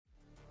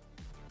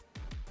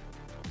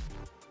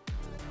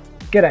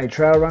G'day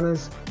trail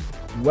runners,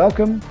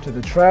 welcome to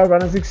the Trail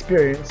Runners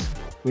Experience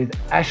with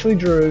Ashley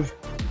Drew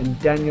and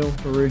Daniel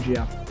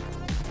Perugia.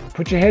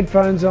 Put your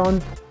headphones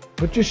on,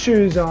 put your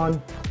shoes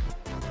on,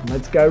 and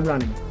let's go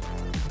running.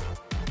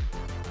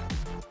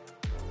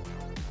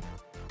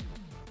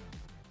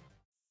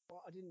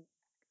 Well, I didn't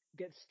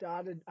get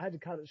started, I had to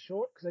cut it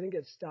short because I didn't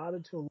get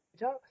started till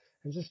later.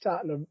 I'm just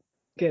starting to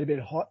get a bit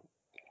hot.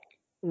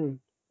 And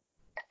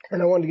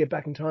I wanted to get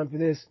back in time for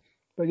this.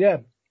 But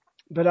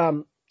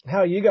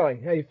how are you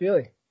going? How are you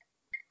feeling?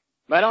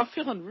 Mate, I'm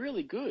feeling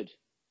really good.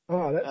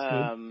 Oh, that's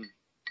good.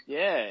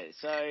 Yeah,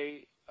 so,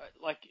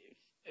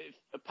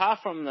 apart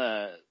from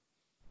the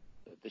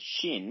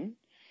shin,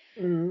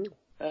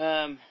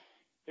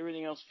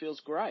 everything else feels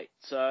great.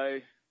 So,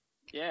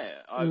 yeah,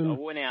 I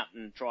went out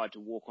and tried to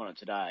walk on it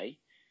today.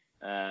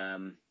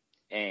 And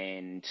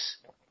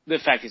the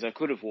fact is I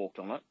could have walked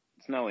on it.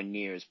 It's nowhere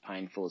near as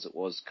painful as it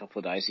was a couple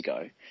of days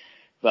ago.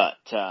 But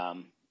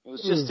it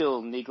was just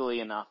still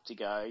niggly enough to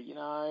go,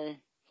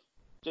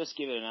 just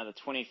give it another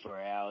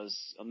 24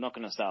 hours. I'm not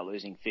going to start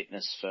losing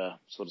fitness for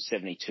sort of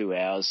 72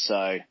 hours.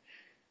 So,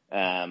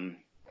 may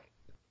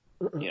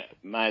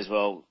as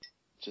well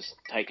just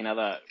take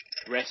another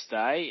rest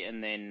day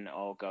and then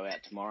I'll go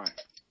out tomorrow.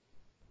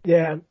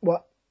 Yeah,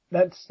 well,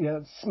 that's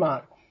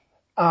smart.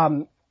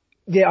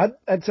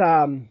 That's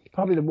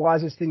probably the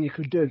wisest thing you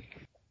could do.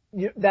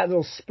 That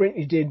little sprint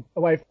you did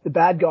away from the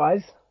bad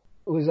guys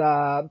was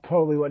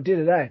probably what did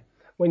it, eh?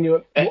 When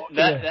you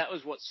that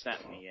was what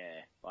snapped me,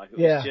 yeah. Like, it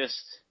was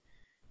just,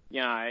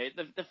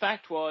 the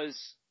fact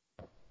was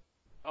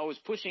I was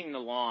pushing the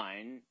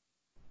line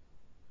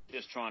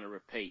just trying to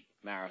repeat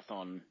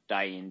marathon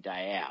day in,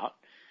 day out.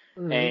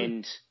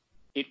 And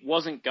it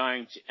wasn't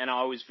going to, and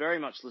I was very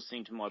much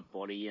listening to my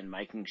body and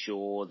making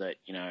sure that,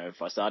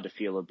 if I started to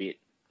feel a bit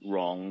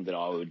wrong, that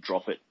I would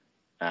drop it,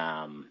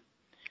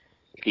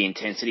 the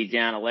intensity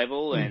down a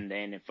level. And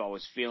then if I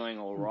was feeling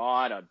all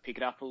right, I'd pick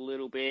it up a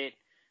little bit.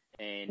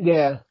 And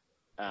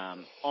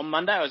on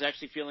Monday, I was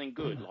actually feeling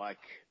good. Like,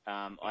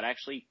 I'd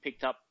actually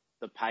picked up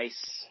the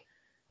pace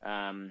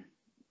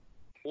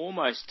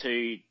almost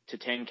to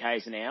 10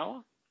 Ks an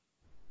hour.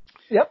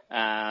 Yep.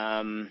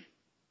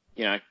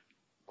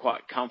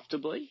 Quite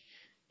comfortably.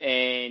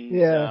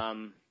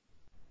 And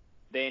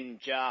then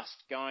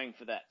just going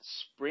for that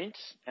sprint,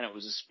 and it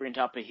was a sprint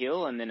up a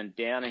hill and then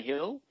down a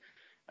hill.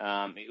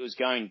 It was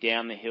going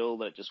down the hill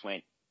that it just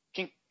went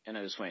chink, and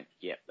I just went,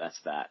 yep,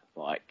 that's that.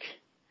 Like,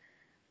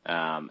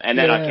 and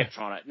then I kept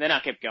trying it, and then I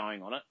kept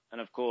going on it.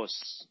 And of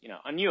course,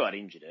 I knew I'd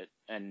injured it.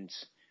 And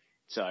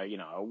so,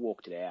 I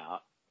walked it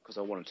out because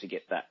I wanted to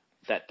get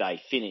that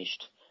day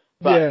finished.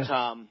 But,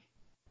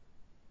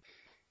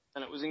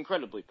 and it was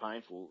incredibly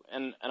painful.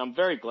 And I'm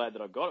very glad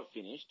that I got it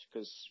finished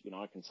because,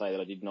 I can say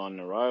that I did 9 in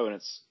a row, and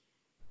it's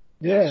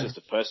just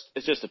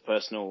a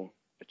personal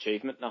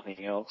achievement,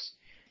 nothing else.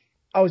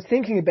 I was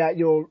thinking about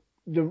your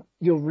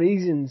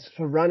reasons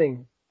for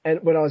running.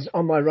 And when I was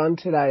on my run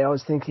today, I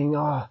was thinking,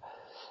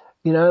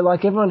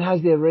 like everyone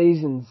has their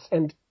reasons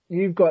and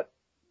you've got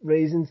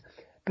reasons,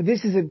 but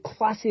this is a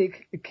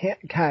classic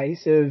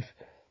case of,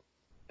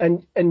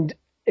 and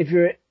if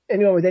you're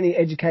anyone with any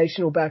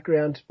educational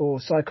background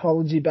or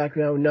psychology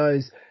background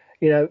knows,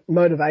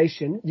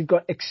 motivation, you've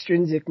got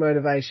extrinsic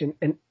motivation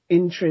and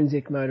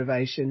intrinsic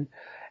motivation,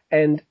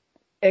 and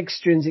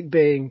extrinsic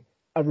being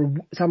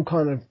some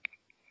kind of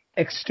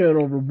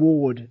external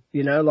reward,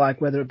 like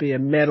whether it be a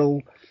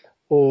medal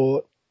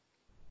or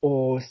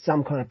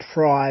some kind of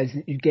prize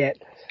that you get.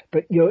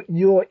 But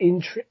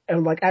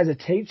and like as a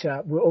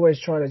teacher, we're always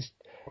trying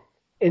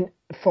to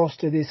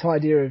foster this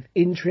idea of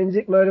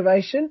intrinsic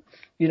motivation,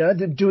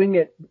 doing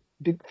it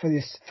for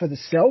the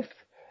self.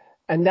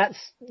 And that's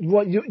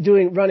what you're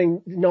doing,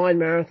 running 9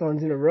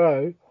 marathons in a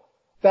row.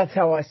 That's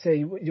how I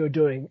see what you're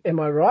doing. Am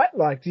I right?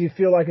 Like, do you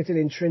feel like it's an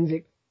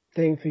intrinsic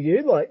thing for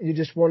you? Like, you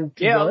just want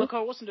to run? Look, I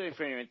wasn't doing it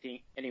for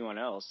anyone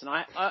else. And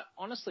I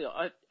honestly,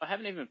 I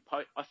haven't even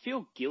I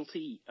feel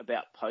guilty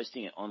about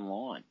posting it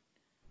online.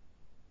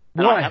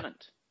 And why? I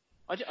haven't.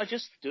 I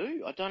just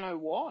do. I don't know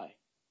why.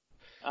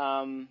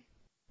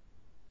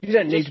 You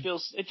don't need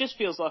it just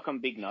feels like I'm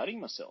big noting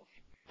myself.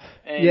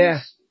 And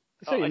that's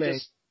what you mean.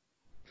 just,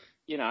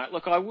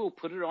 look, I will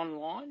put it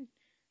online.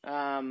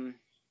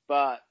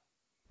 But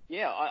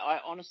yeah, I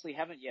honestly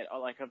haven't yet.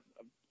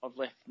 I've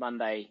left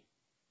Monday.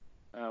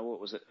 What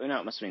was it? No,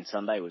 it must have been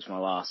Sunday was my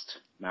last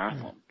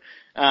marathon.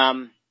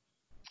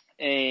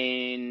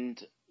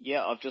 And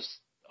yeah, I've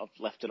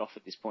left it off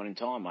at this point in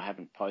time. I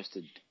haven't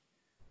posted,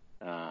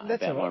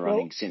 about my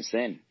running since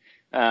then.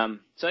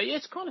 So yeah,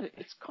 it's kind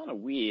of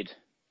weird.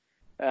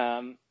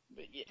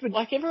 But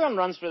like everyone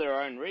runs for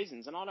their own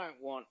reasons, and I don't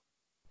want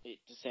it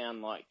to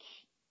sound like,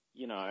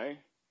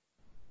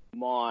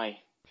 my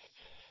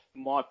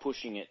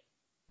pushing it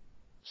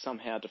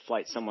somehow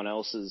deflates someone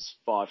else's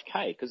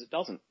 5K, because it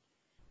doesn't.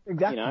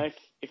 Exactly.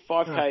 If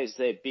 5K is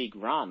their big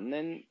run,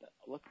 then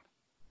look,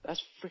 that's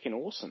freaking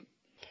awesome.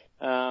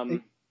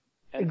 And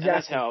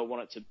that's how I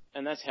want it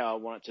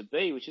to,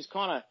 be, which is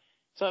kind of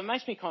So it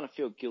makes me kind of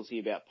feel guilty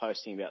about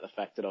posting about the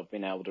fact that I've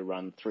been able to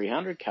run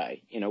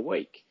 300K in a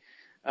week.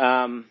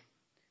 But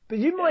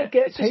you might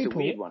get it's people. Just a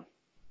weird one.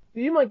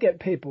 You might get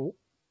people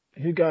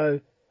who go,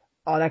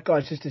 "Oh, that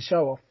guy's just a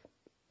show off."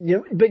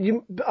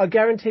 I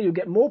guarantee you'll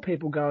get more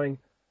people going,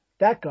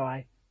 "That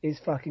guy is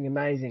fucking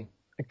amazing."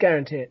 I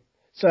guarantee it.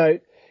 So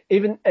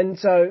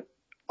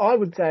I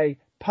would say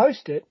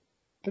post it,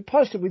 but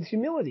post it with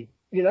humility,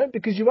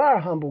 because you are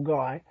a humble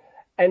guy,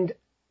 and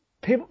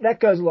people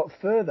that goes a lot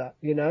further,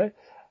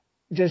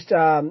 just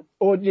a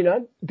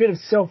bit of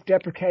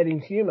self-deprecating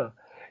humor.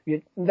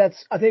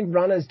 I think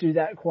runners do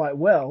that quite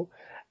well.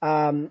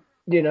 I'm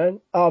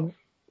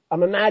a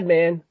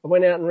madman. I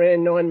went out and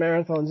ran 9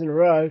 marathons in a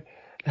row,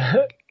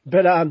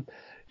 but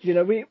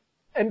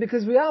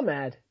because we are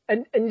mad,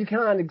 and you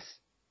can't.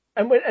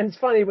 And it's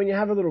funny when I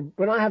have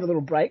a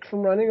little break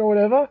from running or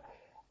whatever,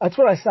 that's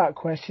when I start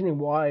questioning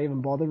why I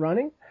even bother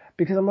running,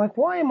 because I'm like,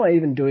 why am I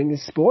even doing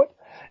this sport?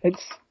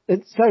 It's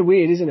so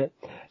weird, isn't it?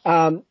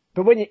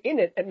 But when you're in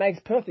it, it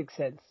makes perfect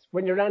sense.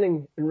 When you're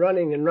running and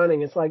running and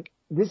running, it's like,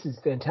 this is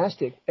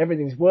fantastic.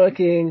 Everything's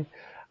working.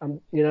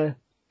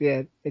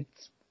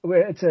 It's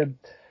a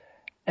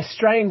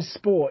strange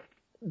sport,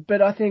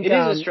 but I think it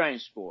is a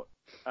strange sport.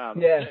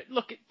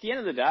 Look, at the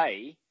end of the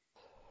day,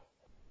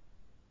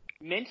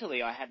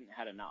 mentally, I hadn't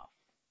had enough.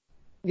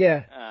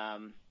 Yeah.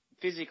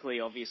 Physically,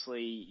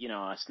 obviously,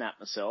 I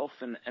snapped myself,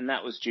 and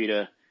that was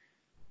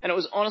and it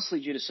was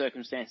honestly due to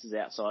circumstances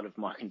outside of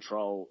my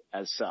control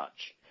as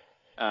such.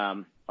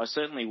 I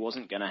certainly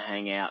wasn't going to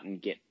hang out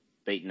and get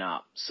beaten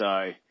up.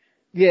 So,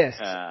 yes.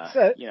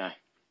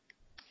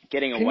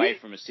 Getting away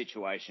from a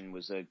situation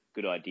was a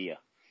good idea.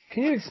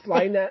 Can you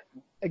explain that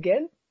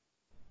again?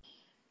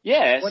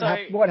 Yeah.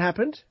 What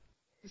happened?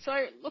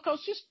 So, look, I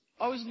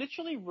was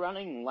literally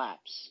running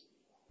laps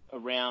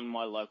around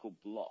my local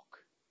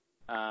block.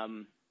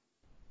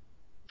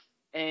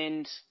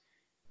 And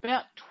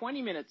about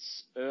 20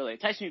 minutes earlier,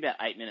 it takes me about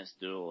 8 minutes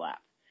to do a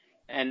lap.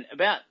 And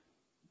about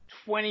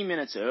 20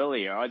 minutes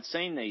earlier, I'd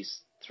seen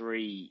these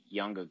 3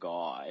 younger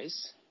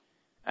guys,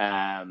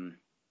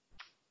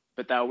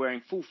 but they were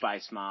wearing full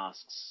face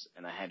masks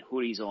and they had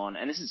hoodies on.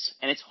 And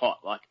it's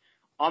hot. Like,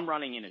 I'm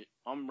running in a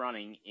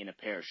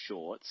pair of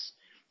shorts,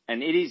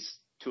 and it is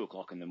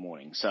 2:00 in the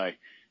morning.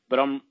 But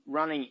I'm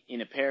running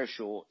in a pair of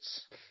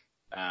shorts,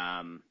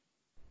 a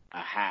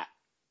hat,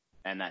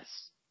 and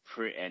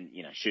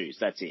shoes.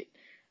 That's it.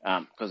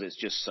 Because it's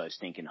just so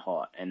stinking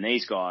hot. And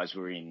these guys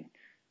were in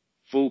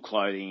full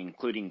clothing,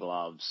 including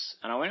gloves.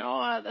 And I went,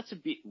 oh, that's a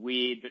bit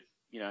weird, but,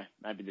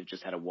 maybe they've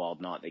just had a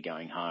wild night. They're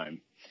going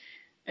home.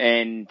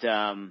 And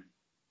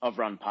I've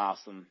run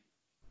past them.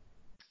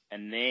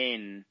 And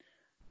then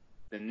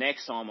the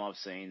next time I've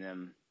seen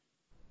them,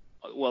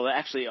 well,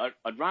 actually,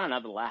 I'd run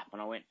another lap,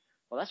 and I went,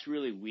 well, that's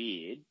really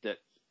weird that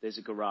there's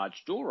a garage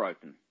door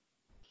open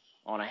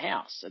on a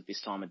house at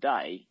this time of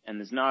day, and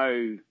there's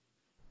no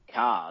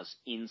cars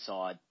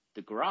inside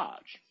the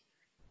garage.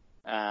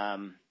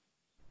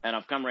 And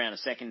I've come around a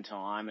second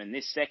time, and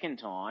this second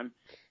time,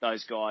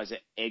 those guys are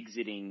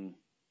exiting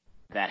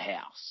that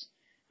house.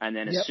 And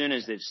then as soon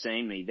as they've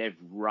seen me, they've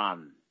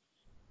run.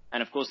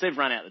 And, of course, they've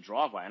run out the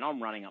driveway, and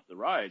I'm running up the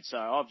road. So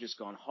I've just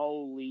gone,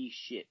 holy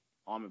shit,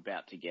 I'm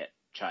about to get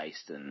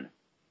chased, and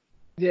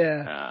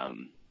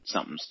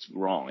something's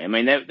wrong. I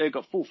mean, they've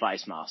got full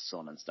face masks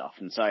on and stuff.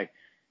 And so,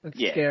 that's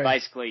scary.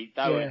 Basically,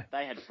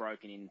 they had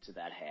broken into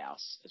that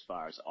house as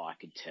far as I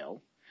could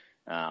tell.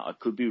 I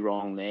could be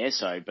wrong there,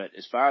 but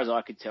as far as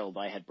I could tell,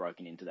 they had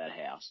broken into that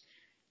house.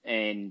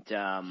 And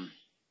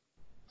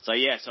so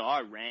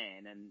I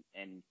ran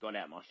and got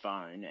out my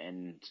phone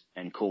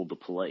and called the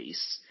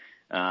police.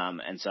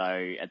 And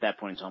so at that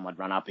point in time, I'd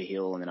run up a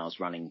hill, and then I was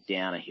running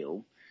down a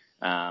hill.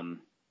 And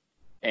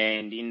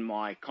in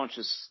my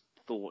conscious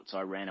thoughts,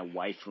 I ran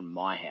away from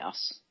my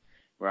house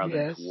rather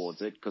than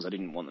towards it, because I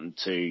didn't want them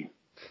to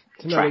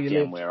track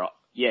down where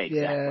yeah,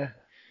 exactly.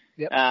 Yeah.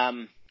 Yep.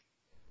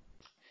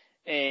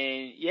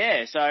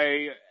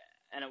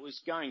 And it was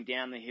going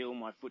down the hill,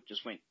 my foot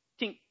just went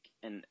tink,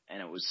 and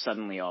it was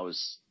suddenly I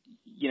was,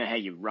 how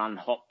you run,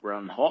 hop,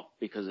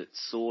 because it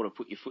sort of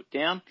put your foot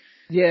down.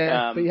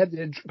 Yeah, but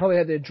you probably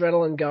had the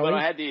adrenaline going. But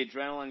I had the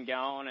adrenaline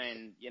going,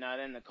 and,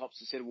 then the cops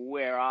have said, well,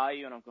 where are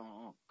you? And I've gone,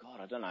 oh,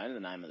 God, I don't know the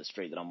name of the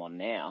street that I'm on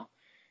now.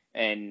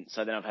 And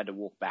so then I've had to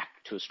walk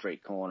back to a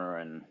street corner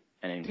and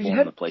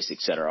inform the police,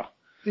 etc.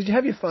 Did you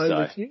have your phone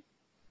with you?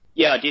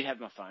 Yeah, I did have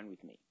my phone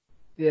with me.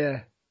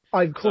 Yeah.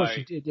 Of course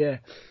you did, yeah.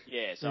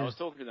 Yeah, so I was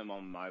talking to them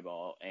on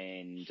mobile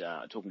and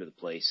talking to the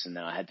police, and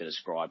then I had to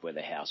describe where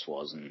the house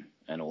was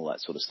and all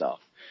that sort of stuff.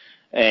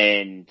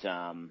 And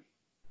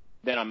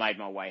then I made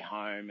my way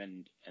home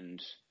and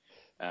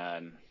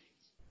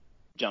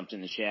jumped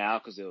in the shower,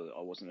 because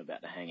I wasn't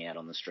about to hang out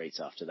on the streets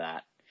after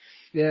that.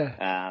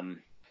 Yeah.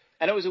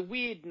 And it was a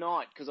weird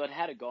night, because I'd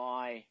had a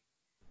guy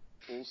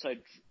also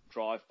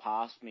drive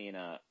past me in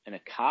a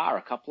car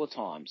a couple of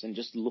times and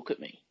just look at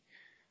me.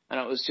 And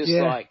it was just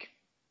like,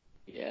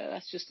 yeah,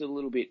 that's just a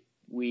little bit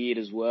weird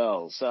as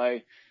well. So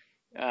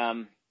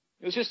it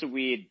was just a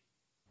weird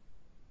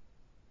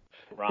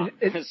run.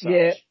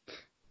 Yeah,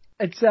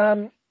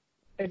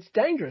 it's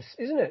dangerous,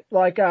 isn't it?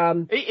 Like,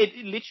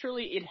 it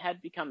literally, it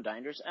had become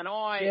dangerous, and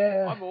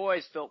I've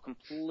always felt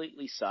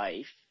completely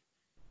safe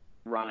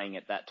running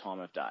at that time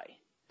of day.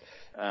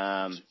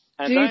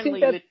 Do you think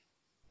that?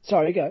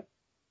 Sorry, go.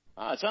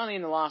 It's only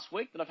in the last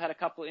week that I've had a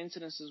couple of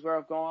incidences where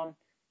I've gone,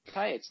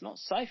 hey, it's not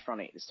safe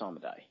running at this time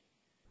of day.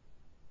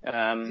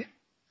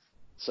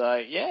 So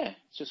yeah,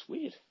 it's just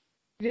weird.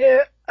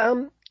 Yeah,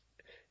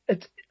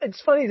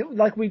 it's funny that,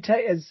 like, we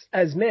take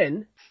as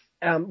men,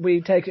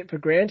 we take it for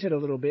granted a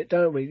little bit,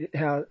 don't we?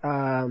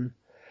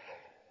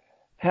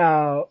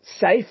 How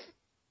safe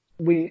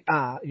we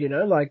are,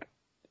 like,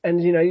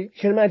 and you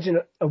can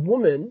imagine a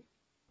woman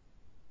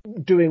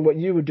doing what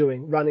you were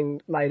doing,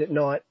 running late at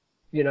night,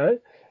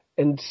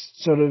 and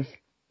sort of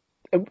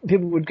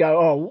people would go,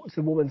 oh, it's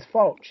the woman's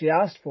fault. She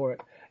asked for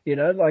it.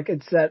 Like,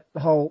 it's that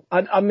whole,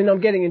 I mean,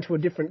 I'm getting into a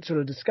different sort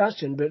of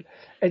discussion, but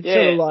it's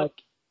sort of like,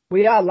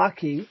 we are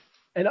lucky.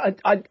 And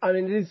I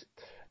mean, it is,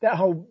 that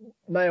whole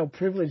male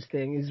privilege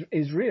thing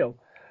is real,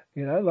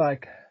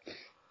 like,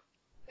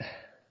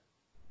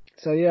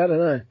 so yeah, I don't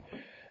know.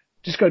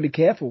 Just got to be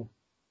careful.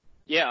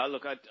 Yeah,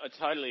 look, I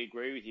totally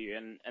agree with you.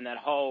 And that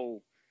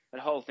whole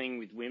thing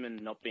with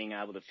women not being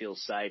able to feel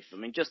safe. I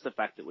mean, just the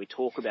fact that we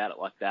talk about it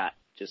like that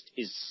just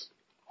is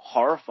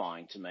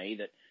horrifying to me,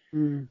 that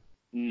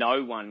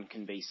no one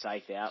can be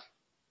safe out,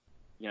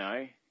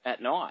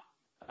 at night.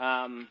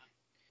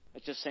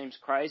 It just seems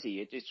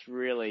crazy. It's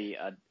really,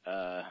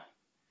 I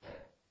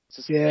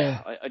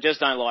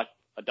just don't like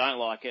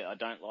it. I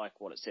don't like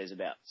what it says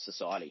about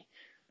society.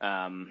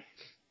 I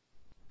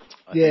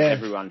think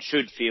everyone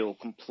should feel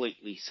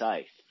completely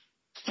safe.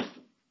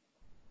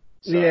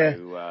 So,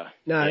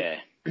 no.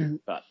 Yeah.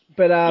 But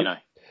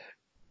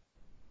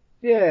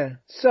yeah.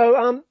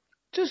 So,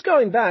 just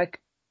going back,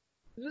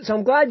 so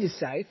I'm glad you're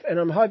safe, and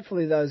I'm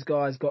hopefully those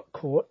guys got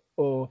caught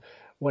or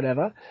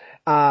whatever,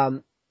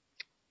 and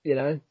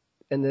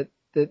that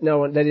they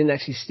didn't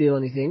actually steal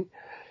anything.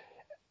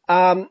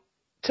 Tell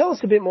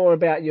us a bit more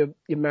about your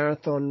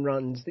marathon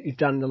runs that you've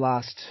done in the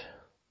last,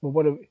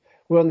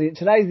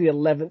 today's the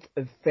 11th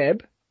of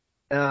Feb,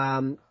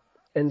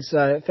 and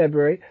so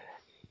February,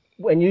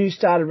 when you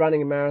started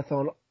running a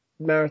marathon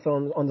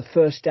on the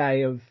first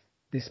day of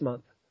this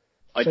month.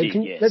 I did,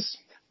 yes.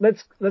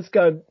 Let's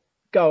go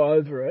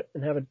over it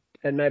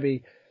and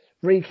maybe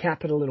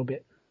recap it a little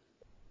bit.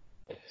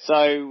 So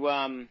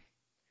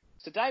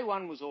day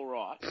one was all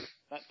right.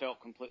 That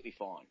felt completely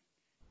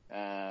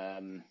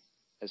fine.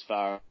 As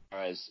far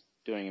as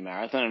doing a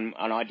marathon,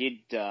 and I did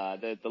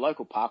the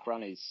local park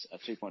run is a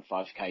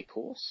 2.5k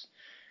course,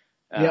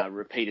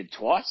 repeated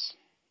twice,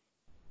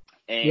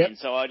 and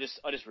so I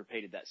just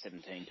repeated that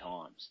 17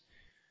 times.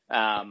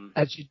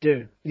 As you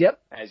do. Yep.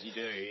 As you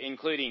do,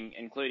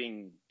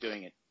 including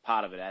doing it,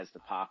 part of it as the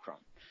park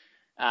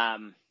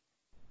run.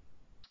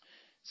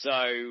 So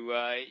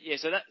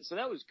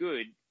that was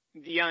good.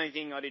 The only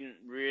thing I didn't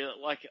really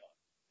like,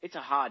 it's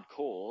a hard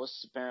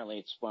course. Apparently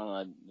it's one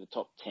of the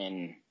top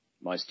 10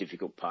 most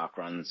difficult park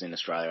runs in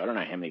Australia. I don't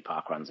know how many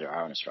park runs there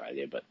are in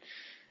Australia, but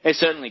it's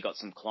certainly got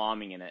some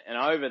climbing in it. And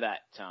over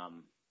that,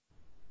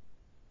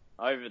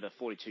 over the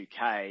 42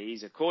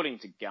 Ks, according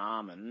to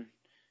Garmin,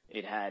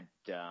 it had,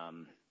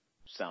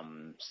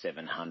 some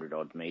 700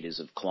 odd meters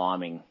of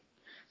climbing.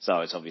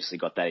 So it's obviously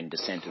got that in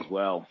descent as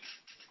well.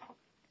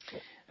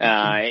 So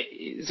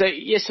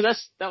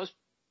that was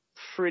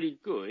pretty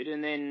good.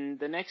 And then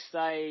the next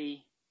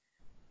day,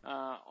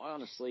 I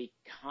honestly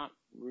can't.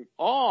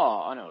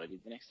 I know what I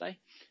did the next day.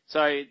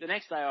 So the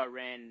next day I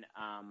ran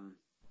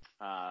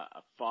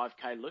a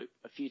 5k loop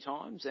a few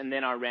times, and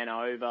then I ran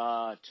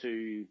over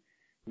to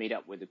meet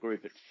up with a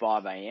group at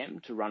 5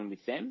 a.m. to run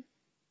with them.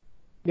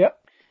 Yep.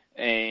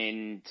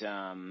 And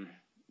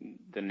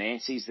the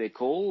Nancy's, they're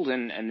called,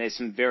 and there's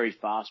some very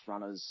fast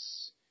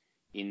runners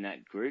in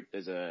that group.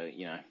 There's a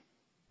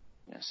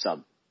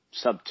sub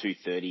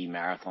 2:30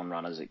 marathon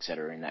runners,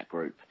 etc. in that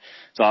group.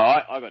 So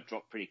I got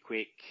dropped pretty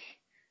quick.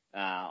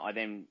 I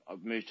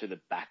moved to the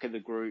back of the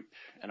group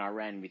and I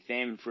ran with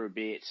them for a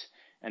bit,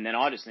 and then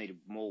I just needed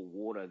more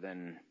water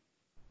than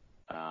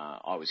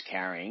I was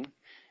carrying,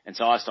 and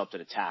so I stopped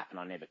at a tap and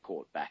I never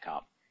caught back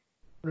up.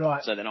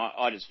 Right. So then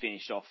I just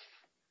finished off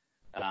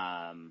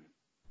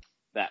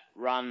that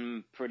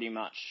run pretty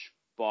much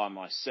by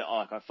myself.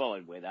 Like, I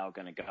followed where they were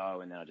going to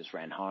go, and then I just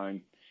ran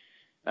home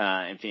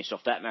and finished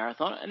off that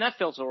marathon, and that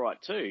felt all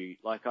right too.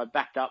 Like, I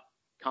backed up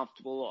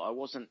comfortable. I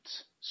wasn't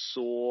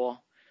sore.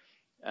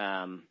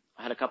 I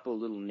had a couple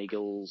of little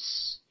niggles,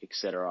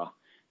 etc.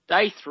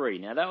 Day 3,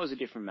 now that was a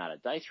different matter.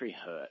 Day 3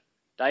 hurt.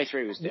 Day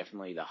 3 was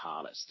definitely the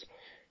hardest.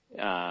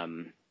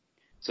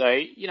 So,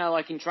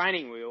 like in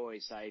training, we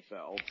always say for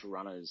ultra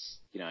runners,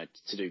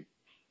 to do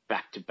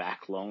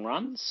back-to-back long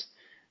runs.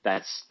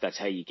 That's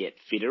how you get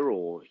fitter,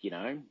 or,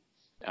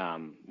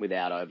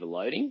 without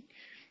overloading.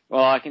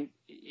 Well,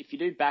 if you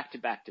do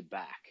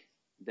back-to-back-to-back,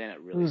 then it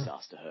really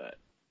starts to hurt.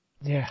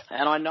 Yeah.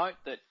 And I note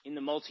that in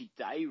the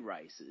multi-day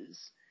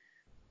races,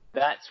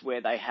 that's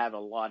where they have a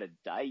lighter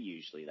day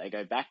usually. They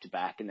go back to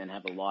back and then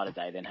have a lighter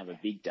day, then have a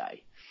big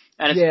day.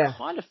 And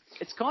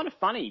it's kind of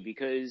funny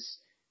because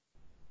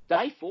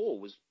day 4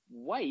 was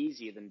way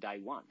easier than day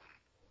 1.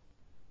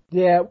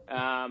 Yeah.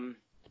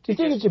 Do you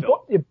think it's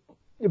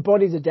your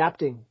body's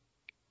adapting?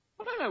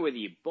 I don't know whether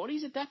your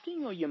body's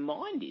adapting or your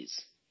mind is.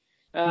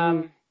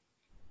 But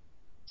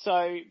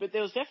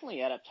there was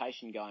definitely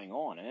adaptation going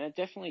on, and it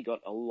definitely got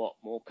a lot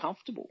more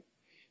comfortable.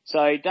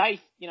 So day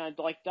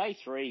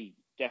 3,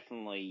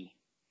 definitely,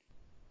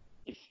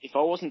 if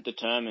I wasn't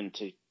determined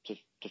to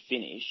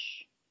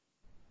finish,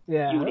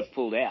 you would have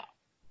pulled out.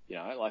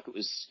 Like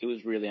it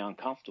was really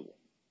uncomfortable.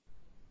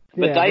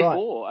 But day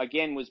 4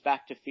 again was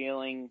back to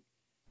feeling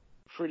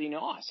pretty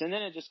nice, and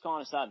then it just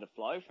kind of started to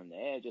flow from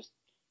there. Just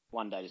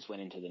one day just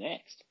went into the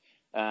next.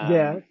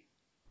 And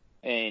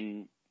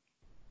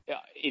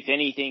if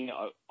anything,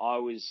 I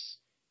was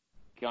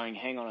going,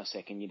 hang on a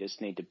second, you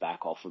just need to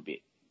back off a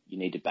bit. You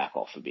need to back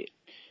off a bit.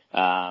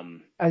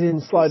 As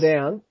in slow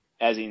down?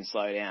 As in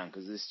slow down,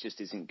 because this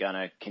just isn't going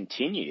to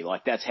continue.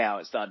 Like, that's how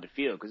it started to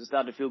feel, because it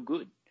started to feel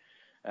good.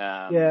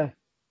 It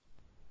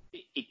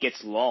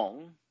gets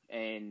long,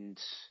 and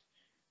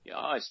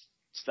I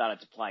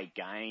started to play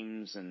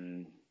games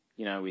and,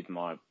 with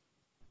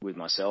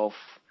myself,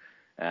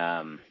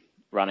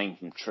 running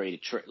from tree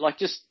to tree, like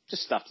just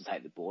stuff to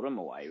take the boredom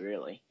away,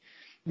 really.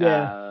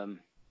 Yeah.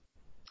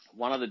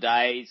 One of the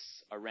days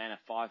I ran a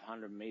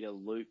 500-meter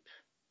loop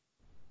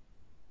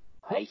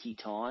 80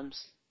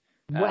 times.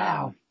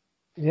 Wow.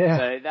 Yeah.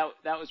 So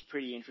that was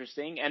pretty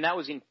interesting, and that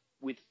was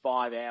with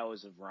 5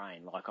 hours of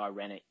rain. Like, I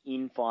ran it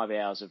in 5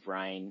 hours of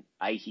rain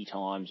 80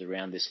 times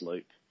around this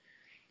loop.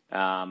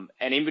 And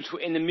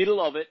in the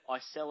middle of it, I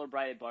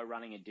celebrated by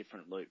running a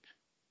different loop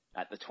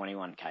at the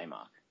 21k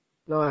mark.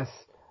 Nice.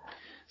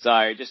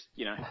 So just,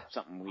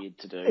 something weird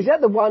to do. Is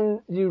that the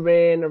one you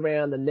ran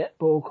around the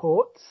netball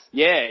courts?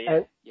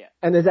 Yeah.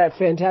 And there's that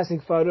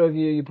fantastic photo of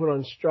you put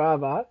on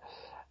Strava,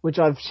 which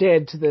I've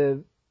shared to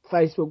the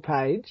Facebook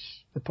page,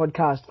 the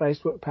podcast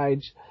Facebook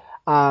page.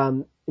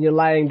 You're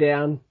laying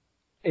down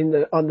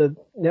on the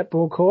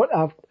netball court.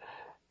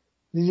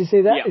 Did you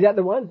see that? Yeah. Is that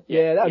the one?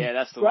 Yeah,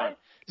 that's the one.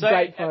 So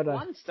great photo. At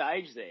one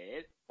stage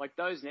there, like,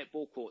 those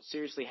netball courts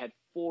seriously had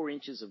 4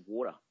 inches of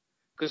water.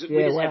 Because we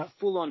just had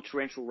full-on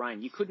torrential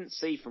rain. You couldn't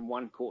see from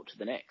one court to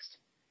the next.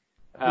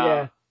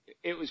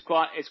 It's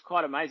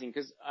quite amazing,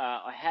 because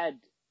I had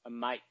a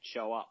mate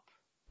show up.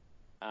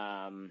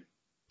 I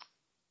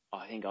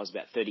think I was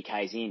about 30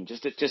 Ks in,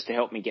 just to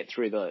help me get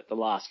through the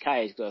last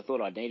Ks, because I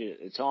thought I'd need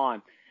it at the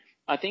time.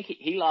 I think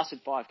he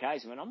lasted 5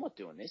 Ks and went, I'm not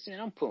doing this, and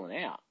I'm pulling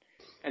out.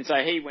 And so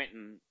he went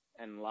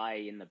and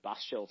lay in the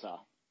bus shelter,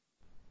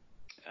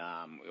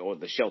 or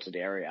the sheltered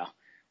area,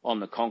 on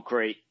the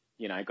concrete.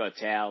 Got a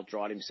towel,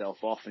 dried himself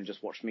off, and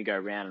just watched me go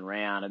round and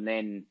round. And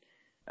then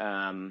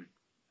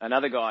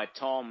another guy,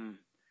 Tom,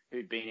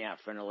 who'd been out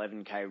for an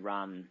 11k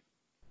run,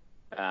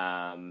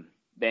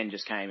 then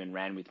just came and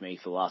ran with me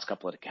for the last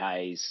couple of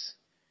Ks,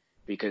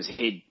 because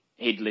he'd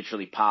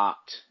literally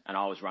parked and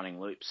I was running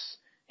loops.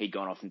 He'd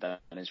gone off and done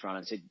his run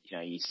and said,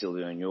 you're still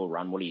doing your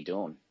run. What are you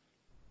doing?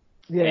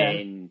 Yeah.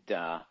 And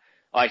I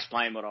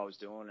explained what I was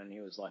doing, and he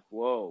was like,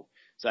 whoa.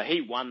 So he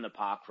won the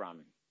park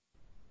run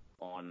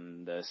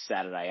on the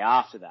Saturday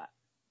after that.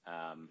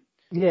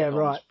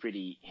 Right.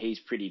 He's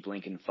pretty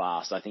blinking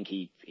fast. I think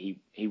he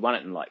won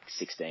it in like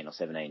 16 or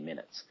 17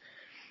 minutes.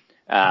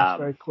 That's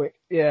very quick.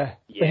 Yeah.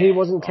 But he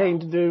wasn't keen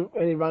to do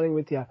any running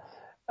with you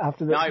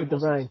after the rain.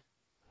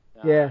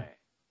 No. Yeah.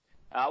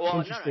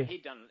 No,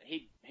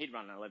 he'd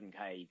run an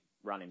 11k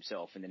run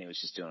himself, and then he was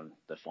just doing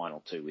the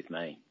final 2 with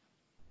me.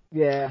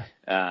 Yeah.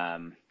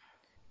 So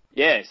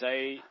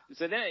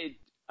then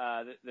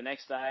the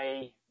next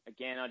day,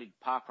 again, I did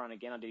park run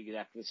again. I did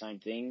exactly the same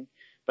thing.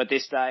 But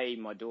this day,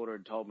 my daughter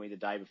had told me the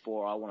day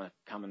before, I want to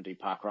come and do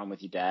park run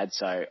with your dad.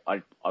 So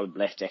I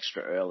left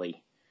extra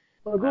early.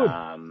 Oh, good.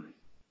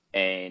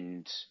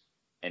 And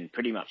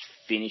pretty much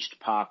finished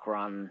park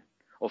run,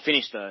 or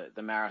finished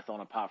the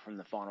marathon apart from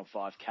the final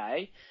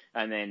 5k,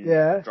 and then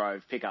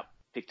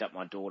picked up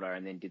my daughter,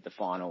 and then did the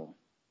final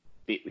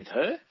bit with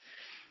her.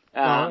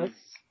 Nice.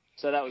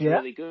 So that was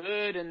really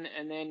good. And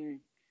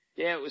then,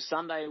 it was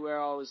Sunday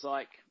where I was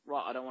like,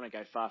 right, I don't want to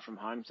go far from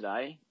home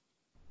today.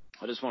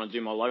 I just want to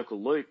do my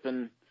local loop.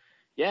 And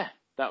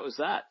that was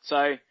that.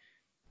 So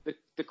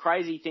the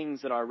crazy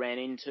things that I ran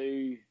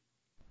into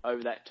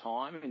over that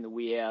time in the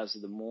wee hours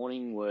of the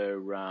morning were,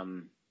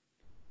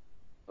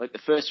 like, the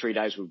first 3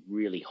 days were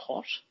really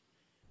hot,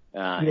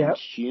 and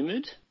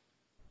humid.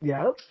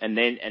 Yeah. And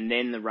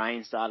then the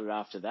rain started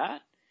after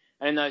that.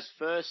 And in those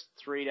first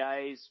 3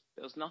 days,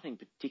 there was nothing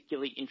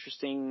particularly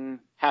interesting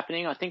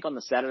happening. I think on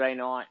the Saturday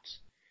night,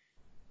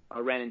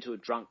 I ran into a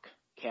drunk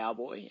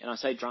cowboy. And I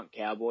say drunk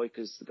cowboy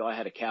because the guy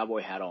had a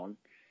cowboy hat on.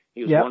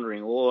 He was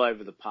wandering all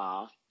over the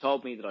path,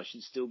 told me that I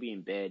should still be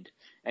in bed,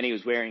 and he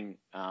was wearing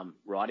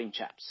riding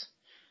chaps.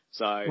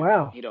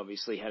 So he'd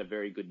obviously had a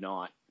very good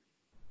night.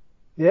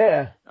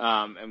 Yeah.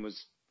 And was,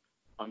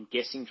 I'm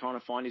guessing, trying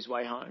to find his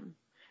way home.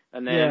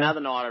 And then another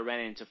night I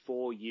ran into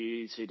 4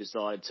 youths who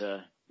decided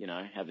to,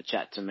 have a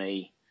chat to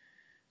me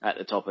at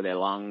the top of their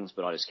lungs,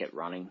 but I just kept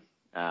running.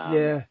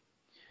 Yeah.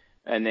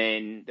 And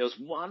then there was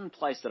one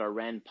place that I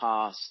ran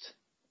past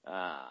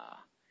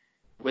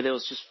where there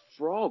was just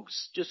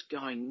frogs just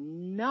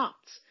going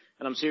nuts.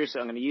 And I'm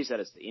going to use that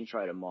as the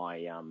intro to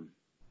my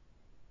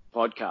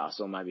podcast,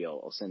 or maybe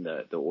I'll send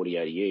the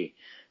audio to you.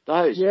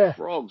 Those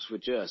frogs were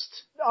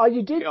just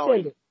you did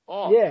send it.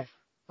 Off. Yeah,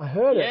 I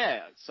heard it.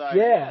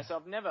 Yeah, so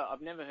I've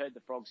never heard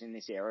the frogs in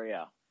this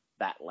area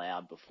that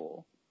loud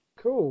before.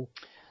 Cool.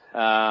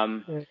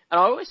 And I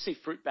always see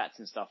fruit bats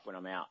and stuff when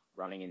I'm out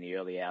running in the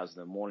early hours of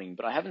the morning,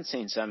 but I haven't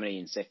seen so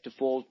many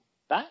insectivore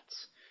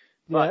bats.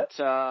 But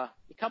a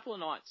couple of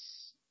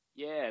nights,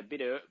 a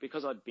bit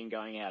because I'd been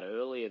going out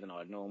earlier than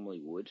I normally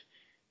would,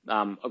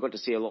 I got to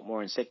see a lot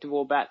more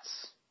insectivore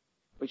bats,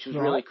 which was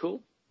really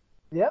cool.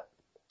 Yep.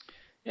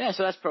 Yeah,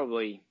 so that's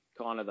probably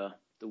kind of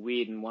the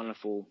weird and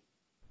wonderful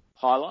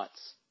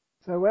highlights.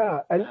 So,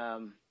 wow.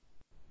 And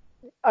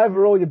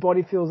overall, your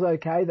body feels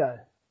okay, though?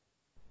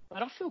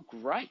 But I feel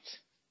great.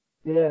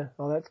 Yeah,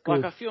 that's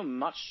good. Like, I feel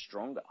much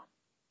stronger.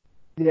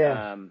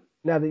 Yeah,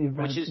 now that you've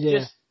run. Which is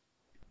just,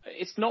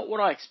 it's not what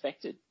I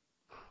expected.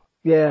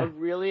 Yeah. I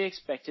really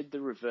expected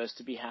the reverse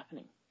to be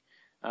happening.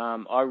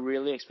 I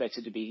really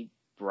expected to be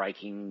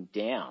breaking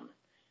down.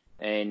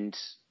 And,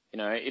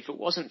 if it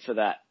wasn't for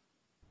that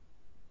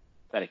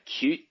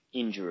acute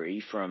injury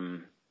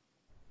from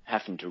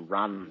having to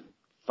run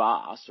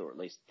fast, or at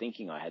least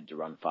thinking I had to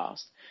run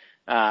fast,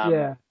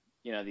 the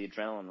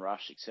adrenaline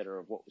rush, et cetera,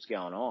 of what was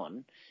going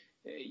on,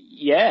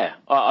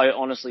 I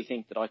honestly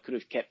think that I could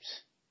have kept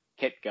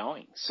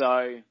going.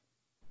 So,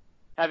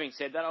 having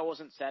said that, I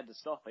wasn't sad to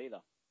stop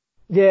either.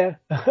 Yeah.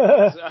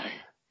 So,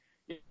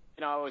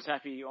 I was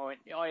happy. I went,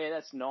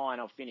 that's 9,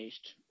 I've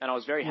finished. And I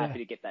was very happy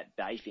to get that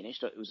day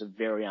finished. It was a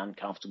very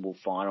uncomfortable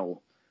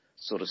final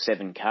sort of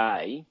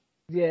 7K.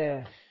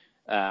 Yeah.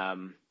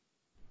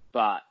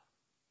 But,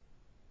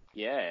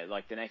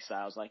 like the next day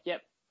I was like,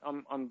 yep,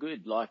 I'm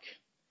good. Like,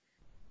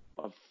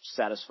 I've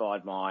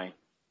satisfied my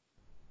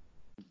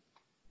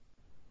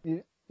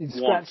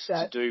wants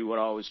to do what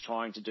I was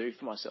trying to do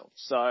for myself.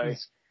 So,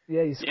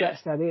 you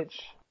scratched that itch.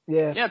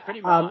 Yeah. Yeah, pretty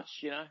much,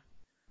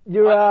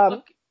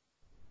 You're,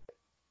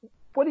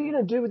 what are you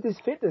going to do with this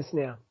fitness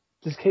now?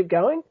 Just keep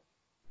going?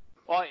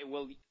 I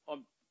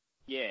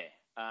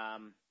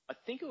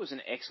think it was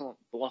an excellent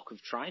block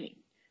of training.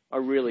 I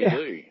really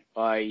do.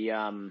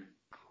 I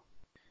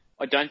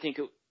don't think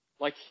it,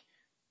 like,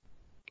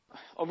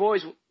 I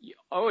always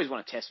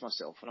want to test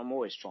myself, and I'm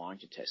always trying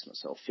to test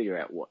myself, figure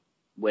out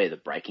where the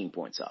breaking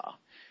points are.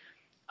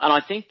 And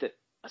I think that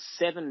a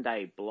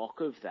 7-day block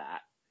of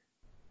that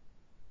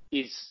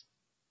is,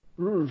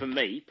 for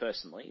me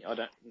personally, I'm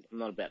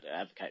not about to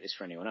advocate this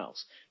for anyone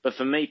else, but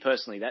for me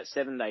personally, that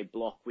 7-day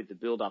block with the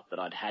build-up that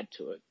I'd had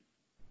to it,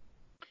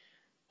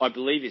 I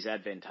believe is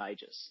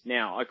advantageous.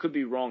 Now, I could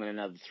be wrong in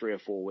another 3 or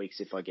 4 weeks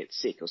if I get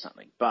sick or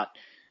something, but,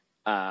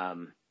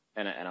 and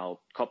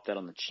I'll cop that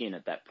on the chin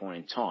at that point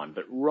in time.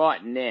 But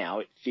right now,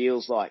 it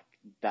feels like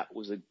that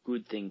was a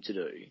good thing to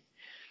do.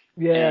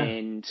 Yeah.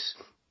 And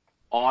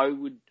I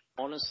would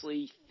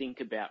honestly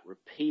think about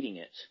repeating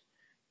it.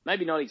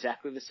 Maybe not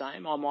exactly the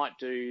same. I might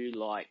do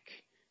like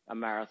a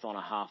marathon,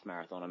 a half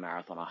marathon, a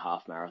marathon, a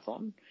half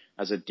marathon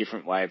as a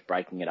different way of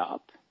breaking it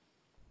up.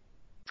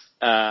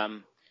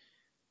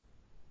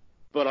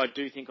 But I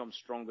do think I'm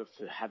stronger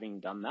for having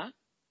done that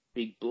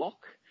big block.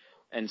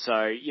 And so,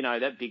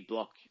 that big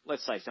block,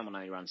 let's say someone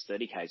only runs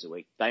 30 Ks a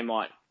week, they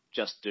might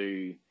just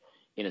do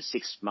in a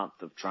 6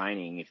 month of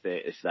training, if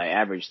they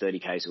average 30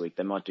 Ks a week,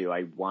 they might do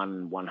a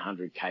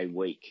 100K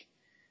week.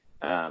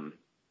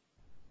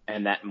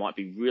 And that might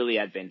be really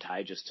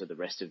advantageous to the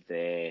rest of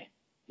their,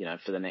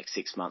 for the next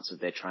 6 months of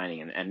their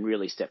training and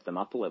really step them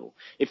up a level.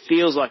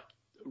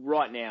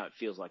 Right now, it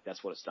feels like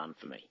that's what it's done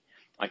for me.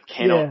 I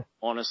cannot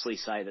honestly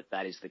say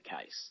that is the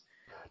case.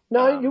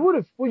 No, you would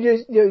have. Well,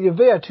 your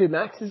VO2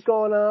 max has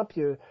gone up.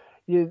 You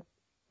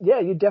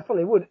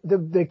definitely would.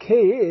 The key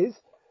is,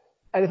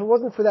 and if it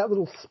wasn't for that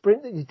little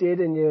sprint that you did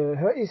and you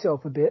hurt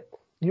yourself a bit,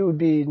 you would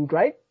be in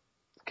great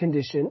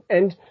condition.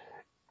 And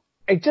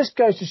it just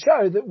goes to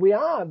show that we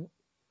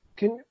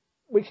can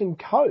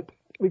cope.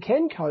 We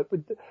can cope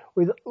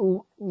with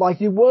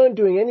like you weren't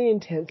doing any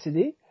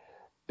intensity,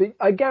 but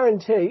I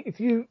guarantee if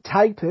you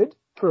tapered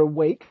for a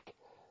week,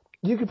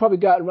 you could probably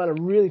go out and run a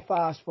really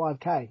fast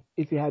 5K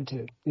if you had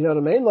to. You know what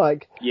I mean?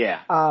 Like,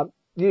 your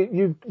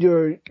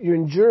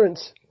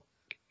endurance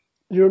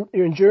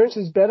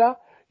is better.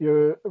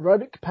 Your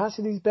aerobic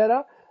capacity is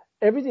better.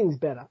 Everything's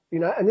better,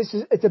 and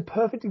it's a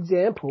perfect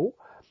example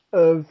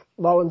of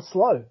low and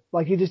slow.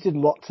 Like you just did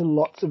lots and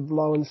lots of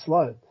low and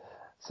slow.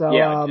 So,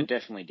 yeah, it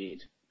definitely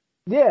did.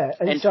 Yeah.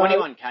 And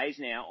 21Ks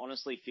now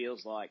honestly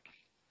feels like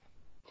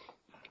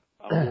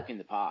a walk in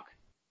the park.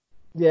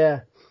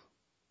 Yeah.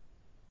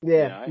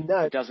 Yeah,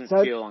 no, it doesn't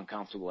feel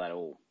uncomfortable at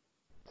all.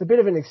 It's a bit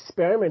of an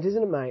experiment,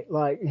 isn't it, mate?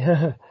 Like,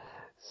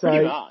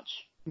 pretty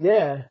much.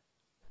 Yeah,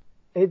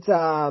 it's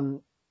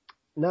I'll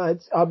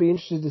be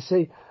interested to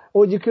see.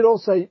 Or you could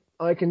also,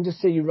 I can just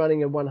see you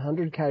running a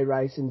 100K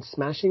race and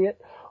smashing it,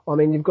 I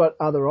mean, you've got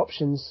other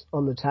options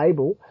on the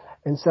table.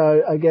 And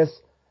so I guess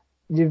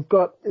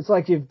it's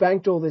like you've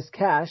banked all this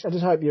cash. I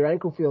just hope your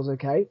ankle feels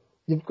okay.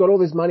 You've got all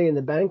this money in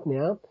the bank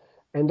now.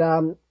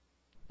 And,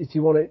 if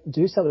you want to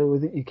do something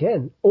with it, you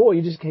can, or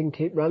you just can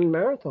keep running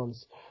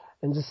marathons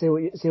and just see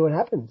what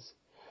happens.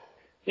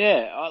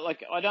 Yeah.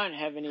 I don't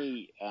have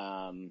any,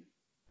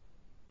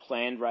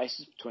 planned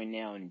races between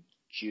now and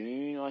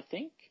June, I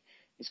think.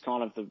 It's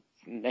kind of the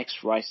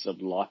next race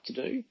I'd like to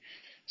do.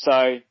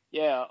 So,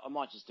 yeah, I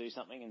might just do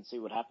something and see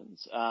what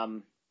happens.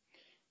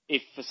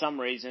 If for some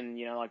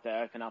reason, like they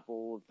open up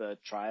all of the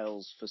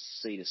trails for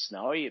Cedar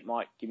Snowy, it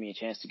might give me a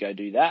chance to go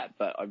do that,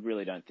 but I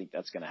really don't think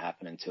that's going to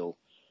happen until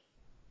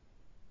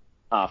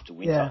after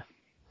winter.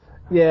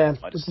 Yeah,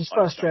 which is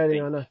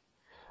frustrating, I know.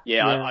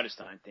 Yeah, I just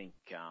don't think,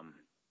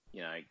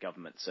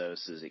 government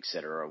services, et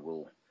cetera,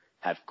 will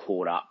have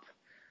caught up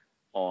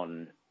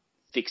on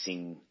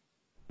fixing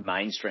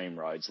mainstream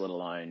roads, let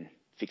alone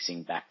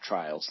fixing back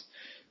trails.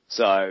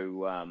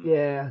 So,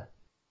 I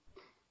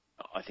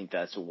think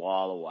that's a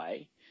while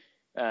away.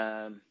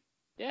 So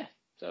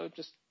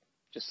just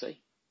see.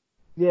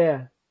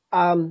 Yeah.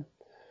 No,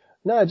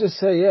 just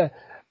see, yeah.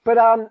 But,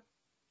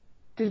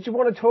 did you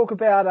want to talk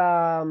about,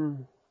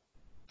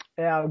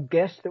 our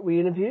guest that we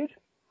interviewed?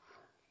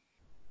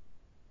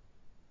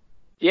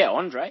 Yeah,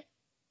 Andre.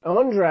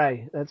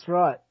 Andre, that's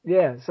right.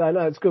 Yeah, so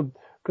no, it's good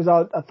because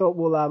I thought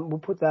we'll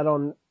put that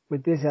on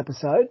with this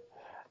episode,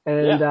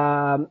 and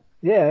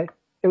it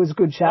was a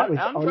good chat with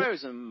Andre.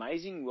 Was an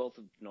amazing wealth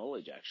of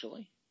knowledge,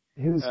 actually.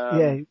 He was,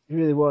 he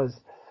really was.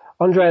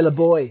 Andre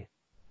LeBoy.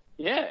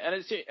 Yeah, and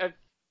it's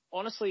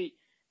honestly,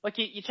 like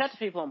you chat to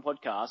people on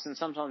podcasts, and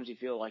sometimes you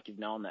feel like you've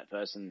known that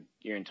person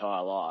your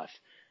entire life,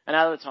 and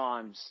other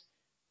times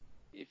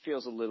it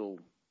feels a little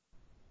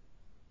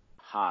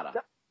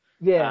harder.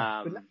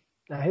 Yeah,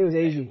 no, he was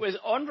easy.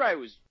 Andre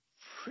was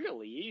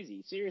really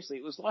easy. Seriously,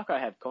 it was like I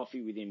have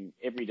coffee with him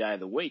every day of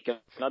the week. And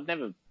I'd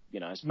never,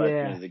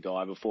 spoken to the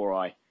guy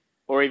before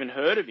or even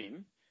heard of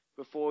him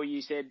before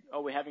you said,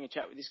 "Oh, we're having a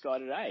chat with this guy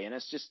today." And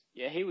it's just,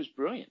 he was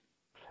brilliant.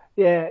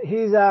 Yeah,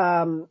 he's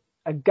a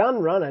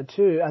gun runner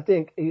too. I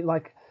think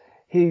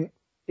he's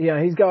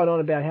going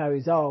on about how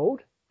he's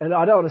old, and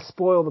I don't want to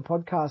spoil the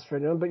podcast for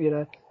anyone, but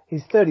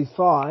he's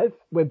 35.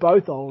 We're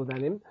both older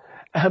than him,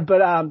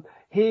 but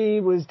he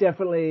was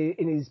definitely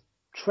in his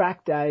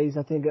track days,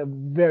 I think, a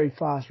very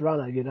fast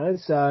runner,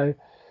 so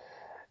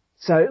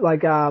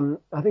like, I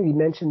think he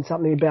mentioned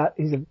something about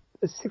he's a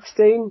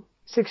 16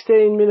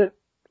 minute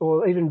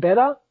or even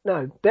better.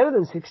 No, better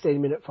than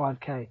 16-minute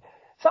 5K.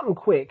 Something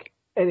quick.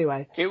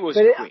 Anyway. It was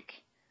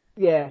quick.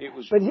 Yeah. It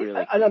was really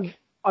quick. And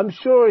I'm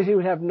sure he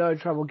would have no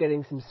trouble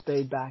getting some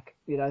speed back.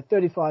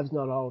 35 is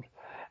not old.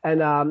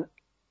 And,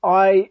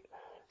 Andre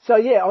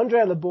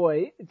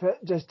LeBoy,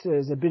 just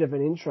as a bit of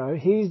an intro,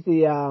 he's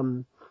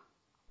the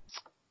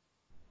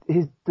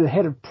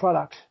head of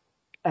product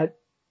at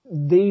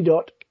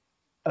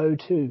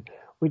The.O2,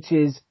 which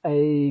is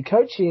a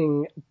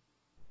coaching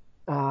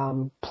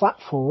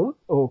platform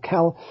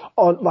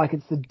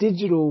it's the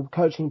digital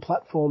coaching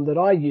platform that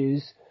I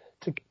use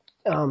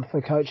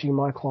for coaching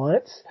my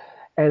clients,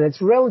 and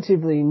it's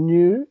relatively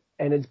new,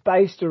 and it's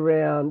based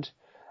around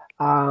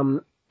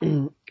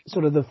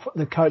sort of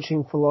the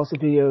coaching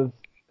philosophy of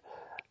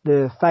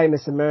the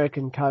famous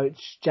American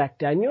coach Jack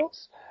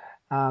Daniels,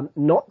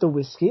 not the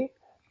whiskey,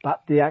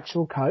 but the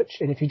actual coach.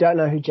 And if you don't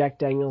know who Jack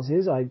Daniels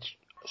is, I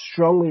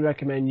strongly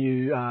recommend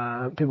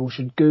people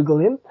should Google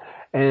him.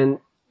 And,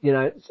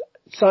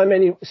 so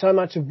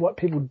much of what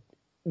people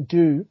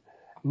do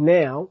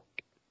now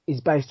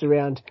is based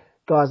around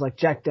guys like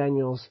Jack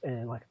Daniels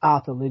and like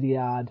Arthur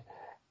Lydiard.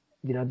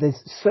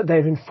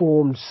 They've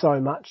informed so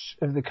much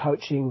of the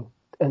coaching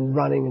and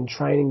running and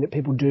training that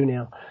people do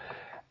now.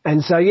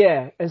 And so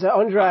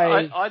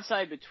Andre, I'd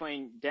say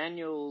between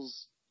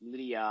Daniels,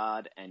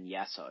 Lydiard, and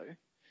Yasso,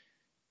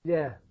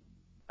 they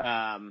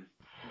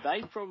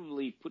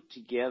probably put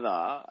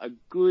together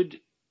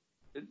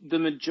the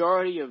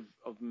majority of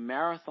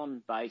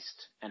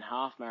marathon-based and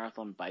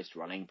half-marathon-based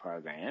running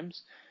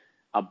programs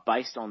are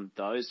based on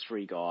those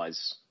three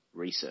guys'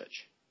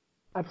 research.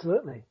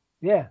 Absolutely,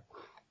 yeah.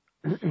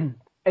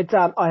 It's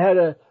I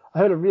heard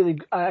a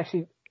really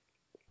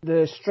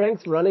the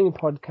Strength Running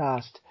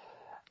podcast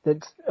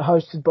that's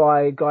hosted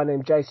by a guy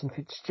named Jason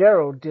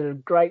Fitzgerald did a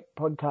great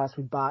podcast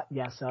with Bart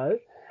Yasso,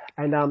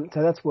 and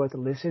so that's worth a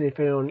listen if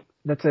anyone.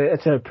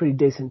 It's a pretty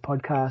decent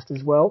podcast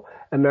as well,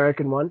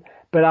 American one.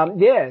 But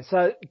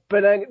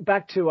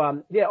back to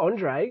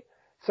Andre.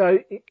 So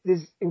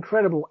this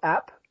incredible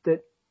app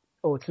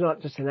it's not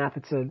just an app,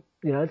 it's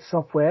it's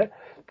software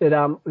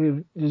that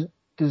we've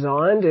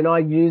designed, and I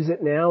use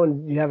it now.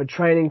 And you have a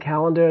training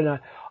calendar,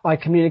 and I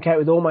communicate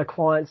with all my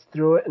clients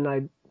through it,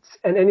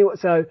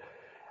 so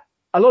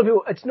a lot of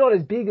people. It's not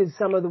as big as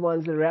some of the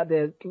ones that are out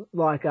there,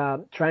 like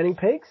Training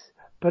Peaks,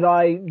 but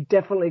I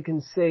definitely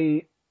can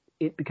see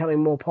it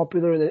becoming more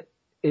popular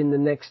in the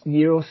next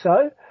year or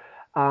so,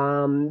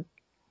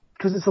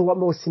 because it's a lot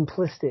more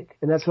simplistic,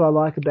 and that's what I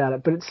like about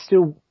it. But it's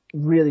still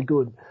really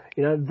good,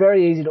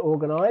 very easy to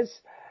organize,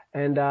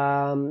 and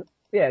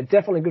yeah,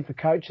 definitely good for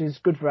coaches,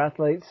 good for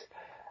athletes.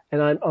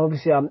 And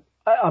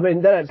I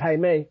mean, they don't pay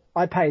me.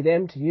 I pay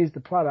them to use the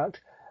product.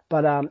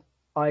 But,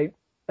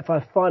 if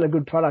I find a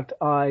good product,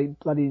 I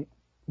bloody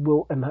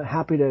am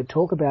happy to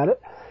talk about it.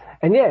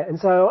 And yeah, and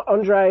so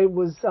Andre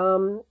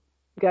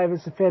gave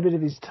us a fair bit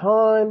of his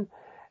time.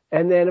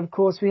 And then, of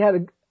course, we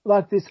had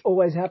like this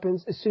always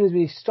happens. As soon as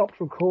we stopped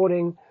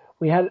recording,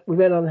 we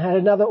went on and had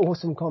another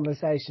awesome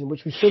conversation,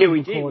 which we should have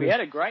recorded. Yeah, we did. We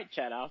had a great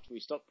chat after we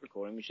stopped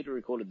recording. We should have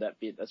recorded that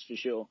bit, that's for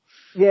sure.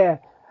 Yeah.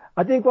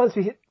 I think once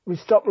we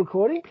stopped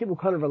recording, people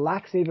kind of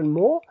relax even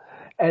more.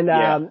 And,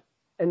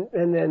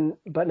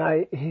 but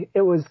no,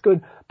 it was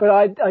good. But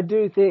I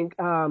do think,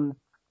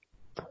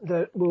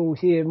 that we'll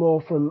hear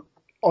more from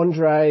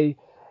Andre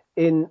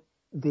in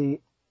the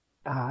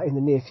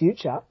near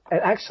future.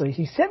 And actually,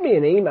 he sent me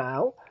an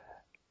email,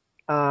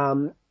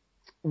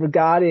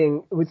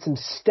 regarding with some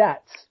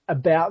stats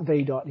about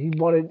VDOT.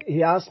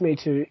 He asked me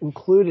to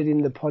include it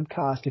in the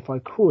podcast if I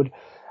could.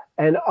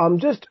 And I'll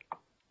just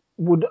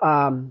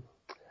bring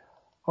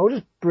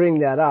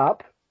that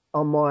up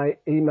on my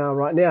email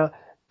right now,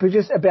 but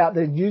just about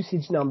the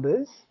usage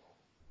numbers.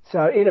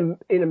 So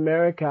in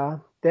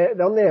America,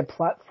 they're on their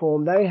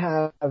platform, they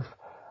have,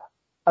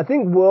 I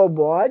think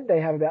worldwide,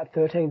 they have about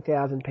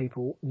 13,000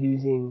 people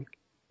using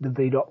the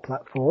VDOT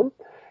platform,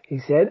 he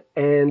said.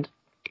 And,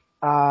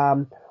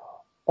 so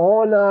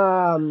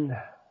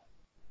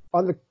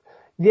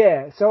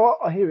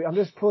here, I'm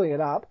just pulling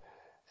it up.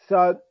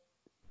 So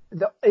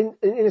in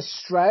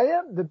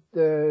Australia,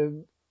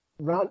 the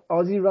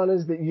Aussie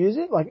runners that use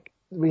it, like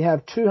we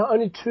have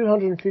only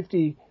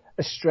 250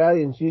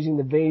 Australians using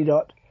the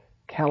VDOT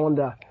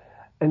calendar.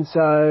 And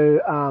so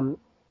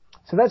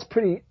that's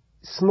pretty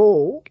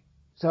small.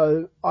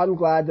 So I'm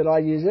glad that I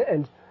use it.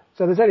 And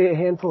so there's only a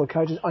handful of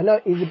coaches. I know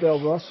Isabel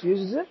Ross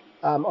uses it.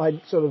 I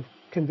sort of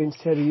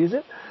convinced her to use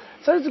it.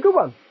 So it's a good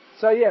one.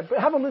 So yeah, but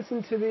have a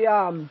listen to the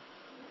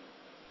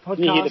podcast.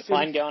 Can you hear the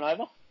plane going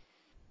over?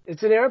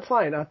 It's an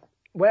airplane.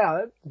 Wow,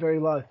 that's very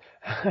low.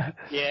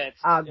 Yeah,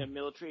 it's a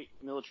military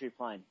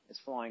plane. It's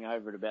flying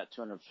over at about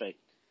 200 feet.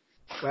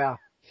 Wow.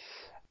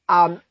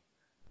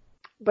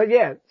 But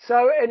yeah,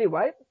 so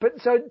anyway,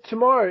 so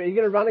tomorrow, are you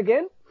going to run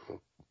again?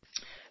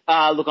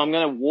 Look, I'm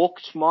going to walk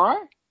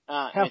tomorrow.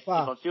 How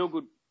far? If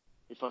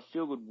I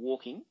feel good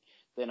walking,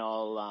 then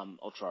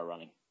I'll try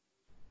running.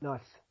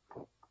 Nice.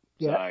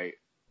 Yeah.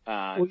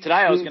 So, today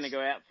I was going to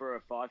go out for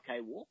a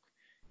 5K walk,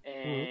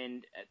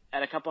 and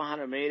at a couple of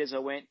 100 meters I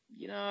went,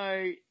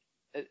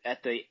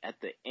 at the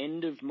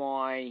end of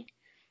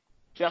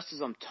just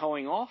as I'm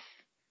towing off,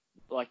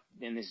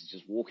 and this is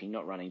just walking,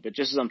 not running, but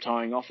just as I'm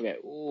towing off, I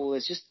go,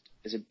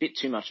 there's a bit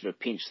too much of a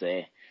pinch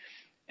there.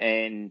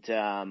 And,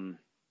 I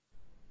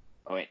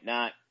went,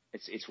 no,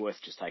 it's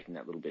worth just taking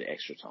that little bit of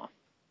extra time.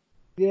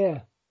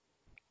 Yeah.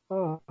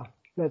 Oh,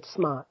 that's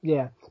smart.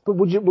 Yeah. But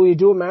will you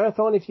do a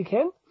marathon if you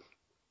can?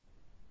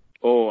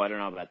 Oh, I don't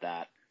know about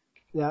that.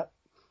 Yeah.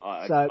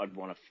 I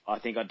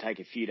think I'd take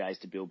a few days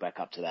to build back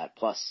up to that.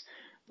 Plus,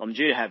 I'm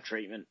due to have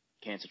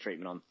cancer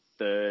treatment on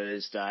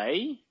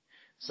Thursday.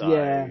 So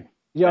yeah.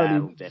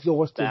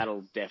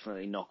 That'll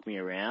definitely knock me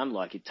around.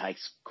 Like, it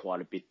takes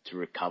quite a bit to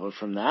recover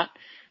from that.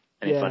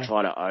 And if I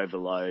try to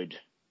overload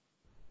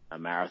a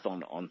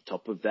marathon on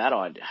top of that,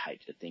 I'd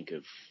hate to think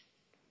of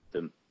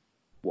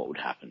what would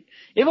happen.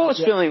 If I was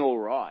feeling all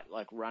right,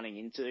 like running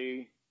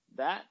into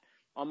that,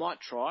 I might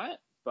try it.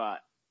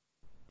 But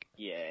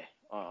yeah,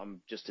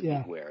 I'm just a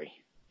bit wary.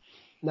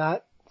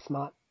 No,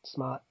 smart.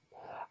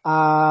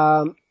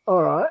 All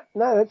right.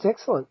 No, that's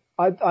excellent.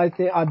 I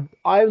think I'm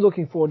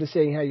looking forward to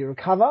seeing how you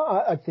recover.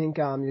 I think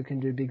you can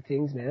do big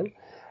things, man.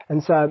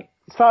 And so,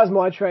 as far as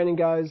my training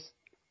goes,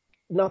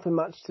 nothing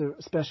much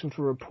special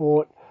to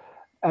report.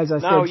 As I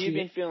said, no, you've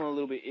been feeling a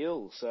little bit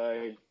ill,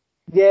 so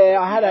yeah,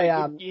 I had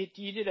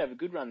you did have a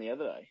good run the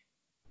other day.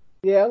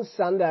 Yeah, on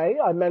Sunday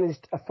I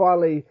managed.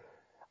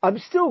 I've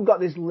still got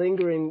this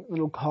lingering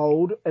little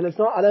cold, and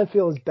I don't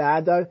feel as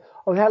bad though.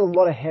 I've had a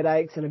lot of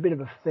headaches and a bit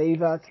of a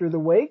fever through the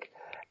week,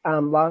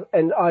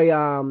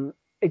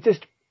 it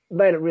just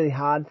made it really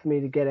hard for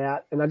me to get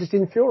out, and I just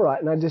didn't feel right.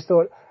 And I just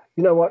thought,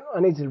 you know what, I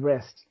need to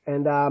rest,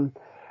 and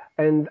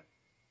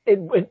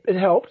it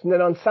helped. And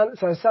then on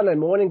Sunday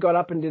morning, got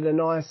up and did a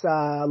nice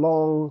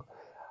long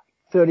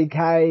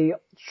 30K,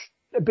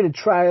 a bit of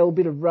trail, a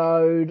bit of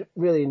road.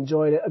 Really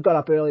enjoyed it. I got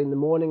up early in the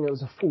morning. It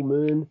was a full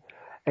moon.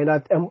 And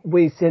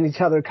we sent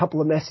each other a couple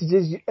of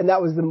messages, and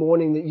that was the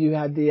morning that you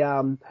had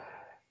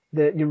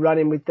you run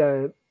in with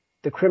the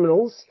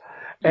criminals.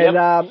 Yep.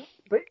 And,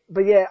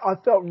 but yeah, I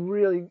felt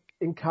really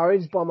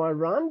encouraged by my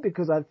run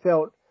because I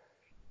felt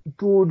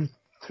good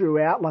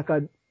throughout. Like,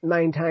 I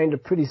maintained a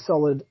pretty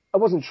solid, I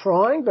wasn't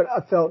trying, but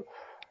I felt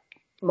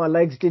my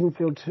legs didn't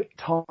feel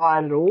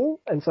tired at all.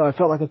 And so I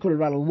felt like I could have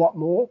run a lot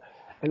more.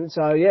 And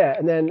so, yeah,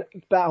 and then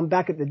I'm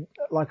back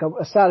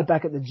I started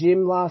back at the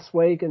gym last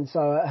week, and so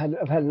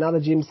I've had another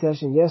gym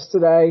session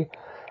yesterday,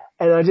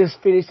 and I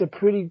just finished a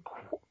pretty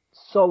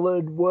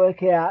solid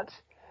workout,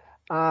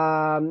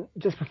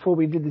 just before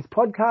we did this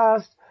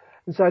podcast.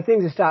 And so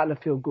things are starting to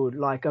feel good.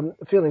 Like, I'm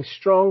feeling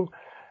strong,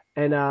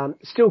 and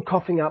still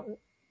coughing up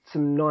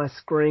some nice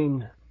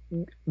green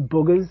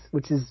boogers,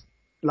 which is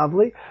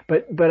lovely.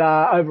 But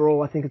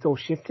overall, I think it's all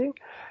shifting,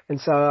 and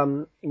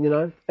so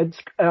it's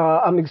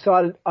I'm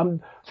excited.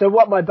 So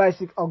what my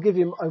basic, I'll give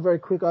you a very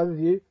quick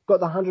overview. Got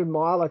the 100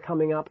 miler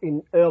coming up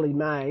in early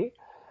May,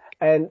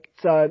 and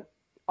so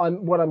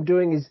what I'm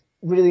doing is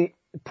really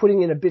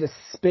putting in a bit of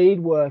speed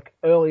work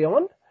early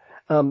on.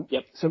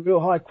 Some real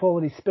high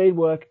quality speed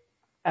work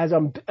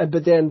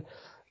but then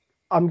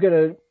I'm going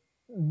to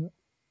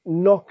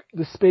knock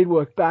the speed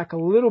work back a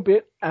little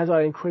bit as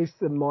I increase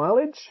the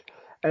mileage.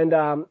 And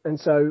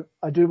so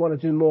I do want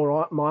to do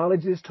more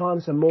mileage this time.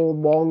 So more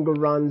longer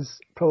runs,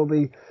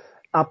 probably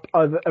up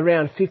over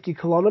around 50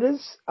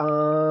 kilometers,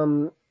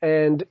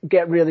 and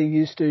get really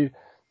used to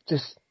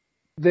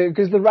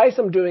because the race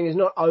I'm doing is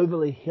not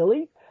overly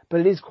hilly, but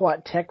it is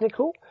quite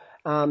technical.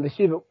 The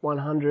Hubert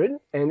 100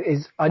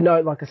 I know,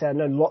 like I said, I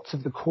know lots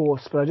of the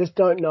course, but I just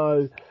don't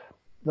know.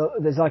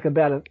 There's like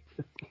about a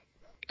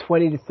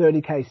 20 to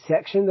 30k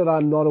section that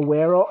I'm not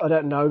aware of. I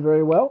don't know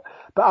very well,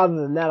 but other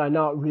than that, I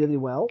know it really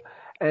well.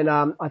 And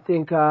I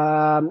think, so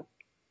I'm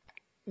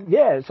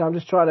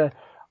just I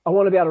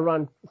want to be able to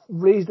run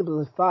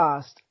reasonably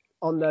fast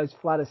on those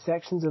flatter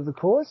sections of the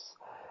course,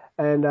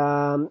 and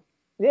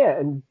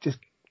and just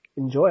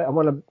enjoy it. I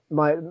want to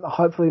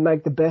hopefully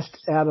make the best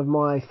out of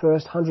my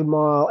first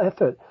 100-mile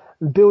effort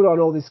and build on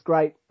all this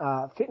great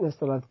fitness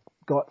that I've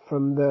got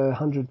from the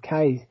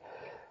 100k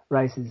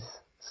races.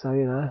 So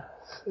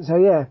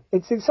yeah,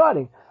 it's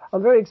exciting.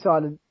 I'm very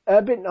excited.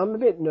 I'm a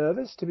bit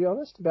nervous, to be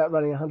honest, about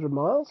running 100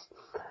 miles.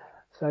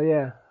 So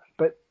yeah,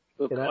 but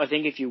look, I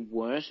think if you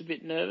weren't a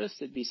bit nervous,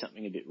 there'd be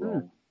something a bit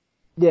wrong.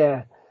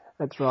 Yeah,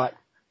 that's right.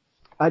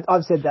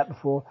 I've said that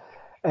before,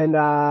 and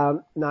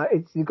no,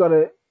 you've got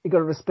to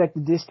respect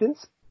the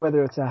distance,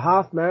 whether it's a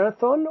half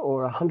marathon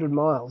or 100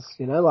 miles.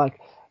 A lot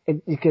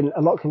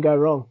can go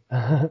wrong.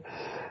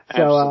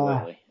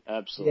 So,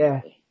 absolutely.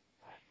 Yeah.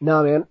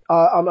 No, man,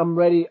 I'm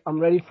ready. I'm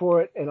ready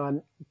for it,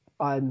 and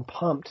I'm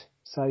pumped.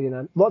 So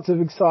lots of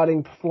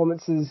exciting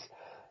performances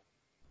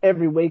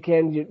every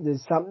weekend.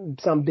 There's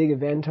some big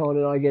event on,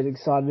 and I get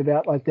excited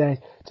about. Like they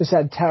just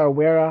had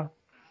Tarawera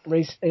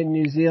in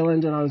New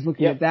Zealand, and I was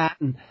looking at that,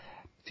 and a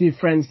few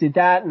friends did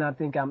that, and I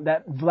think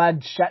that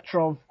Vlad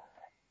Shatrov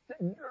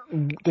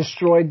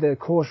destroyed the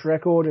course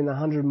record in the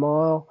 100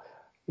 mile.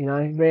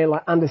 Ran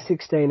like under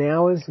 16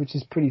 hours, which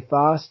is pretty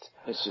fast.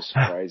 It's just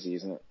crazy,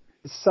 isn't it?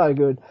 It's so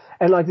good.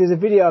 And like there's a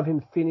video of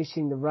him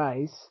finishing the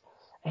race,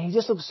 and he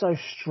just looks so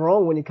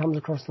strong when he comes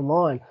across the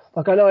line.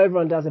 Like I know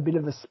everyone does a bit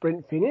of a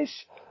sprint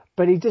finish,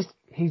 but he just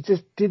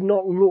did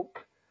not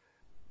look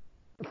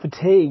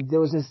fatigued.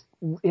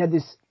 He had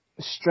this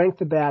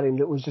strength about him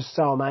that was just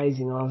so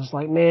amazing. And I was just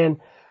like,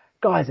 man,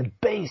 guy's a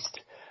beast.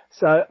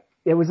 So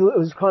it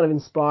was kind of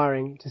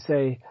inspiring to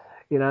see,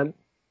 he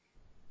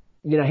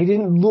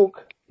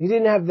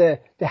didn't have the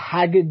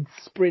haggard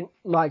sprint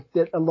like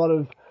that a lot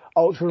of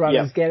ultra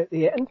runners get at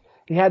the end.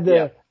 He had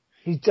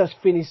he's just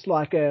finished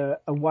like a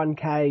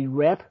 1k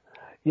rep,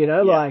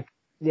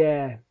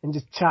 and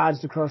just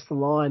charged across the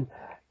line.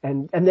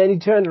 And then he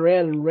turned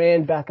around and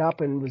ran back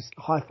up and was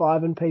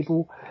high-fiving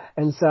people.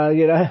 And so,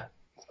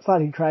 it's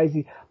bloody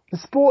crazy. The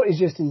sport is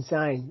just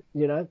insane,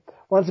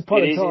 Once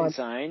upon a time. It is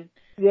insane.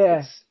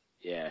 Yeah.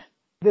 Yeah.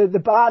 The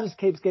bar just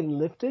keeps getting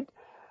lifted.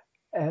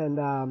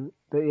 And,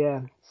 but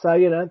yeah. So,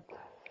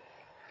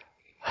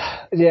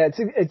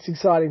 it's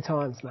exciting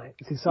times, mate.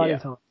 It's exciting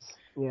times.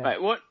 Yeah.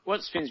 Mate,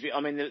 what spins me?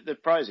 I mean, the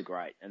pros are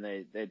great, and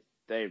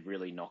they're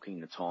really knocking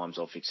the times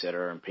off,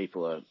 etc. And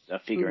people are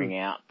figuring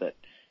out that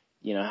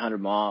 100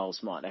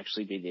 miles might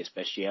actually be their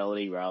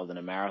speciality rather than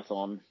a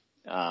marathon.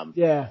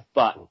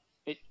 But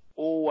it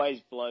always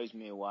blows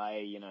me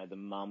away. The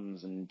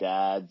mums and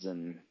dads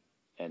and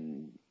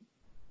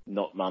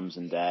not mums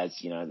and dads.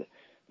 The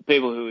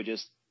people who are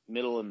just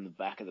middle and the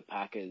back of the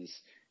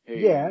packers who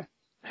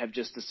have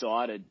just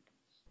decided,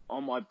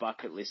 on my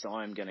bucket list,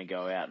 I am going to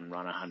go out and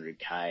run 100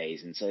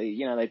 Ks. And so,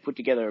 they put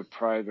together a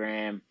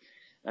program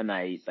and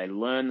they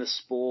learn the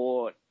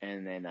sport,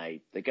 and then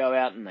they go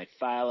out and they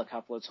fail a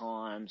couple of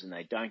times and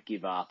they don't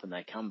give up, and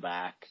they come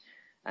back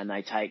and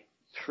they take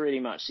pretty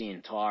much the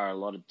entire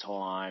allotted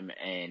time,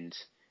 and,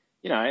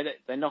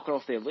 they knock it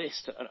off their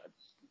list.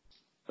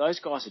 Those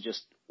guys are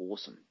just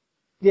awesome.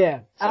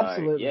 Yeah,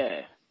 absolutely.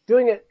 Yeah.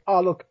 Doing it,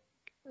 look,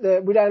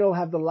 we don't all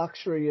have the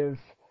luxury of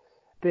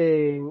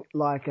being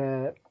like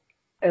an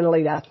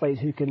elite athlete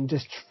who can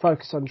just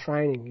focus on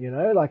training,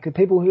 like the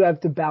people who have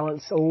to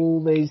balance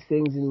all these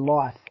things in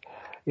life,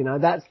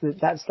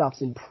 that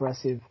stuff's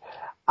impressive.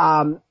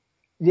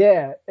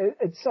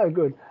 It's so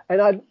good.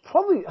 And I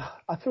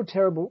feel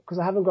terrible because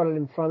I haven't got it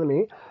in front of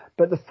me,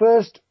 but this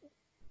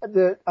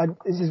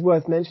is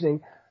worth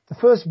mentioning, the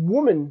first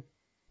woman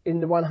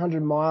in the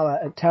 100 miler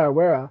at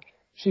Tarawera,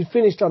 she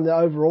finished on the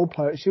overall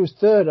podium. She was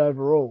third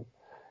overall.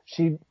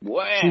 She beat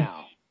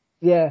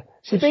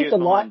the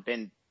light.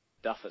 Ben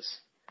Duffus.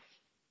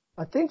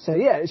 I think so,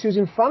 yeah. She was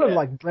in front of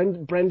like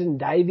Brendan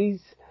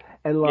Davies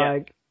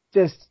and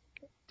just,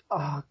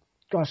 oh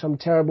gosh, I'm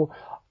terrible.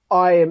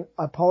 I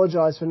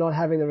apologize for not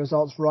having the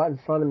results right in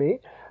front of me,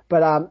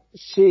 but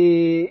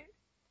she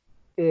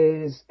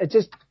is. It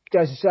just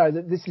goes to show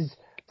that this is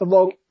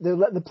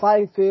the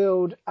playing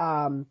field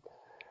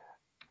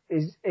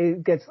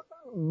it gets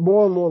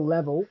more and more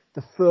level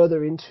the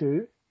further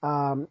into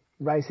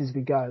races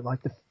we go. Like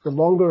the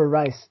longer a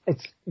race,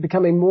 it's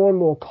becoming more and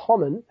more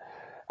common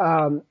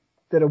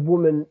that a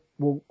woman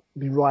will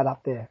be right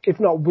up there. If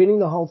not winning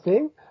the whole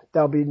thing,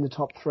 they'll be in the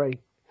top 3.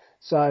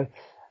 So,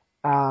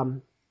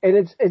 and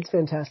it's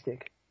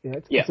fantastic. You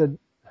know, it's a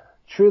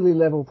truly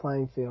level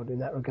playing field in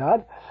that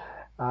regard.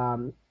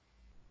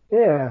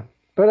 Yeah,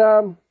 but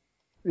I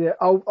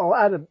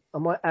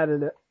might add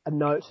a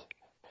note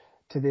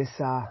to this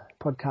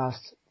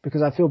podcast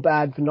because I feel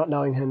bad for not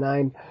knowing her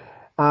name.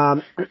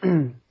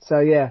 So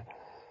yeah,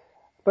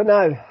 but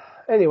no.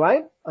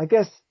 Anyway, I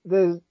guess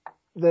there's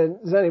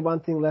only one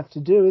thing left to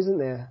do, isn't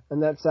there?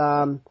 And that's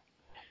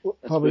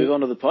let's move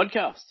on to the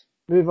podcast.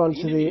 Move on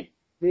to the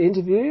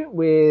interview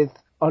with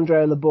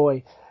Andre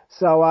Leboy.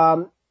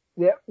 So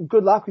yeah,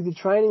 good luck with your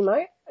training,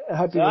 mate. I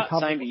hope you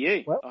recover. Same to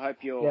you. Well, I hope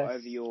you're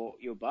over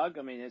your bug.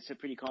 I mean, it's a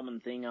pretty common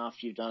thing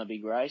after you've done a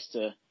big race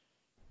to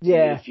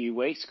a few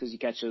weeks because you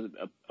catch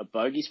a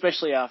bogey,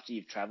 especially after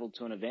you've travelled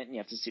to an event and you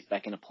have to sit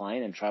back in a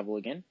plane and travel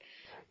again.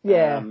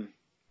 Yeah.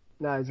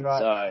 No, that's right.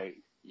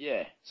 So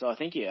yeah, I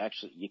think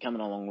you're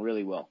coming along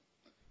really well.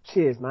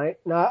 Cheers, mate.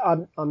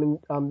 No, I'm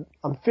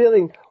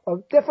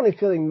definitely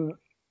feeling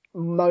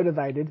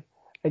motivated.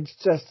 It's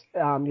just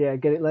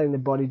letting the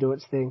body do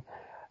its thing.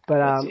 But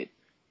that's it.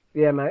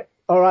 Yeah, mate.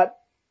 All right.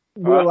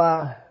 We'll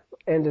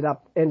end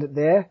it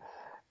there,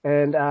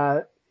 and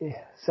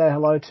say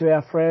hello to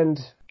our friend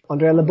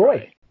Andre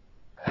Leboy.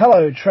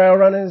 Hello, trail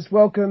runners.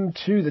 Welcome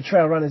to the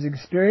Trail Runners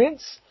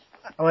Experience.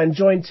 I'm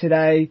joined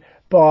today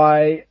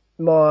by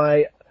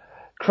my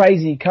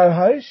crazy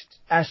co-host,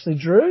 Ashley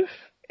Drew.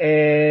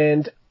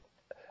 And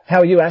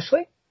how are you,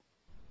 Ashley?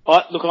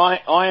 Look,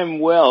 I am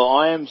well.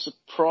 I am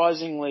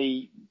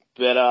surprisingly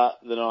better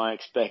than I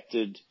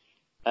expected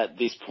at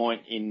this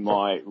point in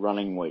my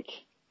running week.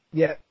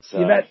 Yeah,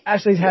 so,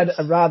 Ashley's had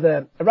a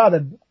rather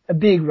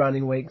big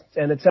running week,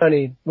 and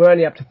we're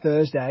only up to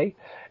Thursday.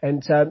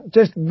 And so,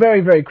 just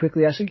very, very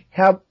quickly, Ashley,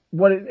 how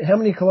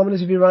many kilometres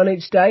have you run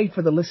each day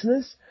for the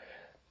listeners?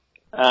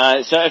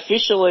 So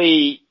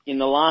officially, in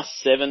the last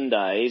 7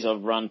 days,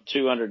 I've run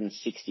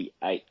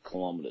 268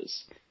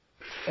 kilometres.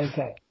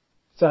 Okay,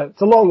 so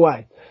it's a long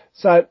way.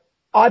 So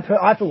I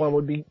for one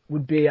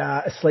would be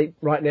asleep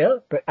right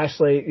now, but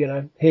Ashley, you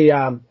know, he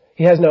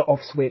has no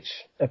off switch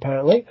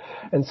apparently,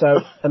 and so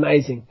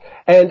amazing.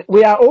 And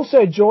we are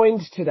also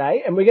joined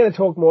today, and we're going to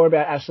talk more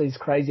about Ashley's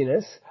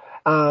craziness.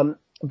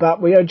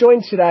 But we are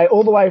joined today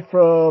all the way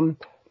from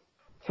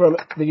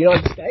the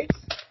United States,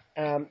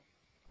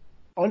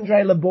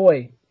 Andre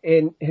Leboy,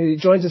 who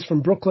joins us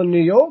from Brooklyn,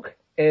 New York.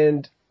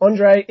 And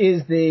Andre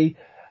is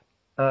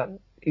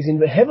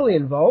heavily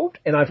involved,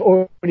 and I've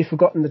already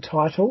forgotten the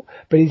title,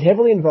 but he's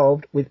heavily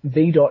involved with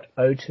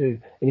V.O2.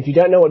 And if you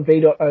don't know what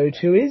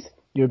V.O2 is,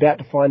 you're about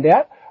to find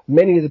out.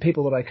 Many of the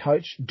people that I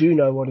coach do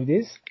know what it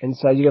is, and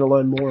so you're going to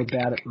learn more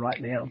about it right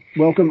now.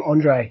 Welcome,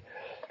 Andre.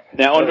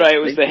 Now, Andre, it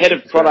was the head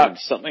of product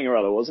something or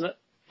other, wasn't it?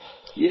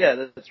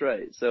 Yeah, that's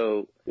right.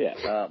 So,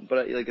 yeah.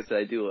 But like I said,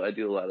 I do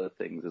a lot of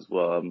things as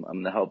well.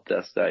 I'm the help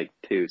desk guy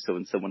too. So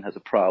when someone has a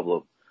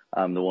problem,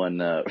 I'm the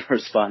one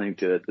responding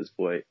to it at this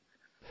point.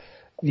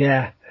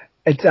 Yeah,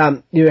 it's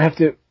you have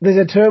to. There's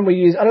a term we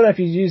use. I don't know if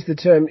you use the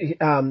term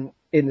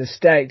in the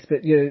States,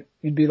 but you'd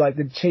be like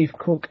the chief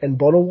cook and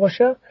bottle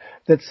washer.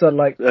 That's sort of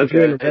like if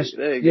you're in a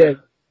restaurant. Yeah,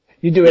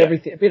 you do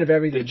everything, a bit of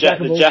everything.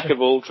 The jack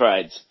of all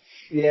trades.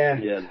 Yeah.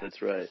 Yeah,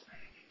 that's right.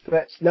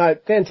 But no,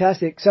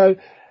 fantastic. So,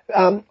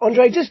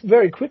 Andre, just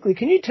very quickly,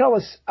 can you tell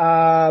us,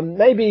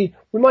 maybe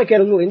we might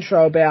get a little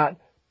intro about,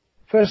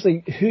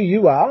 firstly, who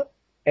you are,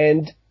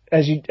 and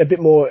a bit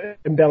more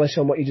embellish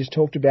on what you just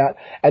talked about,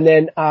 and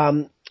then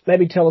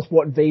maybe tell us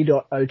what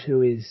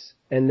V.O2 is,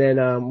 and then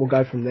we'll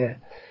go from there.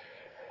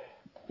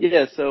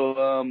 Yeah,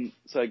 so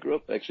I grew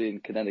up actually in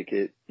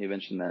Connecticut. You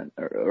mentioned that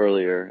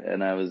earlier,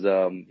 and I was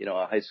a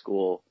high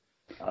school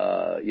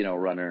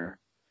runner.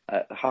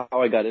 How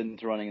I got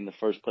into running in the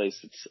first place,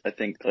 I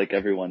think like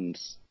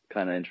everyone's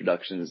kind of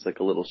introduction is like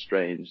a little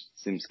strange. It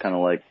seems kind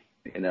of like,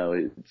 you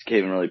can't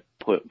even really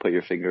put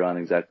your finger on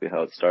exactly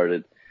how it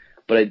started.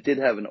 But I did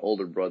have an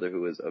older brother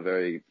who was a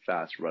very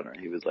fast runner.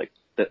 He was like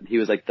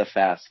the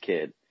fast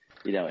kid,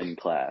 in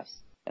class.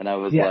 And I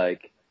was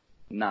like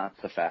not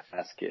the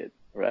fast kid,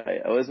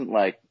 right? I wasn't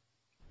like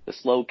the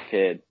slow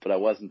kid, but I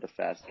wasn't the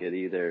fast kid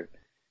either.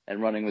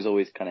 And running was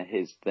always kind of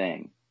his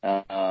thing.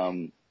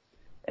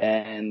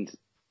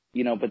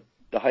 But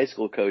the high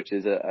school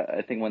coaches,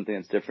 I think one thing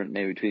that's different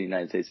maybe between the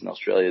United States and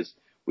Australia is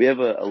we have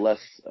a less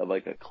of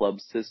like a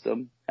club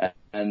system,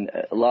 and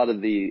a lot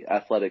of the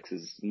athletics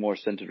is more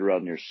centered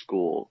around your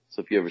school.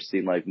 So if you ever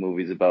seen like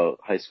movies about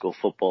high school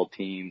football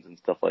teams and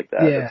stuff like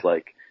that, it's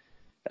like,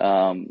 so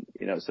I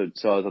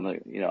was on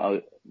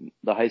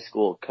the high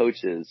school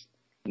coaches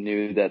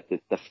knew that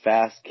the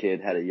fast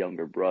kid had a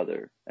younger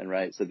brother, and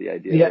right. So the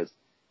idea was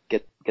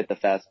get the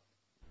fast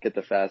kid,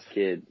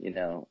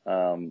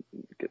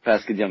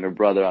 fast kid younger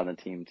brother on the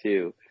team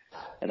too.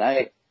 And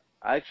I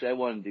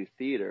wanted to do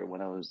theater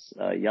when I was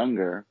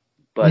younger,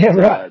 but yeah,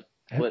 right.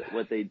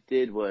 What they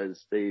did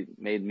was they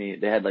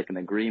had like an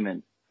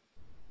agreement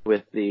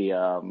with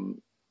the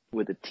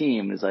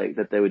team, is like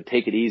that they would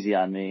take it easy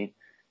on me,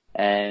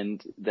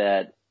 and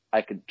that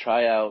I could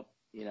try out,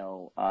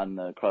 on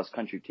the cross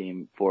country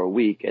team for a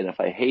week, and if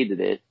I hated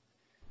it,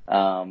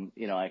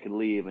 I could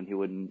leave, and he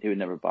would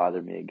never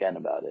bother me again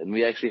about it. And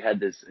we actually had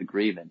this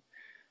agreement.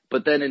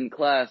 But then in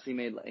class, I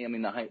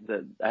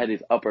had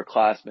these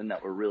upperclassmen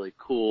that were really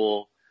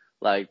cool,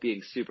 like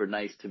being super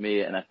nice to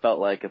me, and I felt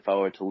like if I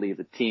were to leave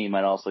the team,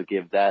 I'd also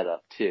give that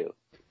up too.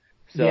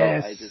 So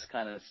yes. I just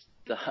kind of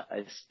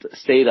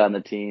stayed on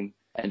the team,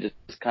 and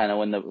just kind of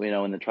when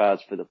the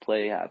tryouts for the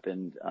play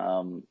happened,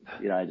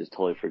 I just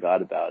totally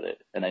forgot about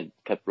it, and I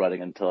kept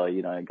running until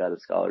I got a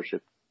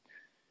scholarship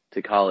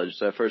to college.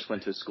 So I first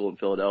went to a school in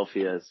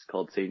Philadelphia. It's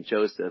called St.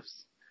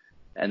 Joseph's.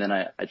 And then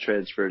I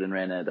transferred and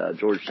ran at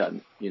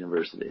Georgetown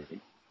University.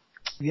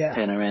 Yeah.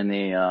 And I ran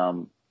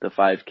the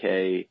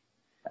 5K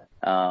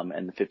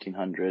and the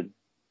 1500.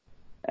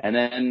 And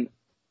then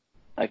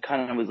I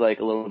kind of was like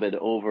a little bit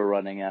over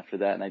running after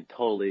that. And it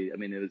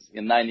was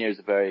 9 years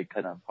of very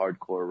kind of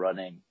hardcore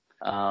running.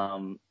 I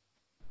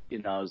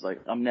was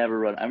like, I'm never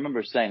running. I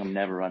remember saying I'm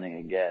never running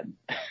again.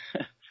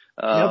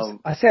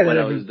 I say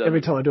that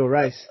every time I do a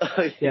race.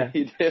 Yeah.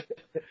 You do?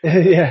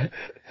 Yeah.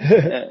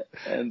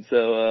 And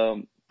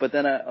so, but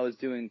then I was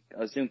doing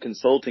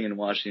consulting in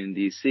Washington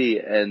D.C.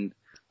 and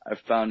I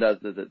found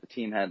out that the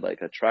team had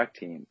like a track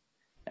team,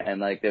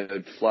 and like they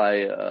would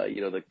fly,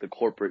 the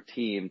corporate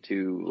team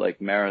to like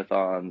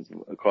marathons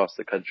across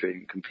the country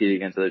and compete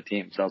against other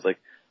teams. And I was like,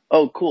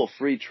 oh, cool,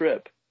 free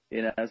trip,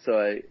 So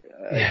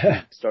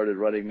I started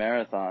running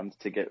marathons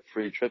to get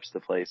free trips to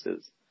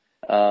places.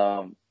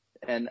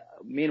 And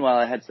meanwhile,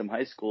 I had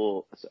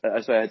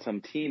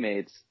some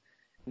teammates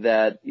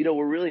that,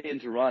 were really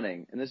into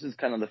running. And this is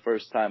kind of the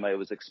first time I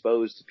was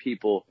exposed to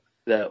people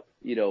that,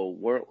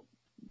 weren't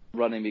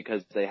running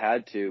because they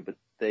had to, but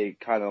they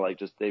kind of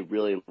they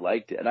really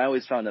liked it. And I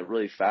always found that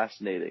really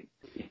fascinating.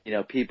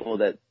 People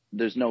that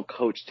there's no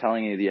coach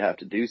telling you that you have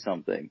to do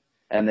something,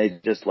 and they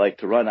just like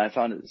to run. I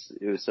found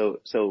it was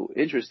so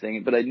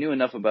interesting, but I knew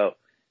enough about,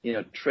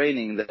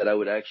 training that I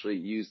would actually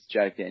use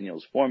Jack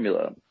Daniel's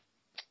formula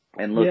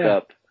and look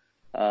up.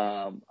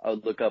 I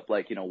would look up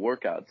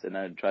workouts, and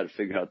I'd try to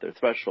figure out their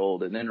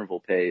threshold and interval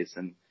pace,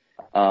 and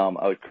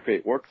I would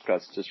create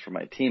workouts just for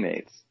my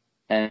teammates.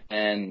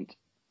 And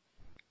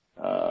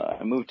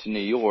I moved to New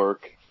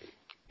York,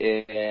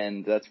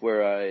 and that's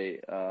where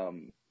I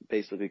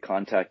basically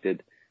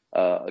contacted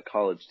a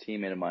college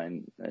teammate of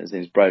mine. His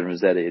name's Brian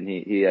Rossetti, and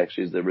he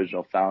actually is the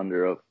original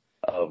founder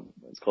of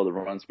it's called the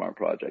Run Smart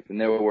Project,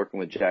 and they were working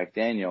with Jack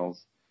Daniels,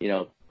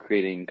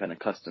 creating kind of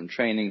custom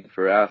training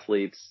for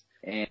athletes.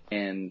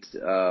 And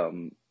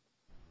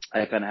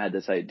I kind of had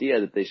this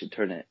idea that they should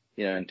turn it,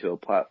 into a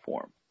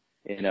platform,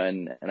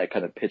 and I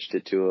kind of pitched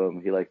it to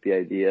him. He liked the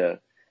idea.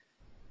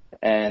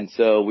 And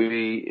so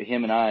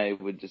him and I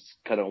would just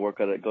kind of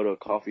go to a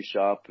coffee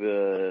shop,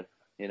 in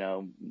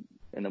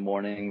the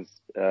mornings.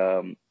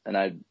 And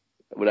I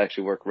would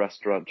actually work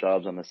restaurant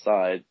jobs on the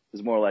side. It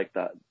was more like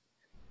that,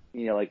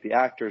 like the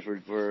actors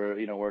were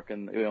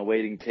working,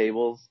 waiting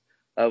tables.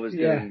 I was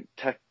doing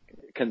tech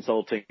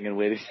consulting and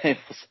waiting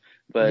tables.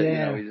 But,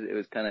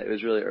 it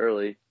was really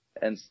early.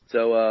 And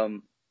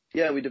so,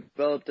 we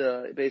developed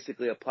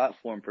basically a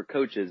platform for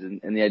coaches.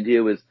 And the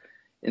idea was,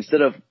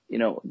 instead of,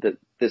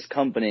 this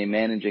company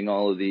managing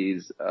all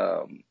these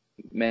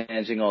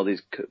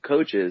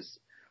coaches,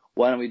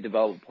 why don't we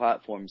develop a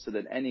platform so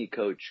that any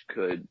coach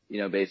could,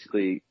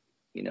 basically,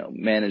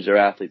 manage their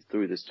athletes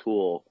through this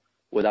tool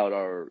without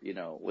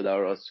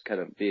us kind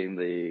of being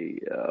the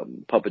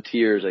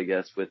puppeteers, I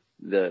guess, with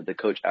the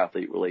coach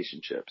athlete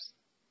relationships.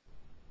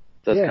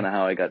 So that's kind of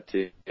how I got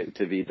to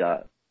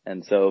VDOT.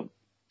 And so,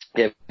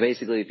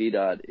 basically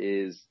VDOT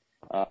is,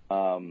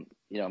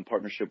 in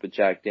partnership with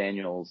Jack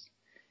Daniels.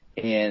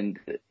 And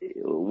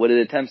what it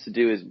attempts to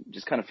do is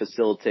just kind of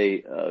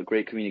facilitate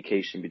great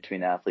communication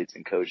between athletes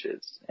and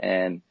coaches.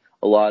 And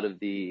a lot of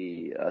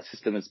the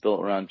system is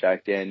built around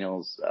Jack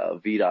Daniels'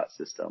 VDOT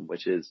system,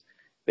 which is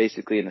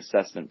basically an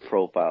assessment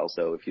profile.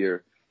 So if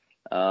you're,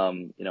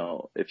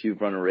 if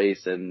you've run a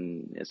race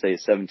in, say, a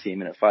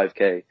 17-minute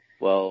 5K,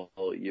 well,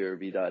 your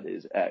VDOT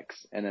is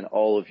X. And then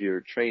all of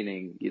your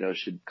training,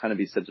 should kind of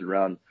be centered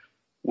around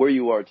where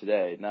you are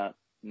today, not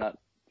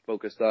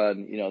focused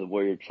on,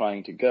 where you're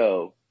trying to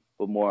go,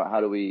 but more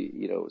how do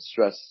we,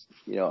 stress,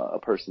 a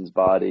person's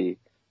body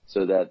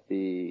so that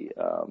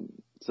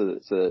so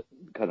that it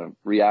kind of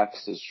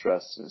reacts to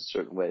stress in a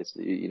certain way, so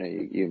that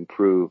you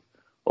improve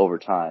over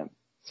time.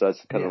 So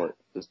that's kind of like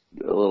just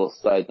a little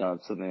side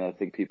note, something I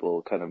think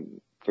people kind of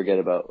forget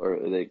about, or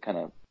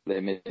they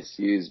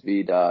misuse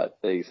VDOT.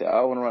 They say,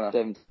 I want to run a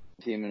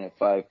 17-minute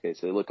 5K.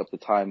 So they look up the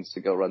times to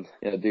go run,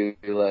 do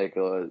like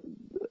a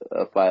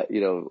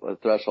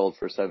threshold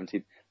for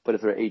 17. But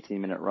if they're an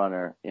 18-minute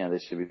runner, they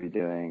should be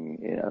doing,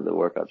 the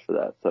workouts for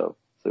that. So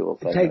we'll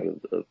find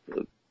out of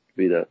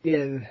Vita.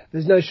 Yeah,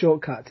 there's no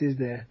shortcuts, is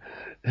there?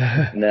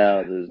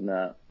 No, there's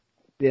not.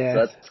 Yeah.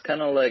 So that's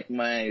kind of like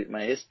my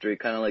history,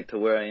 kind of like to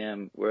where I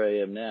am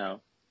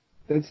now.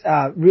 That's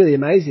really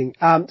amazing.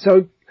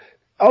 So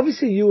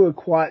obviously you were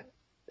quite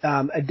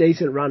a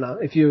decent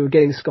runner if you were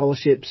getting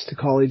scholarships to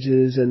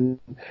colleges and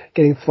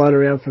getting flown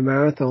around for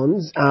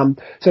marathons.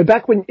 So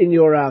back when in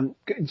your,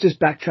 just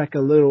backtrack a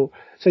little,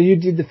 so you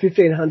did the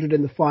 1500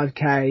 and the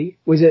 5K,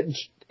 was it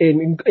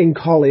in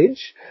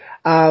college?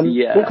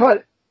 Yeah. What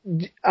kind,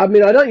 I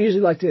mean, I don't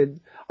usually like to,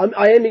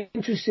 I am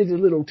interested a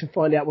little to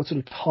find out what sort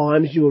of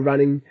times you were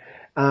running,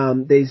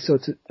 these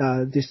sorts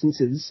of,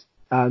 distances,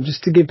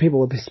 just to give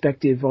people a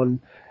perspective on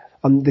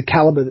the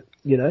caliber,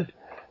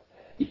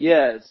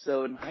 Yeah,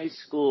 so in high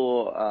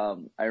school,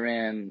 I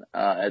ran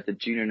at the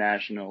junior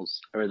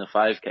nationals, or in the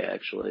 5K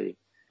actually.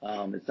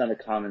 It's not a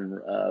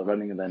common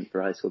running event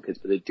for high school kids,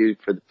 but they do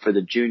for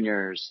the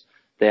juniors.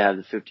 They have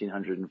the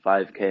 1500 and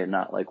 5K, and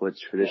not like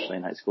what's traditionally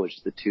in high school, which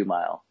is the 2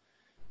 mile.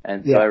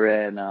 And so I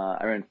ran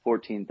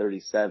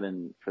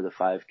 14:37 for the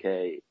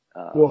 5K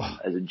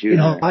as a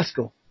junior. In high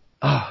school.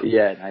 Oh.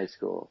 Yeah, in high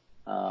school.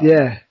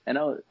 Yeah. And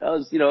I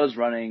was I was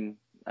running.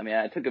 I mean,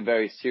 I took it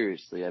very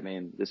seriously. I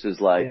mean, this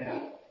was like. Yeah.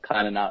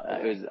 Kind of not,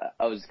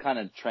 I was kind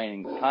of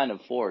training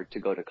to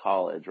go to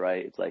college,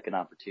 right? It's like an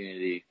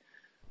opportunity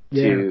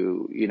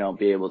to,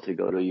 be able to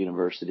go to a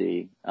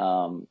university.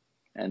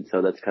 And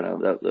so that's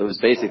that was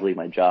basically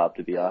my job,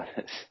 to be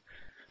honest.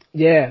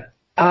 Yeah.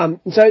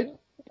 So,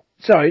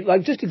 sorry,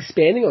 like just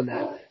expanding on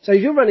that. So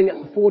if you're running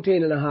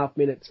 14.5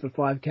 minutes for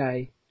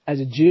 5K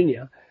as a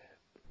junior,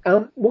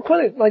 what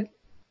kind of, like,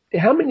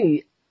 how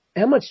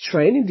much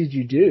training did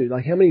you do?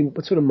 Like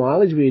what sort of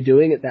mileage were you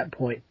doing at that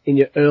point in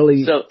your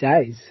early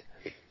days?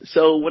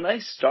 So when I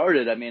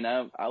started, I mean,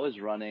 I was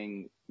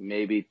running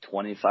maybe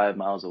 25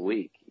 miles a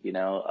week,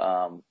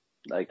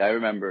 like I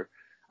remember,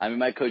 I mean,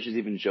 my coaches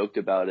even joked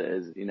about it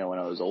as, when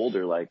I was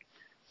older, like,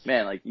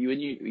 man, like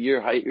you're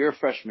a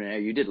freshman here,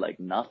 you did like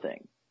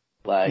nothing.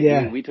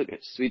 Like we took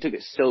it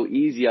so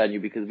easy on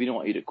you because we don't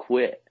want you to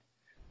quit.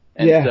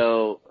 And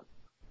so,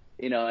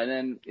 and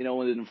then,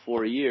 within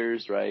 4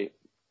 years, right,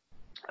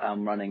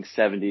 I'm running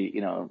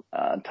 70,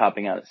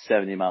 topping out at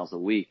 70 miles a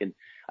week. And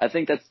I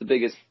think that's the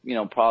biggest,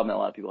 problem that a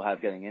lot of people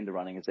have getting into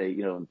running is they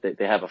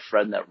have a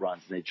friend that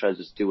runs and they try to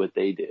just do what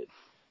they did.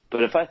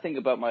 But if I think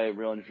about my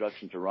real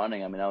introduction to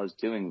running, I mean, I was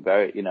doing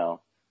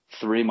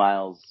 3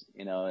 miles,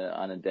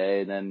 on a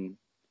day, and then,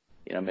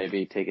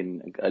 maybe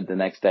taking the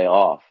next day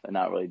off and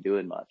not really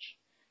doing much,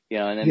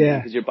 and then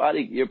because your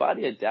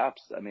body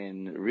adapts, I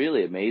mean,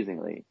 really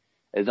amazingly,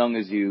 as long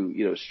as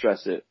you,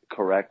 stress it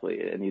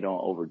correctly and you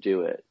don't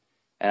overdo it.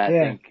 And I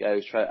think I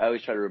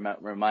always try to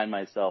remind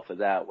myself of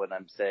that when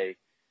I'm, say,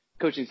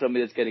 coaching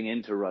somebody that's getting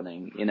into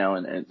running,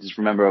 and just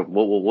remember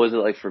what was it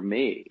like for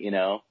me,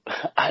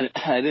 I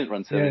didn't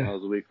run 70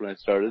 miles a week when I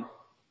started.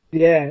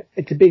 Yeah,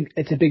 it's a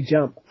big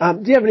jump.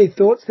 Do you have any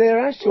thoughts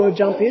there, Ash? Do you want to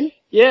jump in?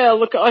 Yeah,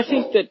 look, I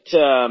think that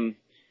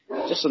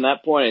just on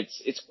that point,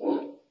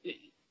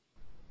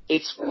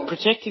 it's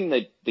protecting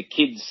the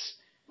kids,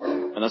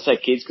 and I say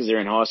kids because they're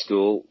in high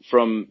school,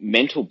 from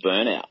mental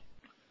burnout.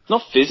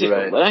 Not physical.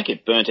 Right. They don't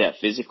get burnt out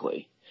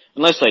physically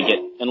unless they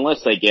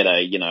get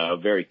a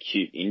very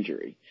acute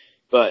injury,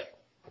 but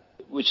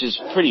which is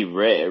pretty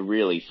rare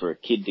really for a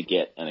kid to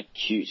get an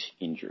acute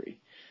injury.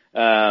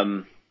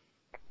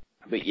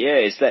 But yeah,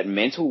 it's that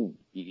mental,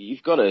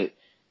 you've got to,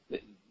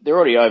 they're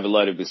already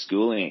overloaded with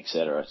schooling,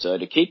 etc. So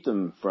to keep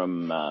them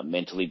from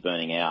mentally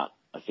burning out,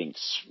 I think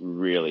is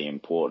really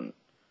important.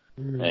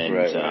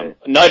 And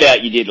no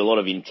doubt you did a lot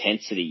of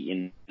intensity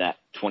in that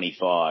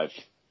 25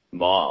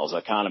 miles.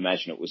 I can't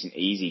imagine it was an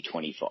easy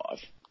 25.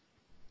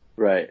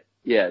 Right.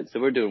 Yeah. So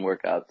we're doing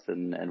workouts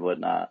and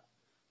whatnot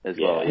as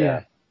well.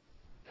 Yeah.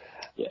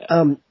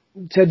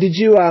 So did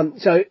you,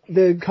 so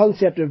the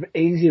concept of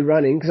easy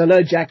running, because I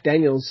know Jack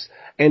Daniels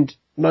and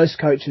most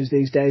coaches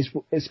these days,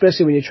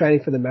 especially when you're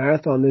training for the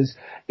marathon, there's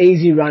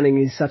easy running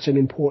is such an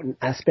important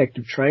aspect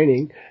of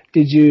training.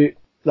 Did you,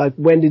 like,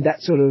 when did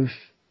that sort of,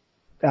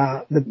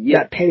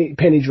 that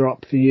penny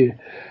drop for you?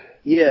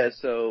 Yeah,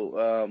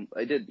 so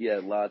I did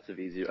lots of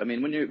easy. I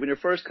mean, when you're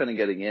first kind of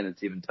getting in,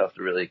 it's even tough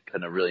to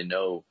really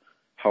know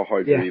how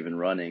hard you're even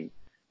running.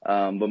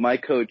 But my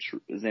coach,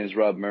 his name is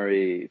Rob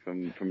Murray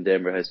from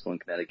Danbury High School in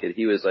Connecticut.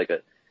 He was like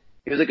a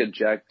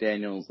Jack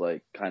Daniels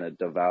like kind of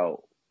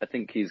devout. I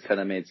think he's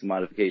kind of made some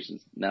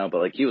modifications now,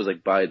 but like he was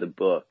like by the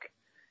book.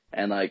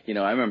 And like,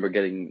 I remember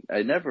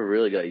I never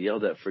really got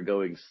yelled at for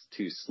going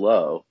too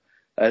slow.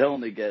 I'd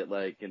only get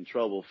like in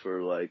trouble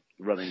for like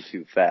running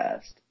too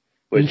fast.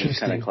 Which is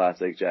kind of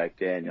classic Jack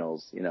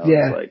Daniels,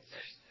 it's like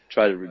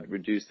try to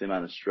reduce the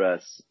amount of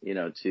stress,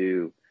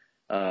 to,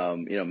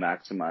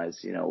 maximize,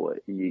 what,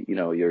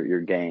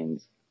 your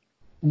gains.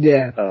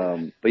 Yeah.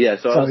 But yeah,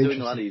 so I was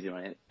doing a lot of easy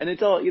running. And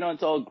it's all,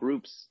 it's all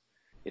groups,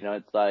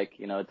 it's like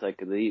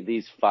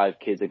these 5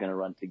 kids are going to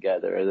run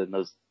together and then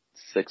those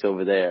 6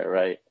 over there,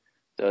 right?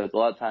 So it's a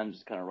lot of times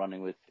just kind of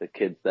running with the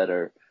kids that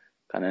are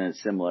kind of in a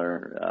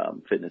similar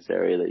fitness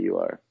area that you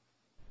are.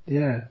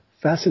 Yeah,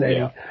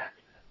 fascinating.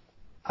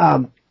 Yeah.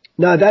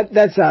 No,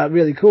 that's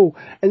really cool.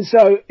 And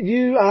so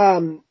you,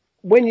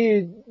 when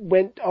you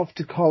went off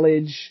to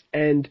college,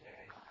 and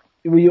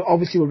you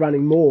obviously were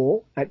running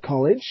more at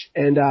college,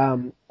 and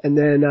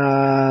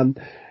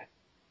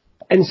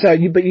so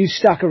you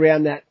stuck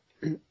around that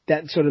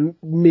sort of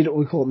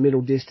we call it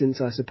middle distance,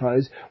 I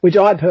suppose, which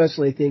I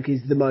personally think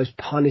is the most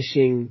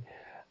punishing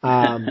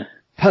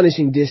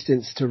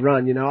distance to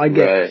run. You know,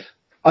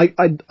 I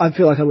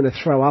feel like I'm going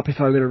to throw up if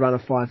I'm going to run a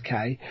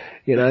 5K,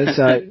 you know,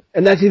 so,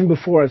 and that's even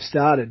before I've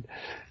started.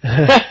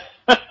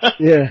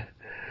 Yeah.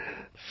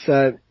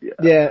 So,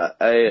 yeah.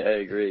 I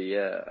agree,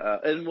 yeah.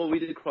 And well, we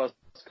did cross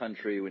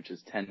country, which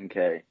is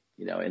 10K,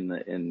 you know,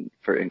 in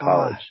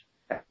college.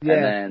 Yeah.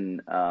 And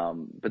then,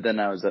 but then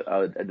I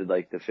did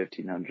like the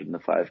 1500 and the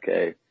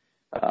 5K,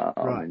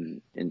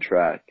 in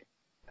track.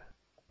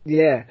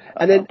 Yeah.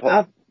 And then,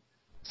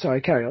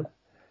 sorry, carry on.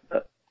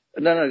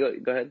 No,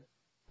 go ahead.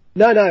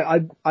 No,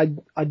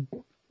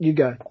 you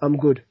go. I'm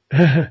good.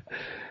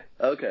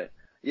 Okay.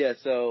 Yeah.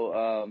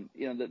 So,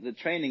 you know, the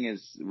training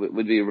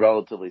would be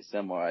relatively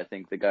similar. I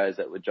think the guys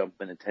that would jump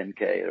in a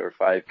 10K or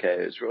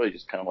 5K is really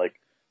just kind of like,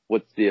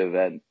 what's the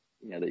event,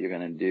 you know, that you're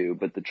going to do.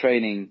 But the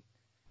training,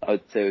 I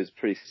would say, was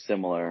pretty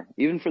similar.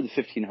 Even for the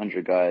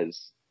 1500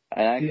 guys,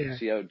 I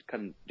would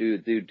kind of do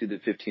the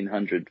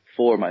 1500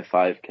 for my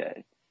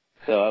 5K.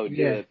 So I would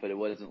do it, but it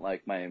wasn't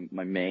like my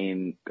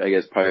main, I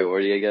guess,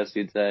 priority, I guess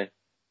you'd say.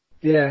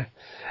 Yeah.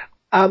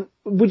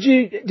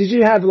 Did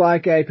you have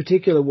like a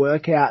particular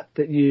workout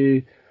that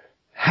you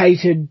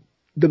hated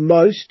the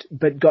most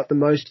but got the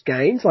most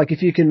gains? Like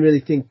if you can really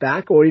think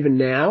back, or even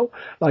now,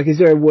 like is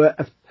there a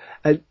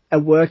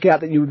workout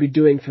that you would be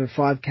doing for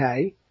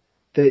 5K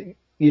that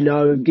you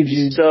know gives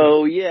you?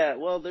 So yeah,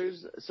 well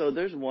there's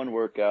one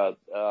workout,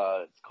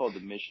 it's called the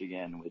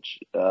Michigan, which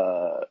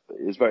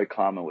is very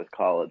common with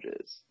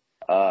colleges.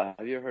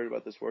 Have you ever heard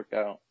about this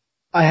workout?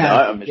 I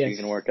have. A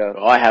Michigan workout.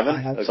 Oh, I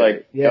haven't. Okay. So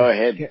go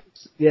ahead.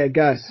 Yeah,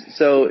 go.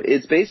 So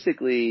it's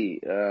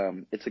basically,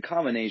 it's a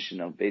combination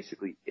of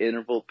basically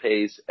interval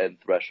pace and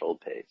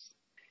threshold pace.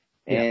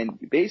 And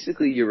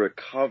basically your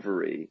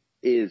recovery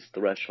is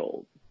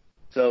threshold.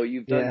 So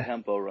you've done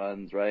tempo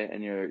runs, right?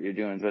 And you're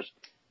doing threshold.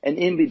 And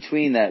in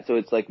between that, so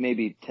it's like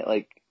maybe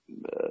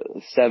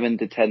 7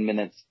 to 10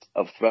 minutes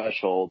of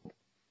threshold.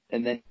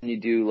 And then you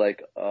do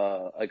like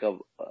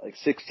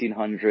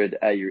 1600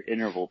 at your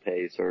interval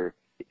pace, or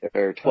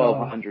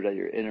 1200 at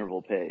your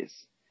interval pace.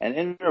 And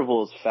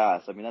interval is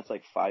fast. I mean, that's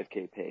like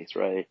 5K pace,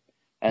 right?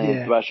 And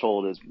the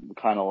threshold is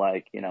kind of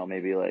like, you know,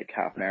 maybe like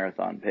half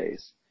marathon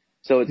pace.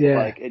 So it's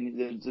like, and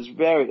there's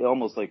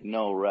almost like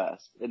no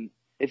rest. And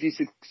if you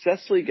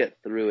successfully get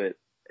through it,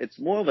 it's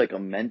more like a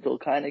mental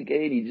kind of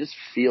gain. You just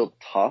feel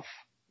tough.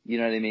 You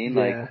know what I mean?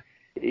 Like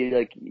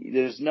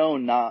there's no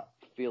not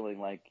feeling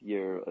like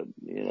you're a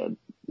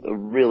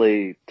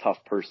really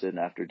tough person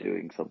after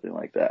doing something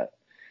like that.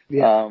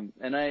 Yeah.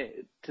 And I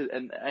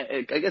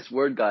guess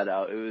word got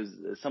out. It was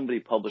somebody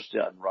published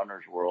it on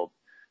Runner's World,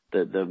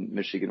 the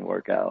Michigan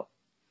workout.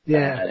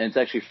 Yeah. And it's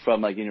actually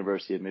from like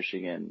University of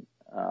Michigan.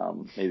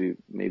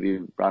 Maybe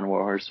Ron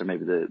Warhorse, or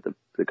maybe the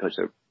coach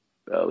that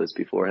was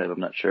before him. I'm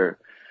not sure.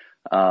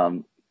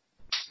 And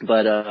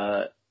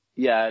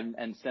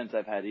since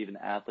I've had even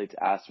athletes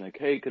ask me like,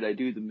 hey, could I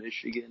do the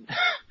Michigan?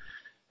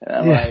 And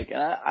I'm like,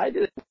 I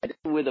did it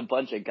with a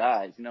bunch of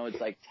guys. You know,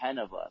 it's like 10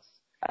 of us.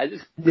 I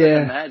just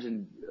couldn't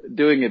imagine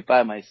doing it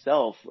by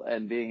myself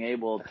and being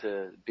able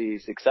to be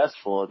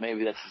successful. And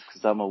maybe that's just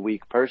because I'm a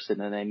weak person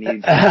and I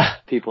need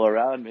people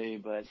around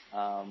me. But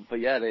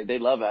yeah, they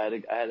love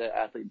it. I had an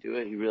athlete do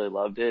it. He really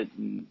loved it.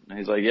 And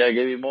he's like, yeah,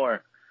 give me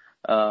more.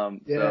 So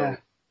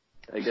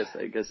I guess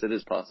it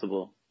is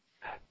possible.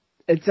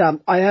 It's,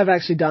 I have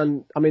actually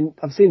done, I mean,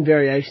 I've seen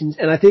variations,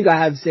 and I think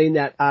I have seen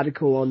that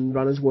article on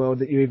Runner's World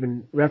that you're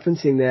even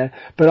referencing there.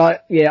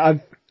 But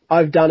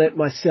I've done it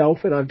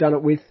myself, and I've done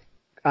it with,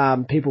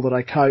 people that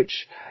I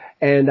coach,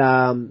 and,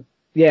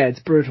 it's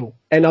brutal.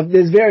 And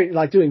there's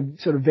doing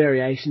sort of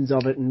variations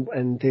of it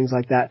and things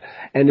like that.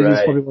 And it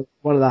is probably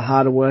one of the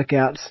harder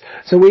workouts.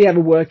 So we have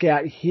a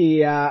workout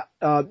here,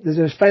 there's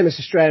a famous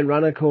Australian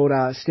runner called,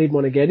 Steve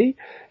Moneghetti,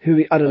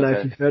 who, I don't know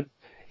if you've heard.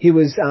 He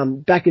was,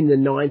 back in the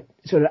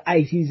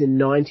 80s and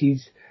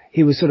 90s,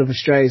 he was sort of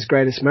Australia's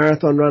greatest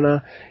marathon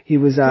runner. He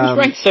was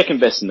ranked second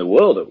best in the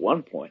world at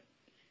one point.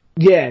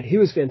 Yeah, he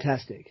was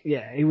fantastic.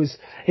 Yeah, he was,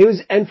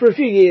 and for a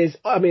few years,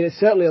 I mean, it's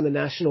certainly on the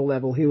national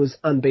level, he was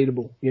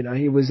unbeatable. You know,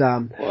 he was,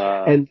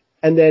 wow. and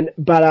then,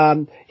 but,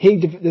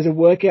 there's a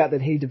workout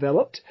that he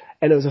developed,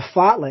 and it was a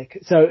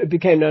fartlek. So it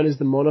became known as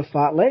the Mona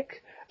fartlek,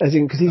 cause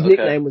his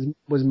nickname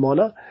was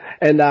Mona.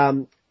 And,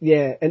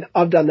 and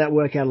I've done that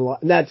workout a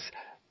lot. And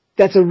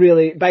that's a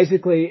really,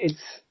 basically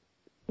it's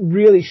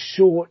really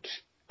short,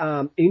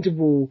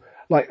 interval,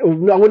 I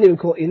wouldn't even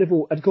call it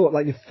interval, I'd call it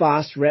like your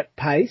fast rep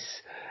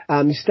pace.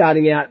 You're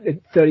starting out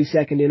at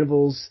 30-second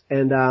intervals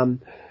and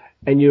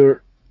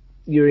you're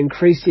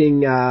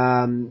increasing,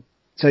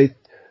 so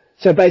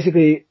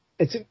basically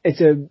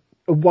it's a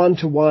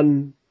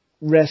 1-to-1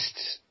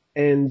 rest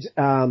and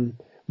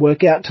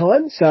workout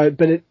time. So,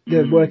 but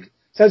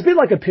so it's a bit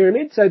like a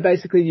pyramid. So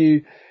basically,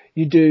 you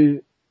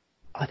do.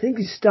 I think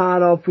you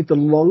start off with the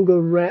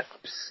longer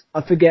reps. I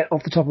forget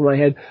off the top of my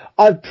head.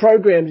 I've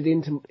programmed it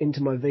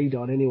into my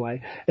VDOT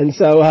anyway, and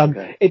so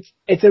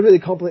it's a really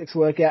complex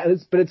workout.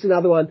 But it's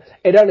another one.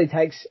 It only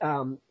takes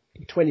 20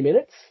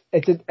 minutes.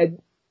 It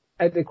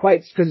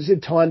equates because it's a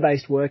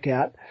time-based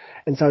workout,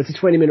 and so it's a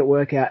 20-minute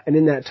workout, and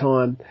in that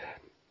time,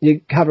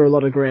 you cover a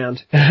lot of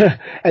ground.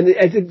 And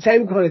it's the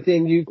same kind of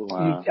thing.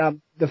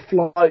 The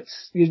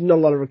floats, there's not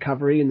a lot of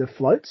recovery in the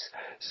floats.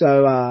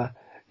 So,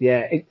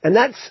 and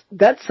that's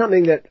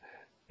something that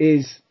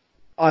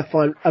I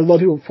find a lot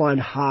of people find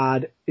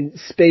hard in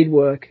speed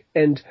work.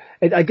 And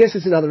I guess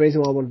it's another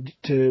reason why I wanted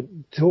to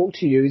talk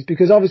to you is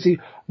because obviously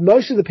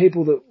most of the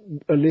people that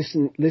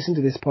listen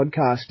to this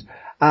podcast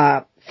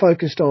are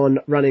focused on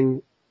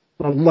running,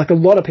 like a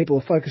lot of people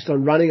are focused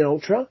on running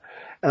ultra,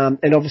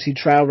 and obviously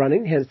trail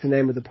running, hence the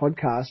name of the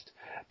podcast.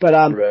 But,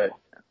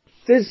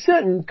 there's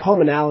certain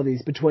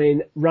commonalities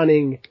between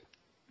running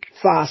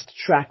fast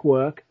track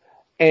work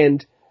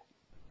and,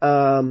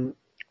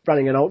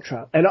 running an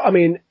ultra. And I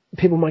mean,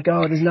 people might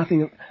go, there's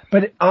nothing,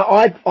 but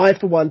I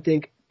for one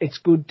think it's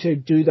good to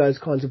do those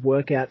kinds of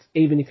workouts,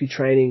 even if you're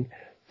training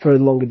for a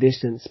longer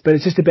distance, but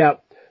it's just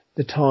about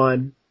the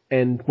time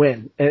and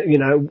when,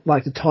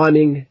 like the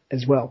timing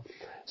as well.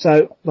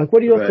 So, like,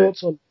 what are your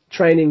thoughts on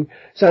training?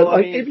 So,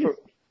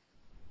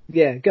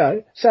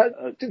 go. So,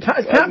 the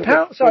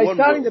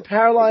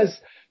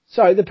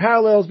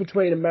parallels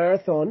between a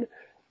marathon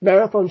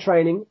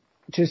training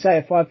to say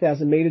a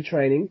 5,000 meter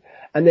training,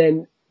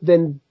 and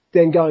then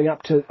going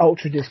up to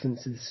ultra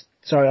distances.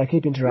 Sorry, I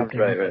keep interrupting.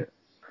 Right.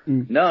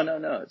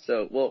 No.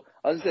 So,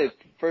 I was going to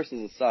say, first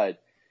as a side,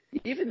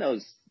 even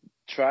those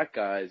track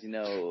guys,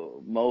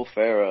 Mo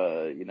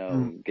Farah,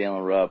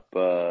 Galen Rupp,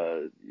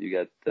 you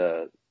got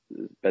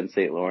Ben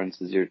St. Lawrence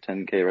is your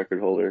 10K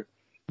record holder.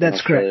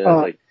 That's correct.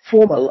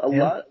 Former. A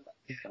lot.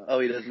 Oh,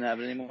 he doesn't have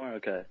it anymore?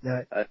 Okay.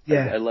 No,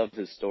 I love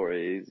his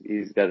story.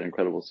 He's got an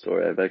incredible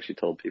story. I've actually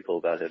told people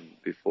about him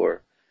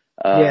before.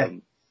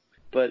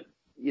 But,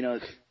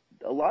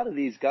 a lot of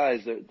these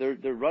guys,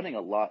 they're running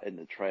a lot in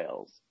the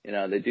trails.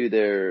 They do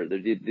their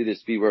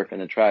speed work on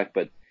the track,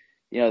 but,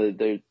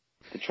 the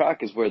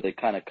track is where they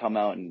kind of come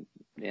out and,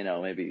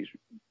 maybe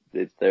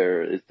it's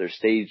their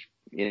stage,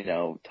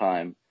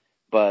 time.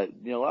 But,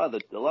 a lot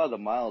of the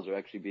miles are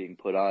actually being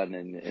put on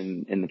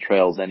in the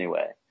trails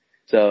anyway.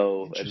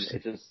 So it's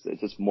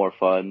just more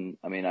fun.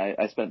 I mean,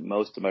 I spent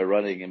most of my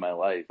running in my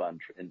life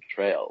in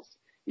trails,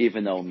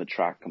 even though I'm a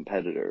track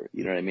competitor.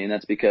 You know what I mean?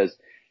 That's because,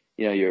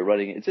 you're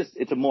running.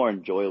 It's a more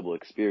enjoyable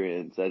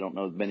experience. I don't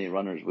know if many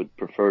runners would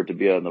prefer to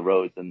be on the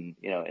roads than,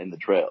 in the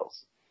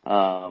trails.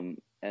 And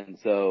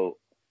so,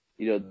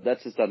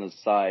 that's just on the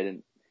side.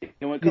 And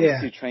when it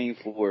comes to training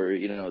for,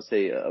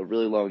 say a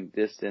really long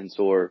distance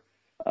or,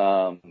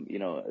 a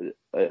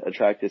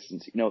track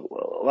distance, a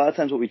lot of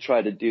times what we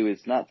try to do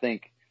is not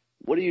think,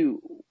 what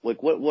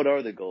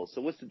are the goals?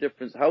 So what's the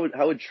difference? How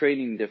would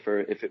training differ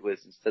if it was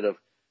instead of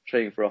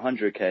training for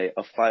 100K,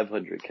 a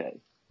 500K?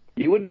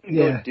 You wouldn't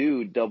go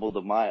do double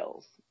the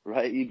miles,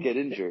 right? You'd get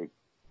injured.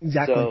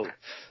 Exactly.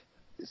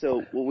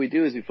 So what we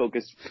do is we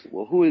focus,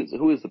 who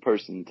is the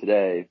person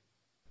today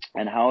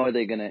and how are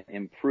they going to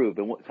improve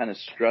and what kind of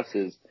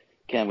stresses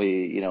can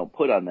we,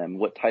 put on them?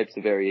 What types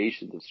of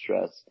variations of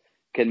stress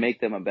can make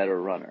them a better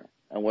runner?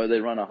 And whether they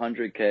run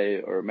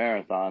 100K or a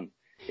marathon,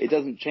 it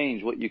doesn't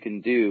change what you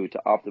can do to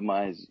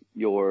optimize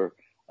your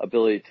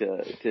ability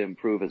to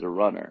improve as a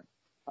runner.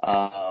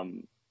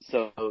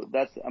 So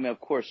of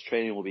course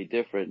training will be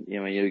different.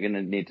 You're going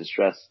to need to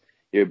stress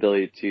your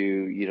ability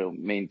to,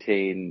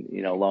 maintain,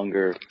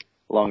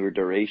 longer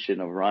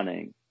duration of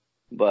running.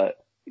 But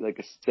like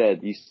I said,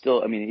 you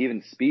still,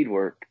 even speed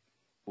work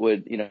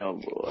would,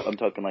 I'm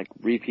talking like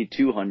repeat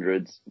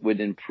 200s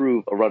would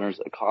improve a runner's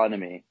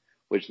economy,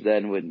 which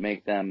then would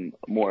make them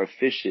more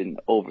efficient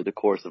over the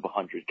course of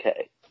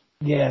 100K.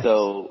 Yeah.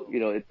 So,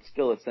 it's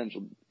still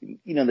essential,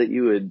 that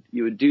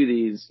you would do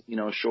these,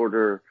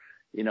 shorter,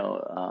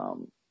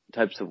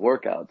 types of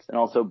workouts and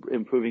also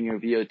improving your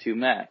VO2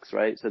 max,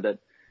 right? So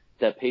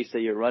that pace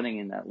that you're running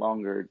in that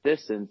longer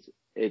distance,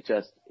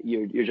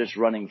 you're just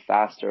running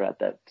faster at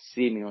that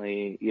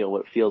seemingly,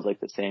 what feels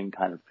like the same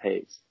kind of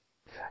pace.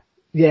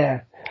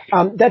 Yeah.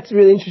 That's a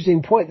really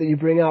interesting point that you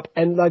bring up.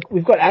 And like,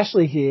 we've got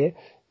Ashley here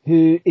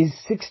who is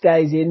 6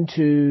 days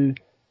into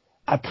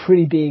a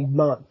pretty big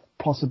month,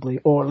 possibly,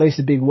 or at least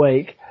a big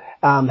week,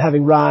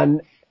 having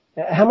run.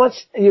 How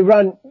much you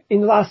run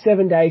in the last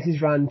 7 days? He's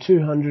run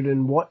 200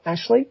 and what,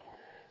 Ashley?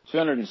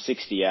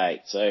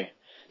 268. So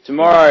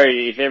tomorrow,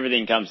 if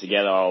everything comes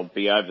together, I'll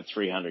be over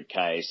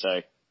 300K. So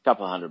a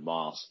couple of 100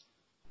 miles.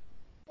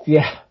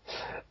 Yeah.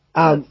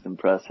 That's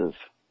impressive.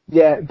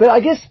 Yeah. But I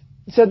guess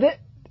the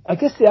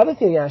other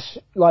thing, Ash,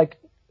 like,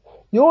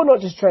 you're not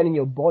just training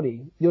your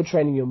body, you're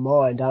training your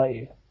mind, aren't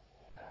you?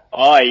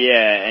 Oh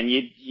yeah. And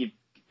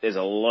there's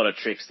a lot of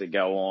tricks that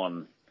go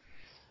on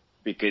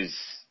because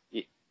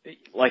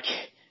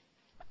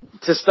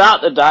to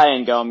start the day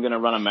and go, I'm going to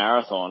run a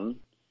marathon,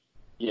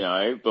 you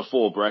know,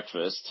 before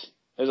breakfast,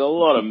 there's a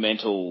lot of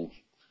mental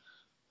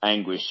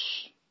anguish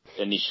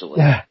initially.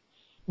 Yeah.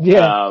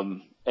 Yeah.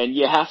 And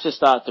you have to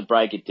start to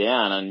break it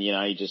down, and, you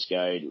know, you just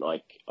go,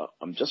 like,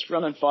 I'm just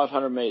running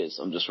 500 meters.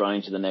 I'm just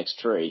running to the next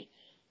tree.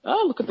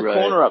 Oh, look at the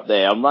corner up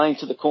there. I'm running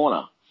to the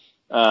corner.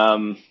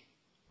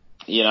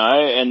 You know,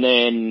 and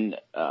then,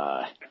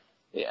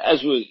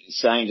 as we were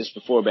saying just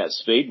before about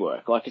speed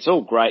work, like, it's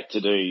all great to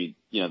do,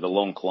 you know, the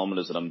long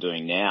kilometers that I'm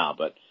doing now,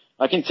 but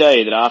I can tell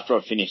you that after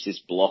I finish this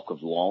block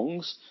of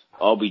longs,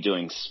 I'll be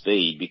doing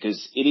speed,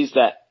 because it is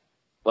that,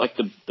 like,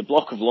 the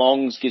block of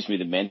longs gives me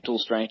the mental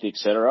strength,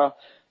 etc.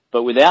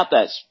 But without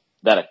that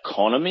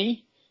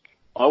economy,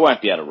 I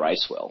won't be able to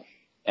race well.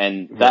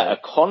 And that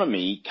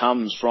economy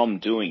comes from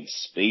doing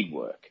speed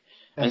work.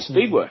 And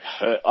speed work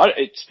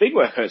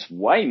hurts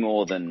way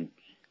more than,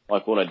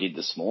 like, what I did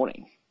this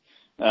morning.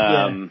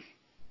 And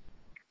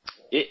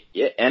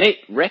it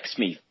wrecks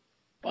me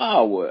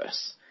far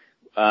worse.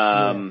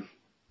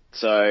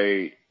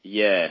 So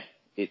yeah,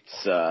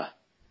 it's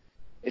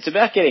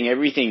about getting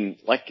everything,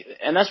 like,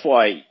 and that's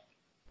why,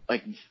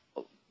 like,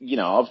 you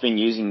know, I've been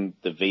using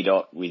the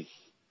VDOT with,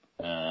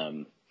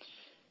 and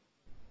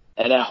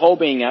our whole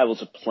being able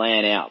to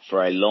plan out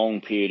for a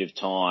long period of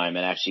time,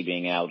 and actually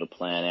being able to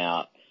plan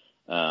out,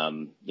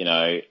 you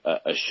know,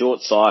 a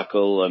short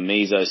cycle, a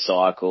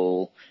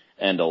mesocycle,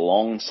 and a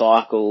long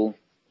cycle,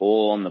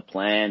 all on the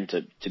plan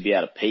to be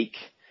able to peak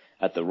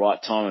at the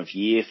right time of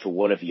year for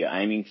whatever you're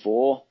aiming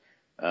for.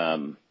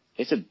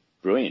 It's a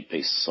brilliant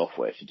piece of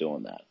software for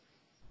doing that.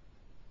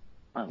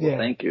 Oh, well,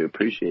 thank you.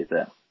 Appreciate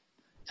that.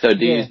 So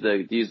do you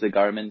use the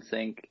Garmin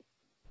Sync?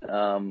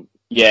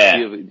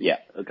 Yeah.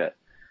 Okay.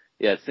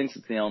 Yeah, Sync's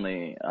the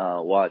only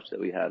watch that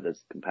we have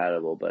that's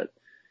compatible, but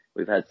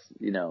we've had,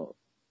 we've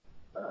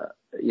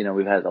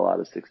had a lot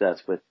of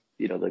success with,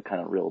 you know, the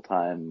kind of real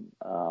time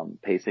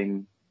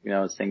pacing, you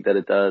know, sync that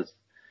it does.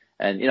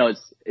 And, you know,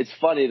 it's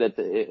funny that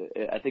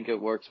I think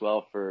it works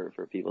well for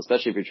people,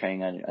 especially if you're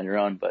training on your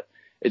own, but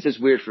it's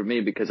just weird for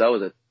me because I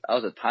was a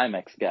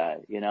Timex guy,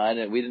 you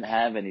know, we didn't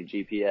have any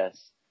GPS,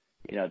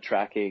 you know,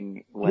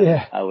 tracking when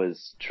I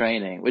was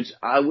training, which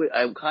I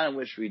kind of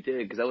wish we did,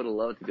 because I would have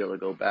loved to be able to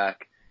go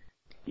back,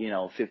 you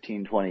know,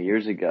 15, 20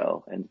 years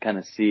ago and kind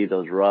of see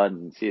those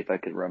runs and see if I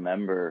could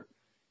remember,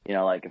 you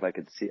know, like if I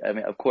could see, I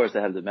mean, of course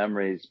I have the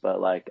memories, but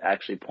like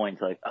actually point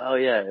to like, oh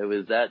yeah, it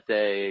was that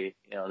day,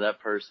 you know, that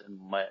person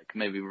might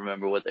maybe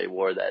remember what they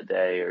wore that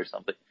day or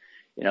something.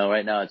 You know,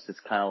 right now it's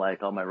just kind of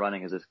like all my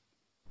running is just,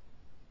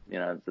 you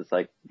know, it's just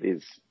like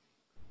these,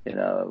 you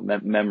know,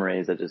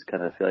 memories that just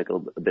kind of feel like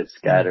a bit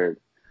scattered.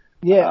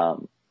 Yeah.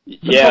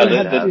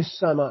 There's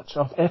so much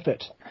of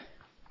effort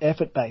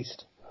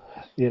based,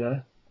 you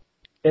know.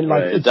 And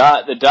like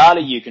the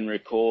data you can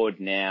record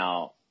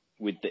now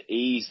with the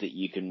ease that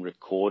you can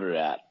record it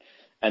at,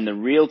 and the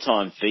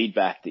real-time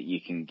feedback that you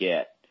can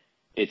get,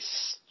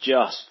 it's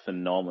just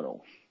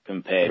phenomenal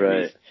compared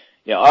with,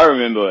 I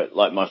remember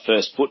like my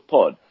first foot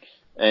pod,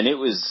 and it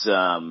was,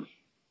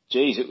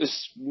 it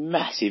was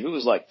massive. It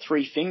was like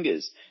 3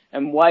 fingers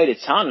and weighed a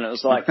ton. And it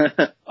was like,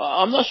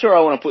 I'm not sure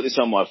I want to put this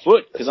on my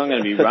foot, because I'm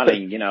going to be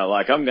running, you know,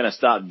 like I'm going to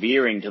start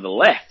veering to the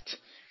left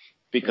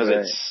because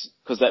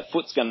because that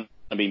foot's going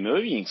to be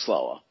moving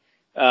slower.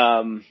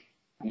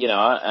 You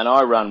know, and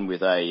I run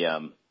with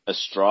a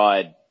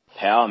Stride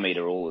power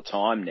meter all the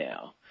time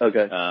now.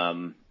 Okay.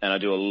 And I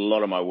do a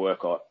lot of my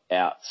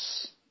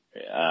workouts,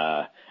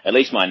 at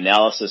least my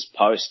analysis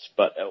post,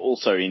 but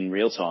also in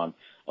real time,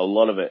 a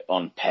lot of it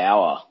on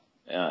power,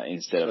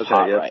 instead of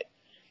heart rate.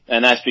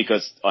 And that's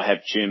because I have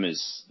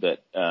tumors that,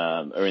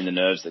 are in the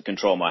nerves that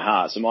control my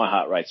heart. So my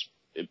heart rate's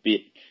a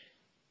bit,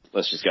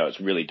 let's just go, it's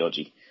really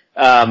dodgy.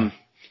 So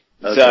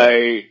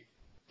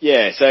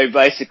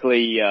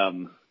basically, I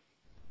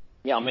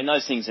mean,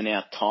 those things are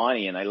now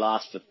tiny and they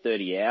last for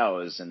 30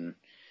 hours, and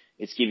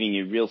it's giving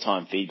you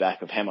real-time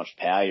feedback of how much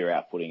power you're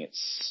outputting.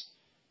 It's,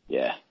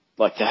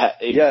 like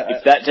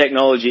if that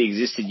technology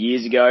existed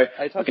years ago,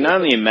 I can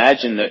only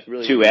imagine that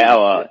really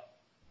 2-hour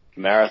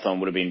marathon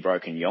would have been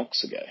broken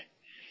yonks ago.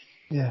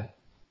 Yeah.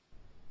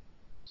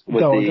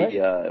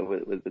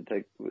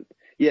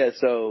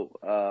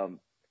 So,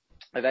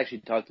 I've actually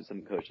talked to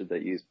some coaches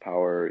that use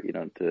power, you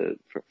know,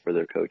 for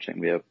their coaching.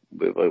 We have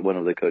one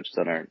of the coaches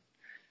on our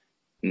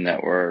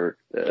network.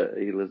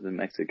 He lives in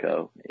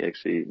Mexico. He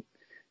actually,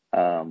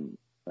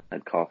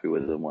 had coffee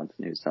with him once,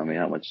 and he was telling me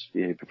how much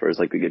he prefers,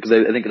 like, because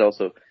I think it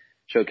also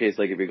showcased,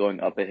 like, if you're going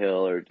up a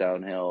hill or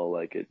downhill,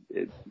 like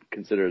it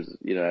considers,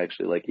 you know,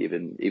 actually like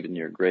even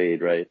your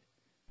grade, right?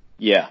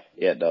 Yeah,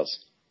 it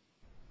does.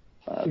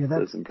 That's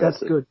impressive.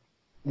 That's good.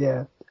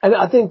 Yeah. And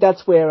I think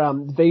that's where,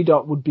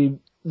 VDOT would be,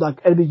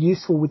 like, it'd be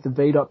useful with the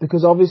VDOT,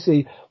 because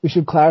obviously we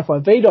should clarify,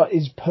 VDOT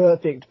is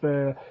perfect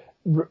for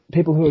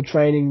people who are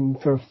training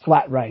for a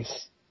flat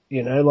race,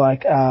 you know,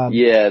 like,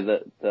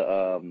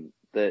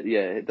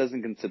 it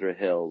doesn't consider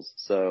hills.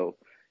 So,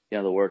 you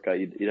know, the workout,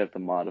 you'd have to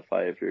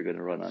modify if you're going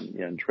to run on,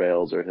 you know,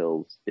 trails or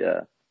hills.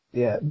 Yeah.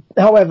 Yeah.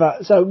 However,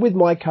 so with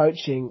my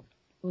coaching,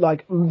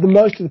 like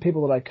most of the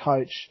people that I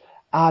coach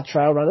are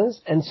trail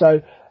runners, and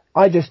so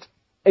I use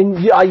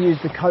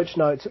the coach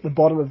notes at the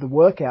bottom of the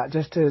workout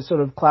just to sort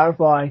of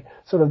clarify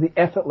sort of the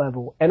effort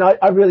level. And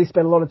I really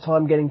spend a lot of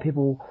time getting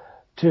people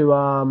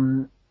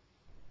to,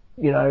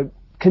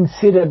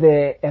 consider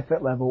their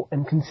effort level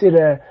and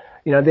consider,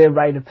 their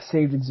rate of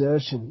perceived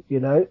exertion,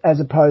 as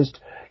opposed,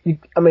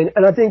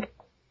 and I think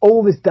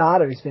all this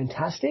data is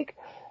fantastic,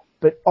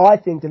 but I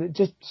think that it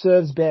just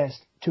serves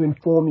best to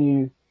inform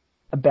you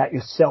about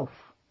yourself.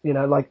 You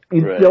don't want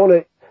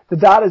to, the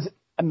data's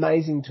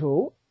amazing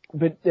tool,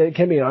 but it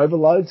can be an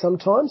overload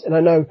sometimes. And I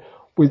know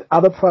with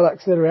other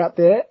products that are out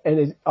there,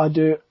 and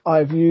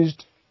I've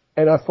used,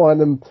 and I find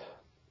them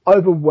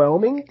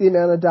overwhelming, the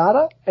amount of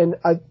data. And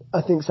I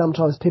think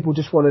sometimes people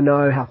just want to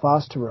know how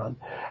fast to run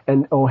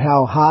or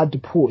how hard to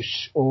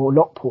push or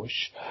not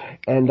push.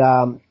 And,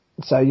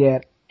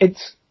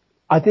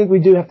 I think we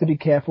do have to be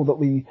careful that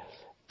we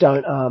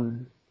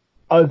don't,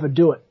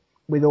 overdo it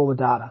with all the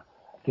data.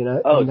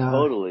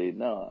 Totally.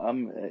 No,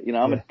 I'm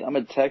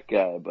a tech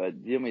guy, but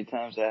how many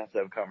times I have to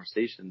have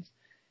conversations,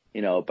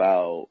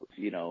 about,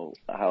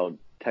 how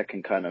tech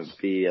can kind of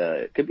be,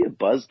 it could be a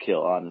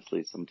buzzkill,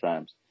 honestly,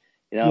 sometimes.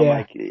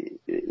 Like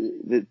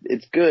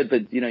it's good,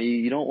 but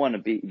you don't want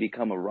to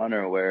become a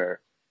runner where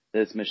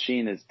this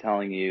machine is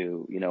telling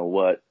you,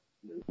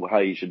 how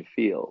you should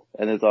feel.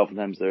 And there's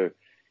oftentimes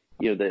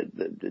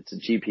it's a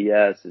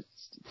GPS.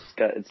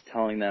 It's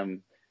telling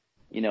them,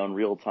 in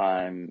real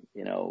time,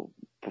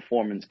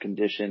 performance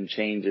condition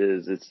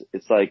changes.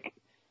 It's like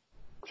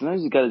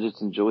sometimes you got to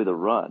just enjoy the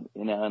run,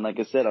 and like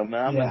I said, I'm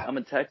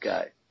a tech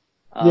guy.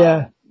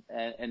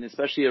 And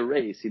especially a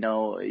race,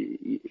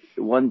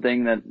 one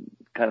thing that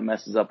kind of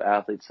messes up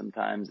athletes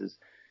sometimes is,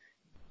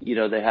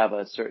 they have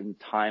a certain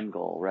time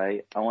goal,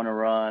 right? I want to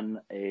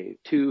run a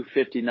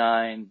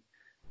 2:59,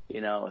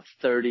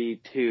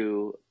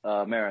 32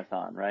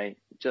 marathon, right?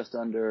 Just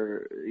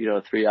under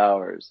 3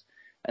 hours,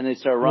 and they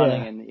start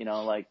running, and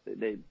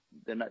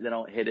they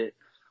don't hit it.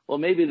 Well,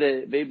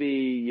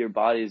 maybe your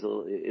body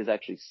is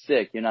actually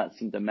sick. You're not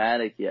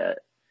symptomatic yet,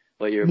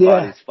 but your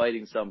body's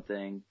fighting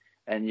something,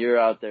 and you're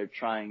out there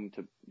trying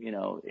to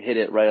hit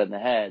it right on the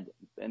head.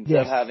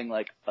 Instead of having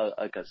like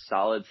a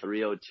solid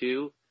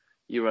 3:02,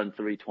 you run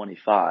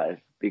 3:25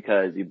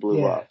 because you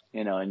blew up,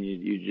 and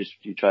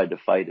you tried to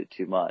fight it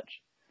too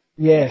much.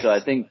 Yeah. So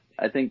I think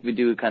we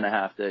do kind of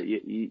have to,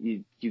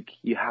 you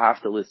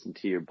have to listen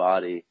to your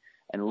body,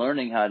 and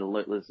learning how to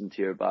listen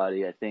to your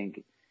body, I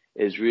think,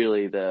 is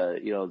really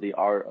the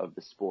art of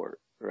the sport,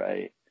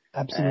 right?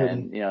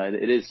 Absolutely. And,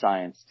 it is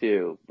science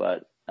too,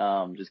 but,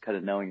 just kind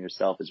of knowing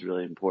yourself is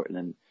really important,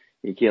 and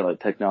you can't let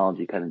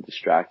technology kind of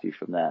distract you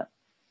from that.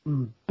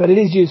 But it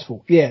is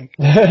useful. Yeah.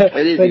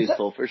 It is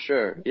useful for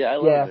sure. Yeah. I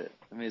love it.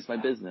 I mean, it's my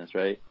business,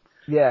 right?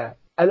 Yeah.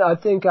 And I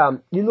think,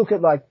 you look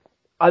at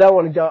I don't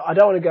want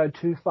to go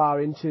too far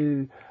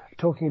into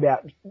talking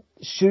about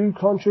shoe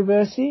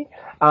controversy,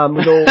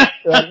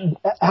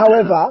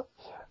 however,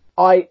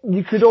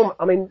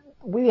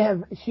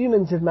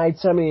 humans have made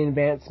so many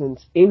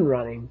advancements in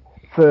running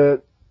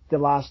for the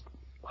last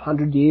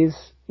 100 years,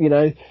 from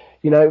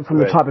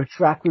the type of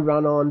track we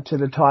run on to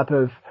the type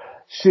of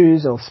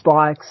shoes or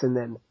spikes, and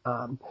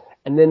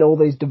then all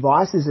these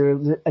devices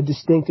are a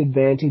distinct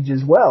advantage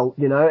as well,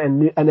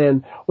 and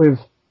then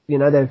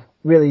they've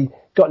really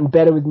gotten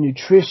better with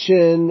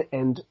nutrition,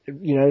 and,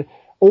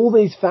 all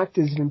these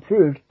factors have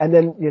improved. And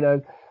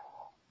then,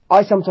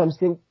 I sometimes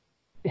think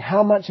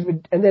how much of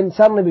it, and then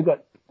suddenly we've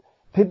got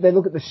people, they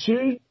look at the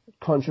shoe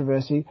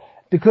controversy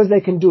because they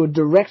can do a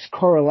direct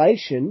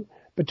correlation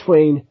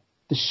between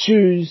the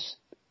shoes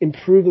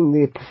improving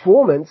their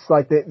performance,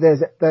 like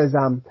those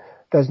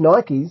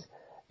Nikes,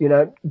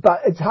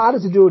 but it's harder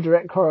to do a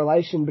direct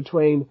correlation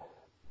between,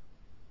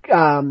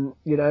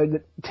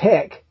 the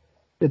tech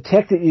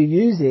that you're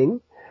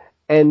using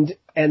and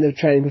the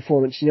training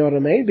performance, you know what I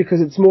mean?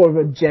 Because it's more of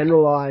a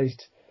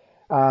generalized,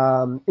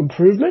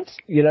 improvement,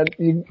 I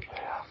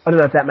don't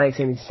know if that makes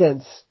any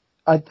sense.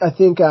 I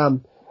think,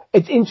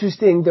 it's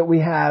interesting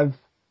that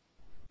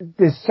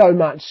there's so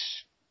much,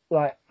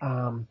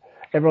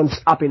 everyone's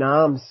up in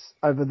arms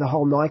over the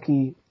whole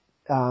Nike,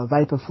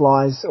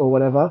 Vaporflies or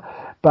whatever.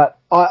 But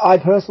I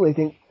personally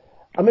think,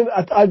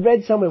 I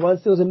read somewhere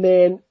once there was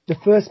the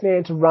first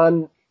man to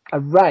run a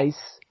race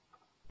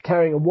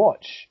carrying a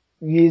watch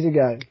years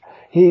ago.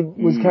 He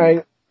was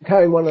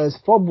carrying one of those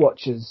fob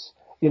watches,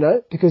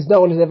 because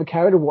no one has ever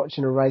carried a watch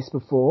in a race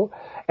before.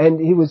 And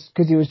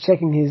because he was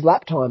checking his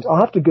lap times. I'll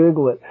have to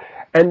Google it.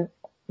 And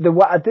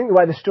I think the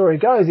way the story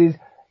goes is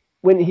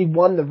when he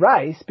won the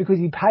race, because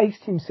he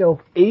paced himself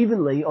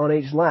evenly on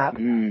each lap,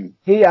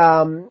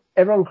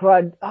 everyone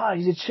cried, "Oh,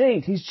 he's a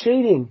cheat. He's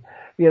cheating,"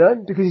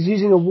 because he's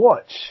using a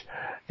watch.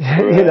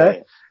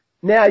 Right.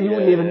 Now you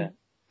wouldn't even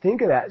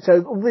think of that.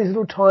 So all these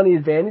little tiny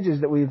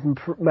advantages that we've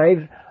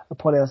made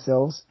upon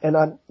ourselves, and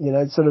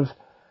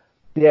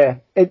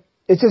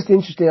it's just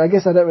interesting. I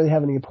guess I don't really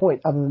have any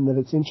point other than that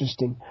it's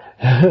interesting.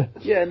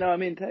 Yeah, no, I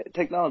mean,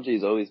 technology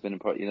has always been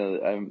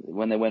important.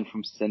 When they went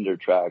from cinder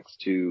tracks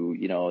to,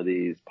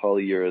 these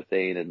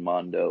polyurethane and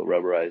Mondo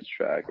rubberized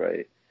track,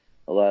 right?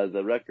 A lot of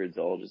the records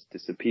all just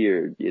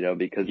disappeared,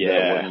 because of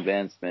that one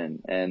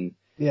advancement. And,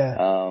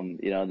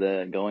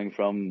 the going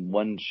from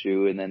one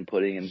shoe and then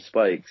putting in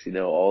spikes,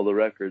 all the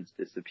records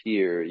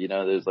disappear.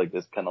 There's like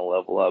this kind of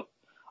level up.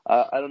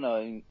 I don't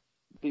know.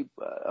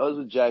 I was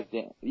with Jack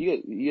Daniels.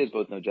 You guys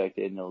both know Jack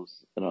Daniels,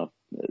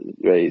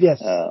 right?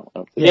 Yes.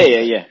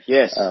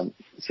 Yes.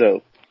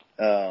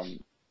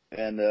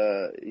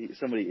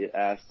 Somebody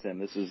asked him.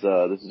 This is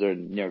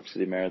during New York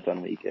City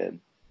Marathon weekend.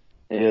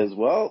 He goes,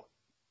 "Well,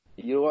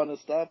 you want to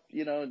stop,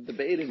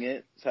 debating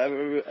it? So have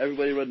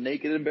everybody run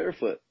naked and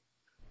barefoot."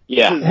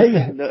 Yeah.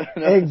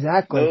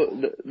 Exactly.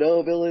 No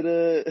ability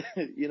to,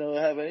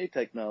 have any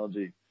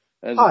technology.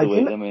 That's the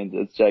way. I mean,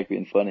 it's Jack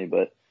being funny,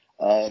 but.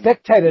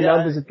 Spectator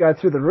numbers that go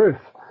through the roof.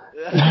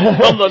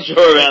 I'm not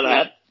sure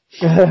about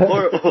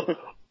that.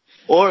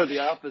 or the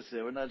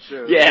opposite. We're not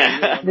sure.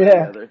 Yeah.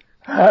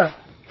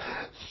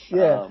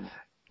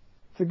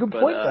 It's a good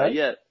point, though.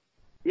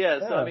 Yeah.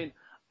 So I mean,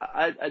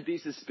 I'd be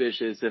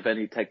suspicious if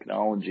any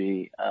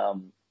technology,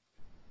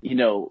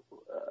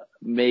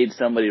 made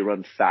somebody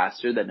run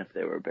faster than if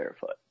they were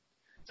barefoot.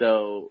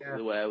 So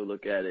the way I would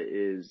look at it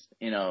is,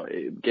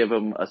 give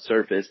them a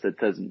surface that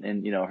doesn't,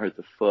 hurt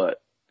the foot.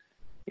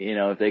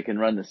 If they can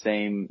run the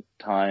same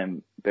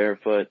time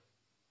barefoot,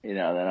 then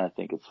I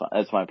think it's fine.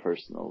 That's my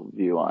personal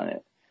view on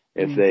it.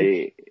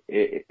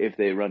 If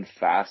they run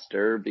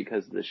faster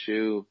because of the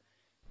shoe,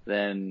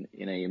 then,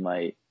 you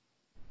might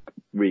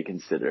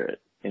reconsider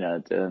it.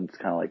 It's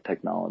kind of like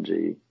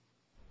technology.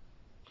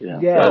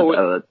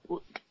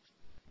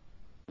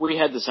 We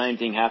had the same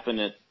thing happen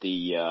at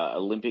the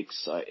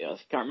Olympics. I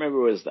can't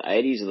remember if it was the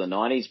 80s or the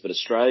 90s, but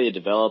Australia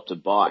developed a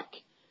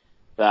bike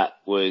that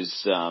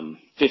was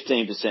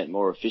 15%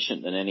 more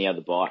efficient than any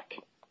other bike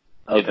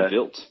ever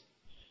built.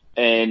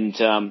 And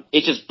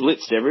it just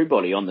blitzed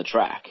everybody on the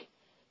track.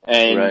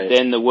 And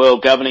then the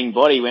world governing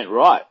body went,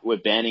 right, we're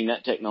banning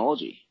that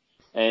technology.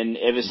 And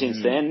ever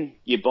since then,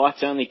 your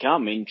bikes only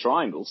come in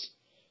triangles.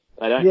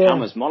 They don't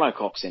come as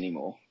monococks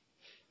anymore.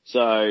 So.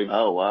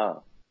 Oh,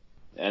 wow.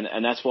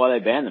 And that's why they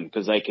banned them,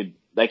 because they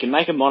can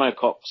make a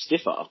monocoque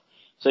stiffer,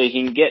 so you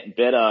can get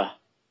better,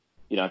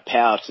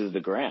 power to the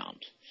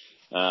ground.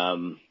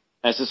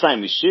 It's the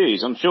same with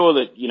shoes. I'm sure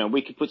that,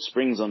 we could put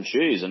springs on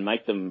shoes and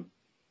make them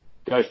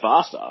go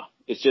faster.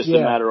 It's just a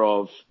matter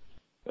of,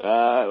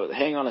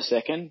 hang on a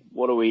second,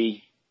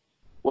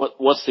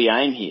 what's the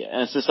aim here?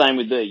 And it's the same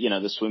with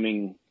the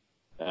swimming,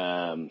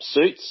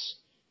 suits.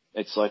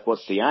 It's like,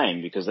 what's the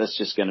aim? Because that's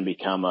just going to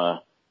become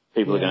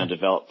people are going to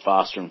develop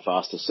faster and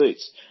faster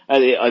suits.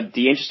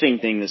 The interesting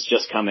thing that's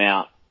just come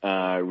out,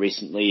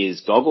 recently is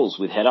goggles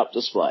with head-up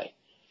display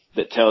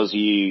that tells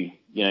you,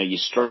 your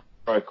stroke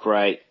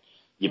rate,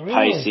 your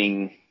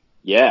pacing.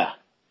 Yeah.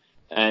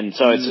 And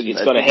so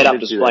it's got a head-up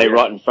display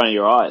right in front of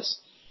your eyes.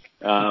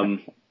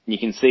 You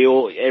can see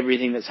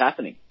everything that's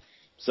happening.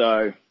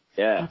 So,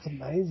 yeah. That's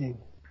amazing.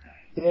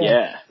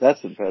 Yeah.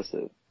 That's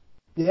impressive.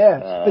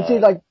 Yeah. But see,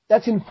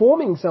 that's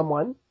informing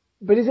someone.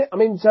 But is it,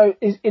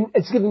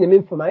 it's giving them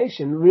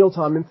information,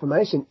 real-time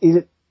information.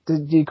 Do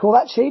you call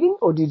that cheating,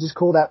 or do you just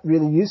call that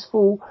really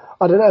useful?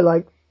 I don't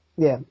know,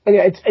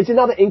 Anyway, it's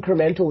another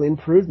incremental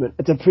improvement.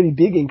 It's a pretty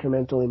big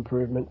incremental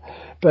improvement.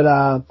 But,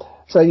 I'm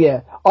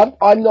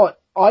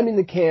in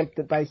the camp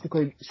that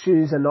basically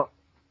shoes are not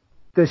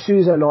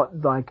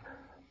like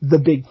the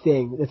big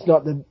thing. It's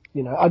not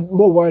I'm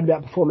more worried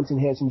about performance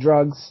enhancing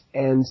drugs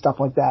and stuff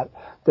like that,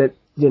 but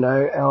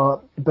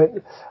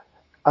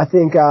I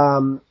think,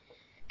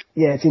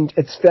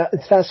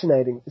 it's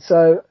fascinating.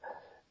 So,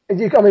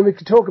 we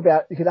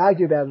could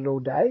argue about it all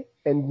day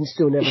and we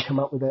still never come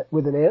up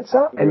with an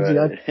answer. And,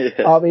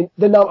 I've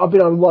been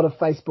on a lot of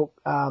Facebook,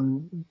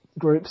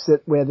 groups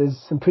where there's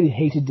some pretty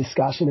heated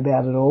discussion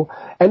about it all.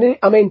 And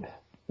I'm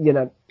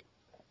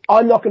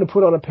not going to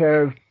put on a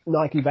pair of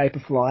Nike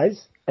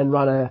Vaporflies and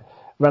run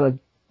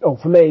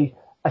for me,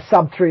 a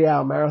sub 3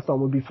 hour marathon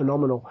would be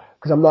phenomenal,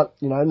 because I'm not,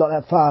 not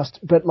that fast,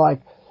 but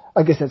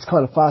I guess that's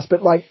kind of fast,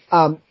 but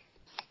I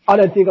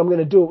don't think I'm going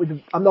to do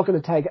it I'm not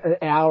going to take an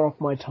hour off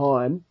my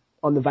time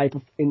on the by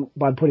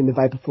putting the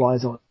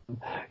Vaporflies on.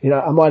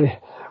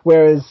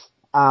 Whereas,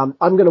 I'm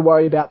going to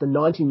worry about the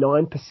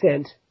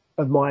 99%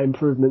 of my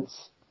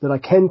improvements that I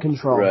can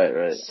control.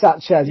 Right.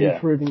 Such as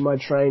improving my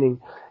training,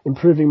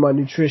 improving my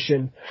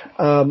nutrition,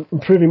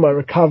 improving my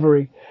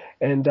recovery.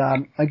 And,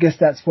 I guess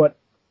that's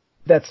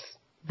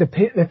the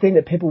thing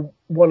that people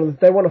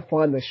they want to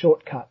find the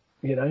shortcut,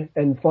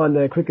 and find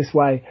the quickest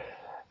way.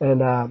 And,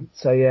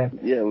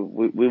 Yeah,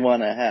 we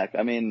want to hack.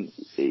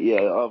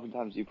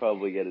 Oftentimes you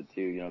probably get it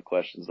too,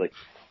 questions like,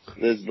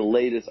 there's the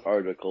latest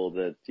article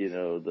that,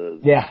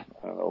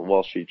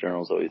 Wall Street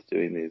Journal is always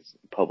doing these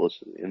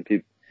published, and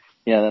people,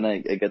 then I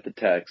get the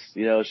text,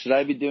 should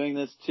I be doing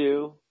this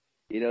too?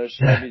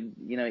 Should I be,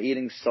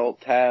 eating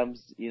salt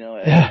tabs,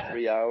 every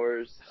 3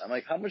 hours? I'm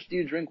like, how much do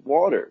you drink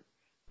water?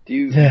 Do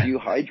you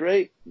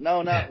hydrate?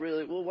 No, not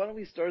really. Well, why don't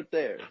we start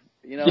there?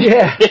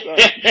 Yeah.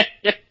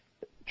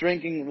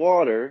 Drinking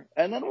water,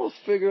 and then we'll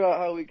figure out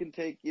how we can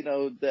take,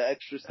 the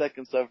extra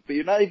second stuff. But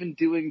you're not even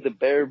doing the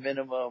bare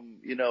minimum,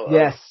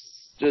 Yes.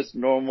 Just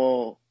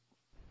normal,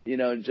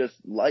 just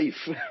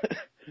life.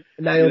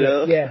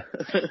 Nailed it. Yeah.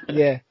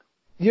 Yeah.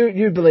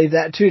 You believe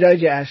that too, don't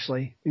you,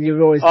 Ashley? You've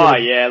always been. Oh,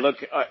 yeah. Look,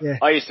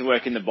 I used to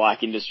work in the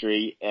bike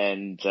industry,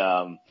 and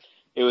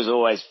it was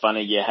always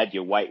funny. You had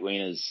your weight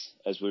wieners,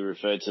 as we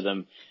referred to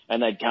them,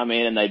 and they'd come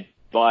in and they'd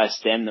buy a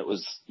stem that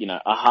was,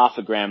 a half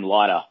a gram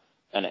lighter,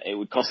 and it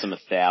would cost them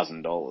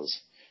 $1,000.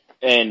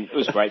 And it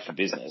was great for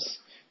business.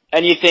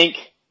 And you think,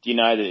 do you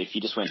know that if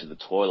you just went to the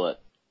toilet,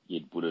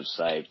 you would have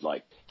saved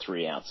like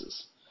 3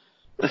 ounces?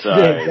 So,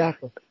 yeah,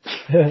 exactly.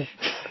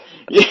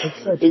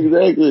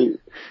 Exactly.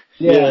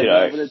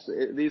 Yeah.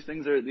 But these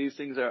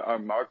things are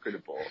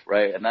marketable,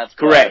 right? And that's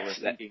correct. Why we're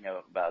thinking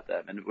about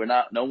them. And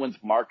no one's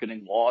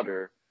marketing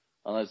water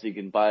unless you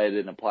can buy it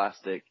in a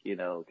plastic,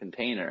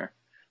 container.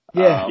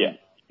 Yeah.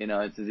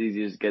 It's as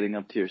easy as getting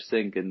up to your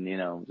sink and,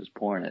 just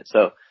pouring it.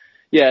 So,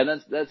 yeah,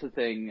 that's the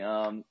thing.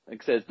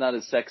 Like I said, it's not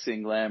as sexy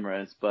and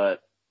glamorous,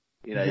 but,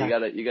 you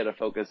gotta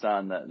focus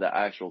on the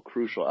actual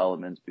crucial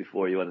elements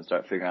before you want to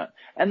start figuring out.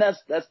 And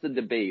that's the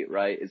debate,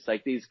 right? It's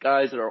like these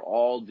guys that are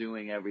all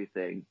doing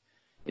everything,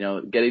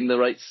 getting the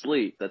right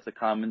sleep. That's a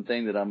common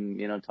thing that I'm,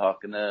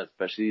 talking to,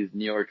 especially these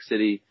New York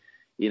City,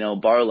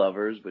 bar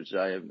lovers, which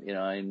I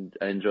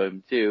enjoy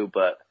them too,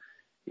 but,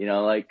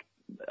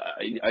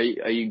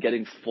 are you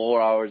getting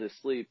 4 hours of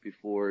sleep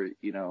before,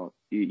 you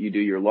do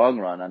your long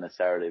run on a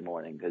Saturday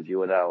morning because you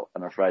went out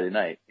on a Friday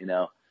night,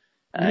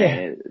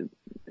 Yeah.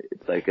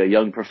 It's like a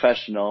young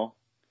professional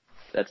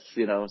that's,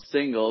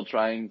 single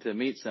trying to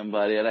meet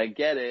somebody, and I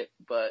get it,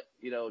 but,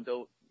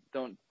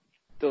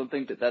 don't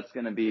think that that's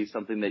going to be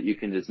something that you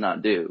can just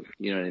not do.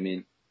 You know what I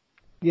mean?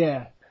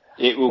 Yeah.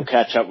 It will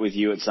catch up with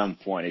you at some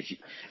point.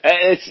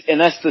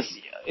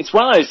 It's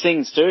one of those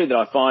things too that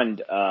I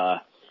find,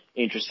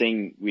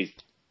 interesting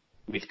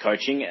with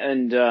coaching,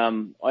 and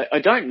I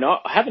don't know.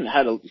 I haven't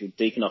had a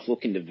deep enough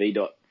look into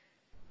VDOT.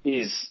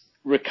 Is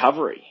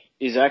recovery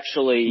is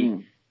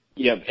actually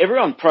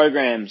everyone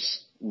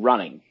programs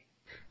running.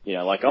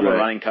 Like I'm a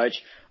running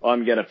coach.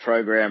 I'm going to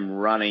program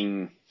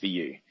running for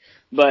you,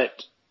 but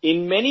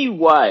in many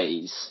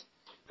ways,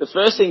 the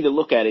first thing to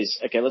look at is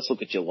okay. Let's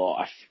look at your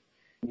life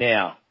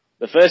now.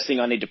 The first thing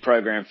I need to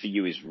program for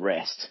you is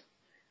rest,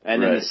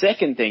 and then the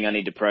second thing I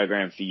need to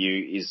program for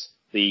you is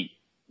the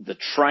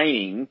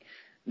training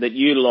that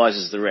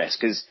utilizes the rest,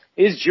 because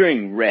it is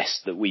during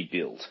rest that we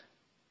build.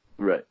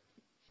 Right.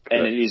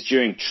 And it is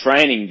during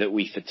training that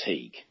we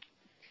fatigue.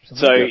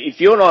 So if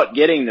you're not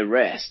getting the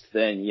rest,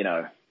 then,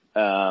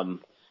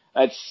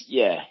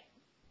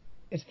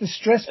 It's the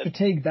stress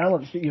fatigue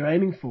balance that you're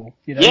aiming for.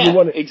 Yeah, you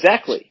want it,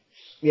 exactly.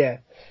 Yeah.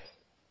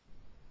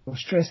 Or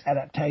stress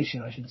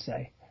adaptation, I should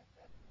say.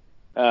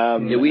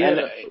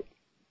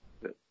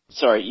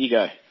 Sorry, you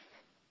go.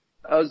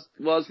 I was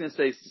going to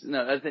say,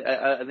 no, I think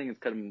it's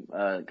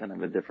kind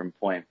of a different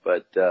point,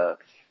 but,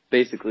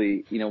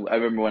 basically, I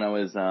remember when I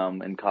was,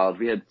 in college,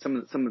 we had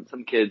some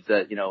kids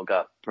that,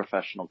 got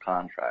professional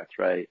contracts,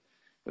 right?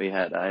 I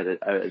had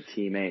a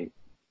teammate,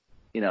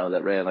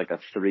 that ran like a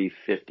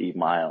 350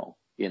 mile,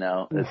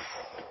 it's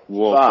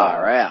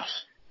far out.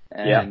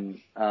 And,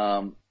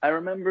 I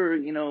remember, a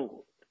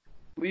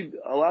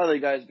lot of the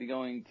guys be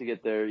going to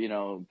get their,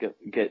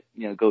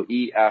 go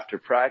eat after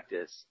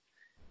practice,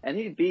 and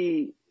he'd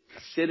be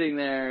sitting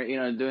there,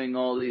 doing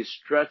all these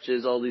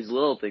stretches, all these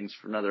little things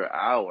for another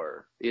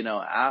hour,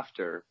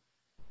 after,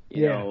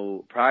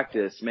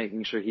 practice,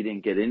 making sure he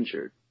didn't get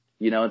injured.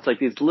 It's like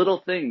these little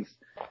things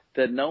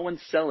that no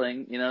one's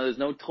selling, there's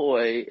no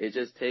toy. It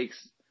just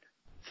takes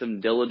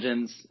some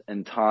diligence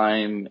and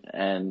time.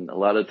 And a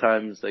lot of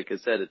times, like I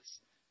said, it's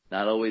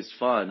not always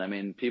fun. I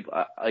mean, people,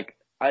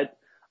 I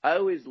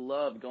always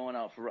loved going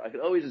out I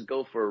could always just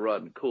go for a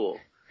run. Cool.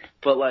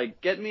 But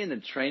like, get me in the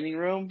training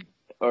room,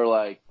 or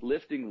like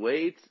lifting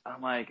weights,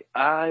 I'm like,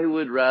 I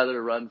would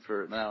rather run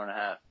for an hour and a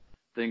half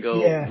than go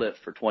lift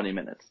for 20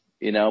 minutes,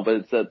 but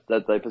it's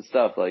that type of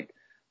stuff, like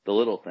the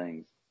little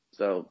things.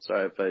 So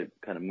sorry if I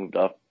kind of moved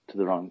off to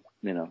the wrong,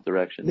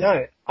 direction.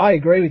 No, I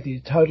agree with you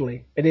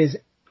totally. It's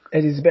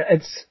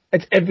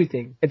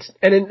everything.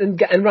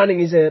 And running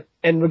is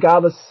and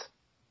regardless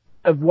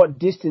of what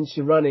distance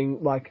you're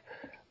running, like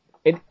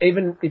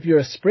even if you're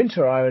a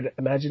sprinter, I would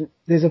imagine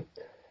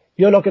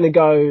you're not going to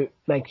go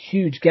make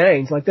huge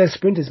gains. Like those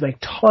sprinters make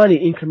tiny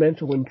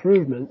incremental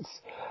improvements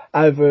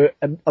over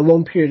a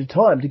long period of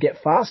time to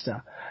get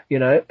faster,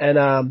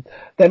 and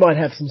they might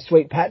have some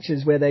sweet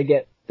patches where they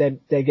get a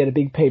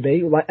big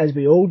PB, like as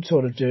we all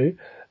sort of do,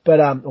 but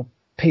or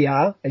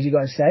PR as you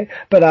guys say.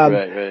 But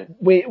right.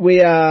 we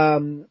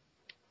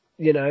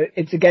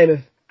it's a game of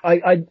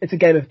it's a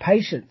game of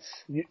patience.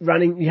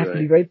 Running, you have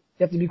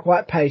to be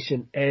quite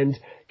patient and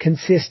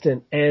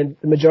consistent, and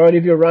the majority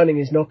of your running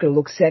is not going to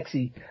look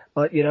sexy.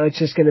 It's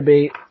just going to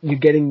be you're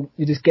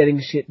just getting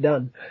shit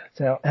done.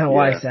 So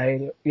I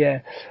say,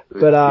 yeah.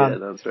 But yeah,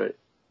 that's right.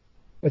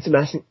 It's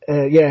amazing.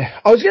 Yeah.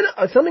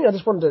 Something I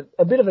just wanted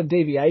a bit of a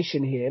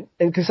deviation here,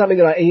 and because something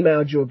that I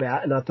emailed you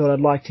about, and I thought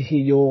I'd like to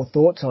hear your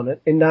thoughts on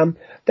it. And,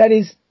 that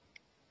is,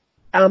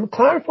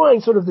 clarifying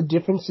sort of the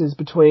differences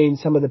between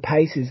some of the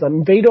paces. I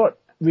mean, VDOT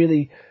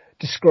really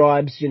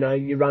describes,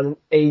 you run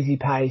easy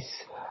pace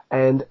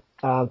and,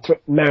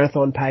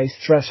 marathon pace,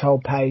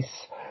 threshold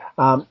pace,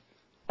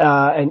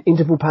 and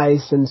interval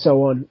pace and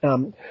so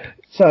on.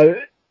 So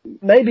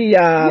maybe,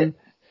 and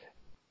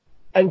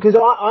because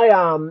I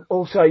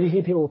also, you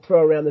hear people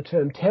throw around the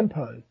term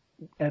tempo,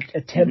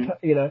 a tempo,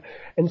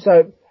 and so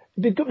it'd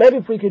be good, maybe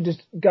if we could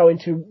just go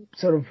into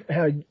sort of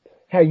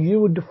how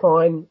you would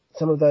define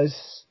some of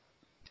those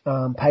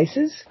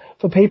paces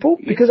for people,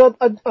 because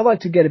I'd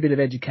like to get a bit of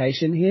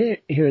education here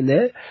and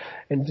there,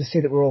 and to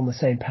see that we're all on the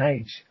same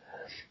page.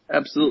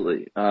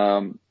 Absolutely.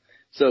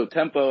 So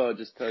tempo, I'll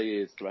just tell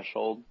you, is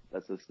threshold.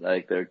 That's just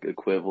like their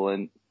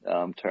equivalent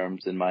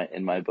terms in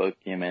my book.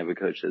 You may have a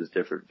coach that has a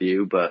different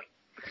view, but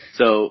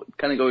so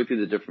kind of going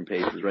through the different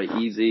paces, right?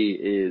 Easy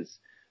is,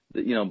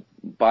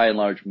 by and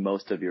large,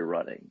 most of your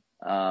running.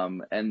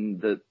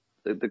 And the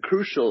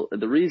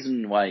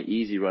reason why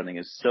easy running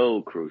is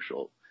so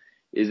crucial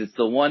is it's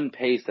the one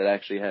pace that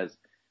actually has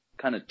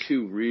kind of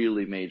two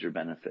really major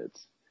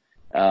benefits.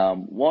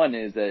 One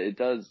is that it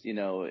does,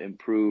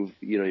 improve,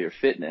 your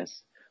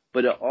fitness,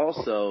 but it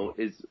also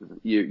is,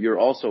 you're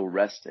also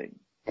resting.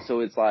 So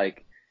it's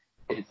like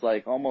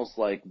almost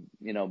like,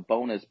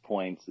 bonus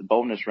points,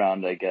 bonus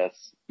round, I guess,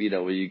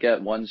 where you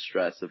get one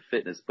stress of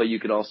fitness, but you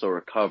can also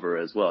recover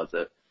as well.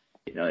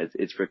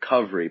 It's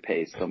recovery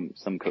pace,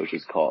 some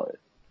coaches call it.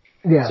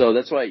 Yeah. So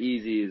that's why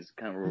easy is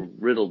kind of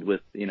riddled with,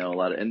 a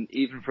lot of, and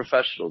even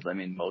professionals, I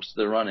mean, most of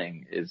the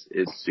running is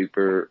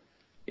super,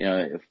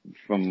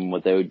 from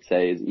what they would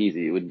say is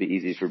easy. It wouldn't be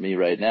easy for me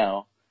right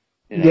now,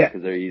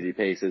 because their easy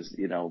paces,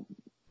 I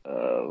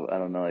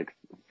don't know, like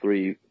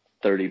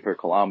 3:30 per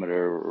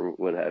kilometer or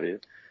what have you.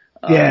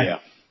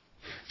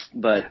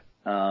 But,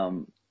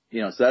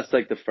 so that's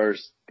like the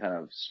first kind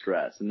of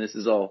stress. And this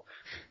is all,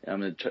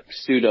 I'm going to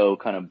pseudo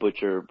kind of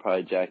butcher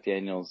probably Jack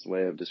Daniel's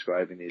way of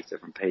describing these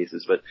different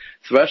paces, but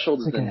threshold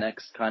is the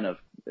next kind of,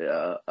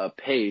 a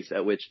pace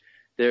at which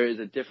there is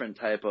a different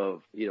type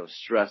of,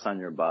 stress on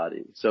your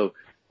body. So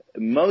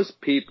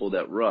most people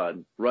that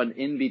run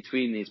in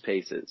between these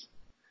paces.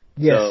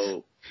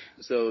 Yes.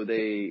 So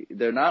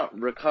they're not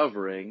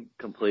recovering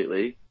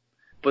completely,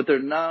 but they're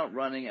not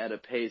running at a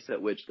pace at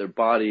which their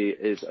body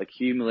is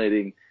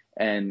accumulating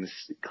and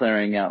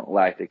clearing out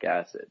lactic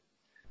acid.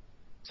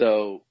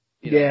 So,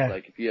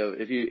 like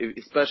if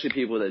especially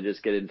people that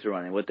just get into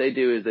running, what they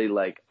do is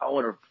I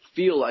want to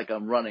feel like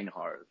I'm running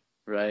hard,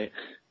 right?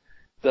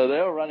 So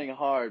they're running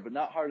hard, but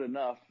not hard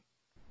enough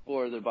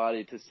for their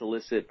body to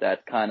solicit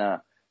that kind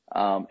of,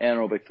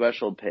 anaerobic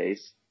threshold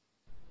pace.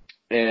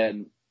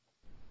 And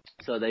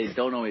so they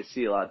don't always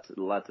see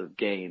lots of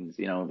gains,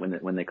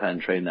 when they kind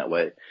of train that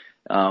way.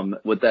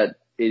 With that,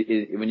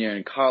 when you're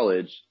in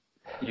college,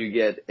 you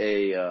get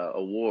a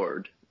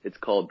award. It's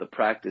called the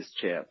practice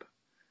champ.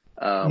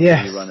 When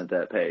you run at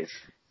that pace.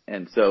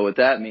 And so what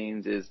that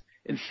means is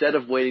instead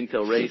of waiting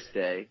till race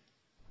day,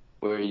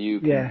 where you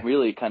can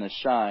really kind of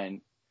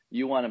shine,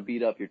 you want to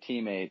beat up your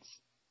teammates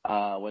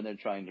when they're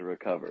trying to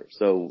recover.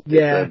 So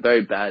it's a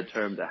very bad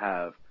term to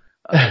have.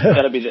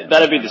 That'd be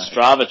the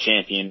Strava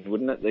champion,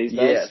 wouldn't it, these days?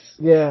 Yes.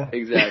 Yeah.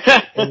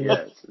 Exactly.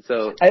 Yes.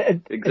 So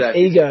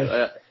exactly.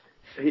 Ego.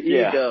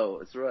 Ego.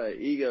 That's right.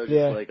 Ego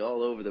just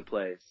all over the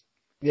place.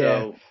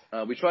 Yeah.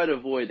 So we try to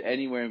avoid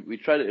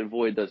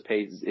those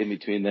paces in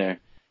between there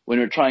when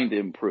we're trying to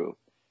improve.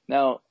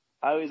 Now,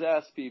 I always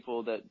ask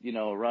people that,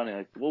 running,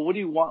 like, well, what do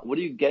you want? What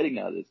are you getting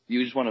out of this? Do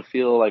you just want to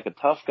feel like a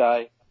tough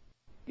guy,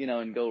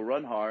 and go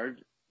run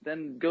hard?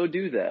 Then go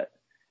do that.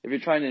 If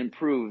you're trying to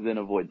improve, then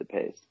avoid the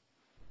pace.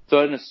 So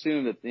I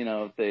assume that,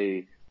 if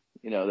they,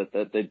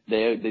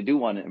 that they do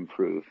want to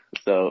improve.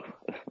 So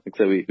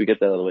we get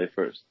that out of the way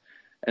first.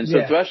 And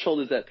so threshold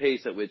is that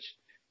pace at which,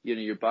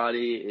 your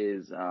body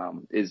is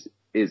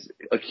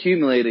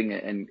accumulating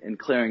and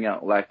clearing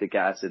out lactic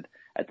acid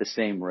at the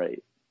same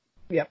rate.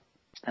 Yep.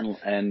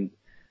 And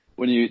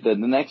when the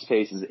next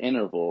pace is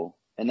interval,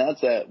 and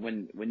that's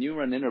when you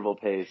run interval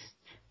pace,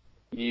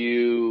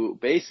 you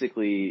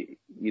basically,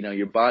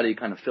 your body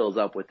kind of fills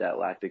up with that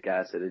lactic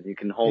acid, and you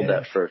can hold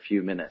that for a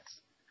few minutes.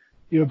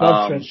 You're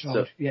above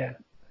threshold. Yeah,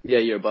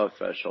 you're above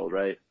threshold,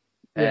 right?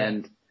 Yeah.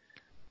 And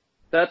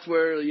that's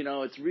where,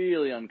 it's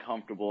really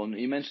uncomfortable. And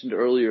you mentioned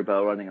earlier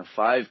about running a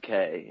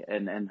 5K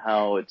and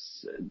how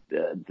it's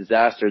a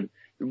disaster.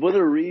 One of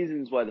the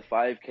reasons why the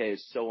 5K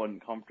is so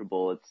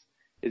uncomfortable,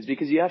 is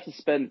because you have to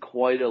spend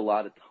quite a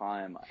lot of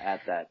time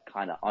at that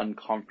kind of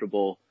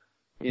uncomfortable,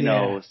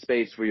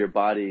 space where your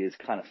body is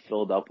kind of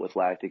filled up with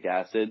lactic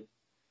acid.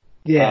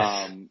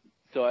 Yes.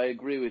 So I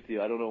agree with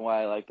you. I don't know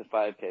why I like the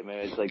 5K.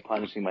 Maybe it's like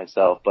punishing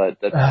myself, but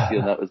that's,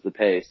 that was the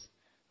pace.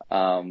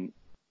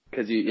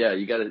 Cause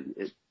you gotta,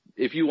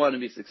 if you want to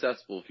be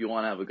successful, if you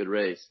want to have a good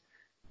race,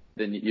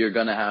 then you're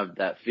going to have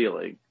that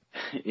feeling,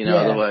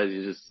 otherwise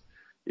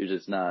you're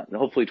just not, and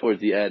hopefully towards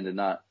the end and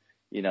not,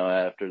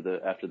 after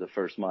the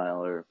first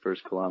mile or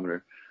first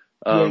kilometer.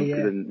 Yeah.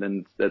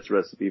 Then that's a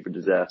recipe for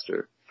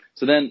disaster.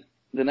 So then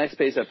the next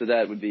pace after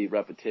that would be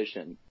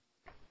repetition.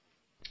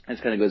 This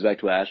kind of goes back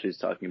to what Ashley was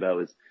talking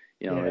about is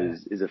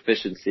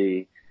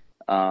efficiency.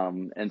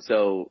 And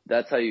so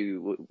that's how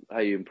you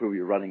improve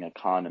your running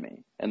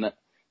economy. And the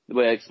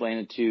way I explain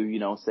it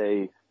to,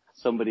 say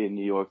somebody in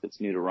New York that's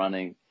new to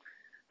running,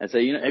 and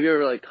say, have you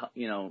ever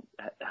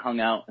hung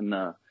out in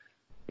the,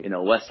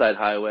 West Side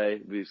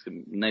Highway? There's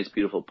some nice,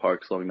 beautiful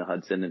parks along the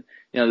Hudson, and,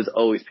 there's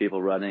always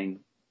people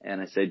running.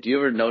 And I say, do you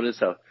ever notice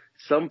how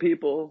some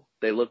people,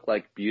 they look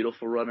like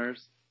beautiful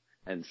runners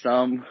and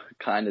some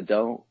kind of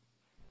don't?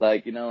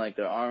 Like, like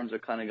their arms are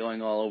kind of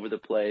going all over the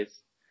place.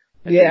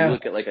 And yeah. You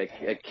look at like a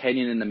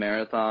Kenyan in the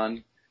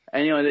marathon,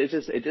 and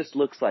it just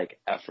looks like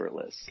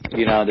effortless.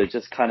 They're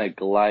just kind of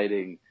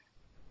gliding,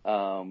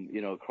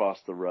 across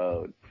the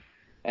road.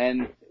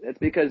 And it's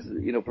because,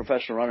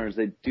 professional runners,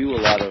 they do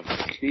a lot of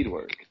speed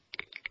work.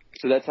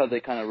 So that's how they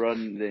kind of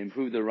run. They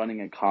improve their running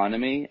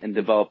economy and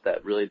develop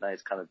that really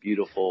nice kind of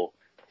beautiful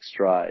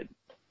stride.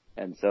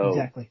 And so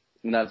exactly.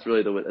 And that's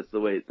really the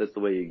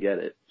way you get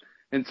it.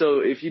 And so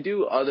if you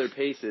do other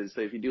paces,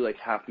 so if you do like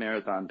half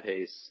marathon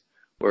pace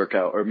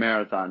workout or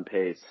marathon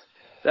pace,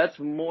 that's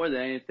more than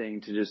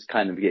anything to just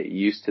kind of get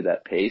used to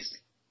that pace.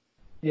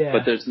 Yeah.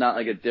 But there's not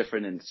like a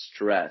difference in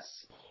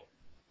stress.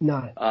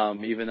 No.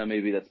 Even though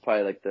maybe that's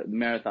probably like the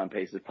marathon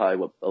pace is probably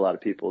what a lot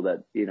of people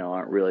that,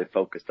 aren't really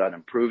focused on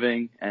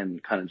improving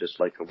and kind of just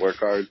like to work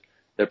hard,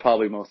 they're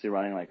probably mostly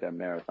running like their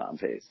marathon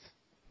pace.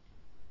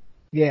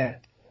 Yeah.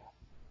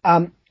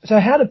 So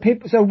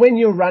when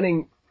you're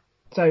running,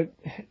 so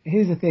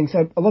here's the thing.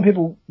 So a lot of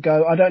people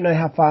go, I don't know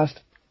how fast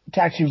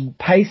to actually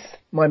pace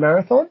my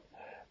marathon.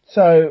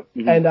 So,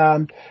 and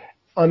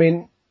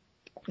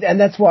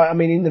that's why,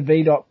 in the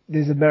VDOT,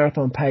 there's a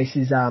marathon pace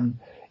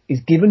is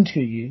given to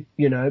you,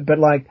 but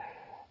like,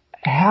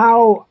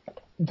 how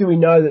do we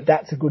know that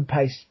that's a good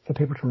pace for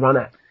people to run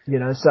at,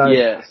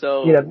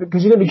 So,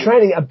 because you're going to be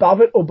training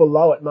above it or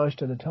below it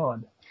most of the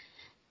time.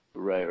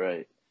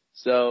 Right.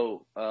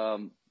 So,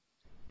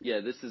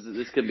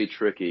 this can be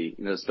tricky,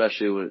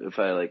 especially if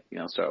I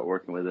start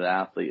working with an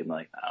athlete and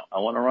I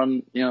want to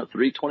run,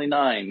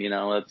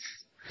 3:29,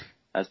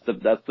 that's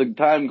the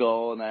time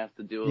goal, and I have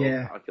to do a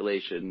little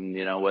calculation,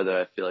 whether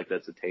I feel like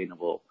that's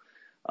attainable.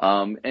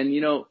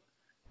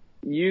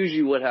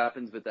 Usually what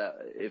happens with that,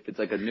 if it's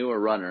like a newer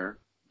runner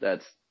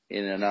that's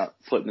in and out,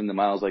 flipping in the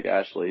miles like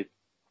Ashley,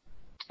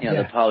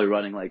 they're probably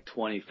running like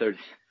 20, 30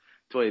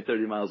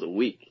 miles a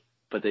week.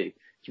 But it's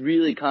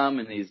really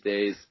common these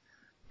days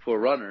for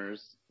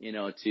runners,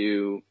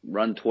 to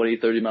run 20,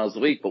 30 miles a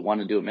week, but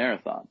want to do a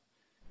marathon.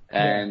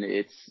 And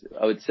it's,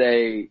 I would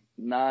say,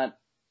 not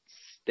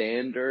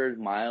standard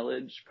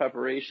mileage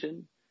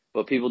preparation,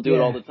 but people do it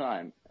all the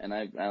time. And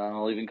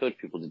I'll even coach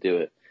people to do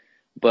it.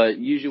 But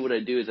usually what I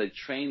do is I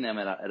train them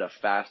at a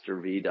faster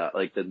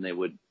VDOT, than they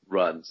would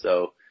run.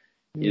 So,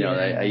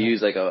 I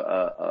use like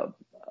a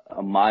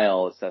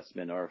mile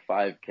assessment or a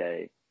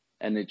 5K,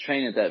 and they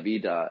train at that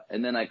VDOT.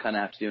 And then I kind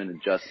of have to do an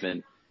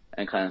adjustment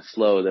and kind of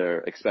slow their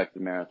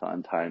expected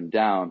marathon time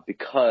down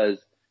because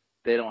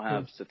they don't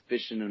have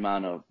sufficient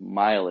amount of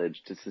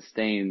mileage to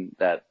sustain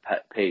that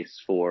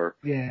pace for,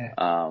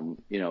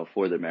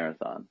 for the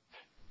marathon.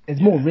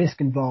 There's more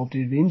risk involved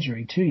in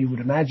injury too, you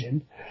would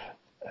imagine.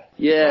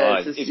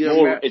 Yeah,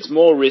 it's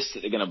more risk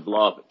that they're going to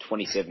blow up at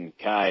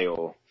 27K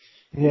or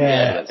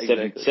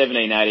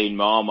 17, 18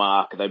 mile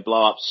mark. They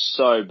blow up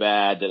so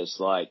bad that it's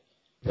like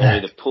they're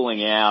either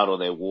pulling out or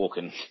they're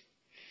walking.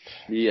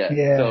 Yeah,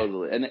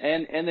 totally.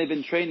 And they've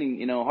been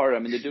training,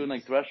 hard. They're doing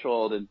like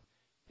threshold and,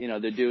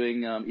 they're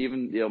doing,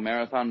 even,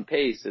 marathon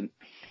pace and,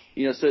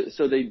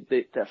 so they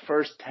that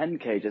first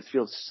 10K just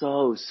feels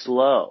so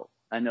slow.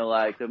 I know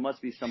there must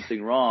be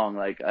something wrong.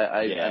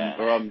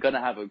 I'm going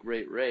to have a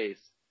great race.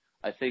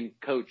 I think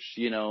coach,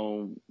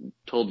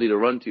 told me to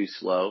run too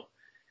slow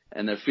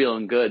and they're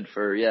feeling good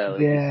for, you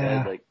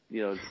said,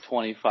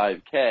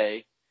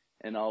 25K.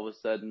 And all of a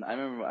sudden, I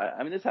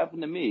remember, this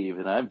happened to me,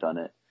 even I've done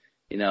it.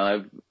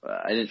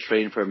 I didn't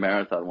train for a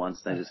marathon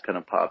once and I just kind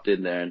of popped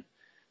in there. And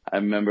I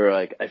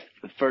remember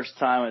the first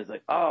time I was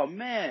like, oh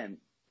man,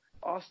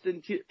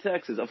 Austin,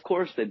 Texas, of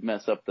course they'd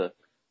mess up the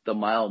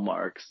mile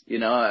marks.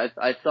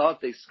 I thought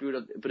they screwed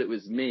up, but it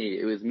was me.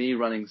 It was me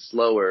running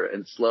slower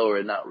and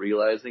not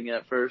realizing it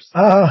at first.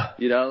 I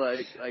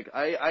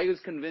was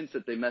convinced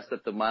that they messed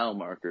up the mile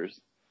markers,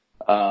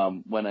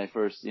 when I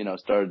first,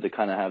 started to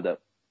kind of have that,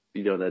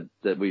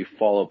 that we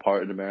fall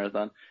apart in a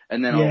marathon.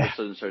 And then all of a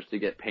sudden it starts to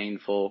get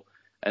painful.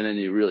 And then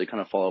you really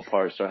kind of fall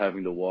apart, start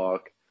having to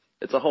walk.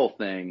 It's a whole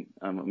thing.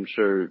 I'm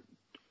sure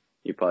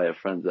you probably have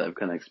friends that have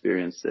kind of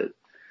experienced it.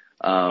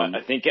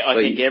 I think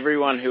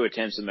everyone who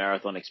attempts a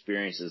marathon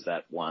experiences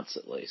that once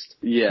at least.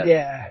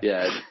 Yeah.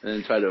 And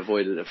then try to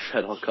avoid it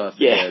at all costs.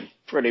 Yeah,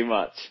 pretty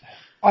much.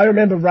 I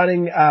remember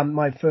running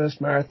my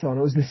first marathon.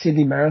 It was the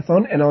Sydney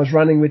Marathon, and I was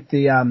running with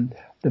the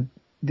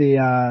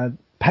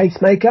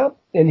pacemaker,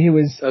 and he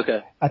was, okay.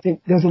 I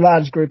think there was a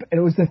large group, and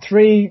it was the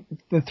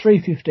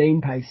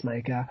 3:15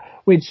 pacemaker,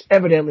 which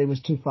evidently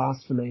was too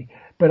fast for me.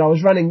 But I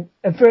was running,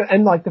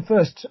 and like the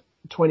first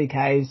 20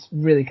 Ks,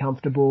 really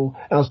comfortable,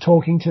 and I was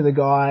talking to the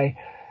guy,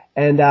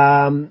 and,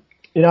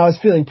 you know, I was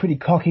feeling pretty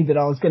cocky that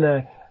I was going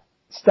to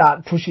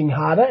start pushing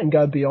harder and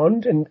go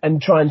beyond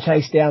and try and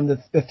chase down the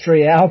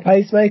 3-hour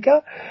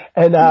pacemaker.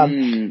 And,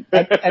 and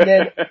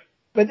then,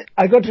 but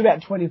I got to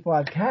about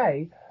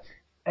 25K,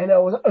 and it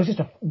was just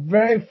a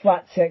very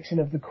flat section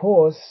of the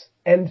course,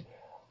 and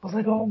I was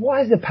like, oh,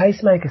 why is the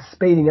pacemaker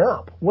speeding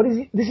up? What is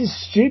it? This is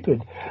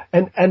stupid.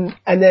 And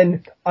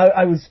then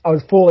I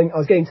was falling, I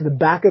was getting to the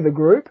back of the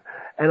group,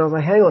 and I was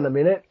like, hang on a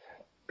minute.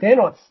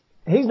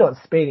 He's not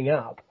speeding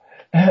up.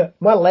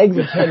 My legs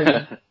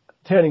are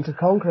turning to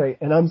concrete,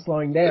 and I'm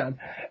slowing down.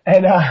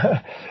 And,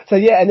 so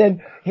yeah, and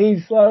then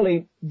he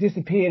slowly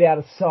disappeared out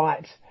of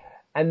sight,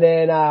 and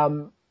then,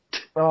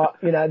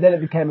 you know, then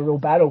it became a real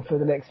battle for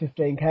the next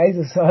 15 Ks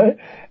or so.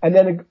 And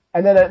then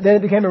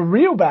it became a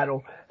real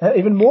battle,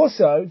 even more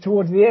so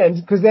towards the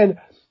end, because then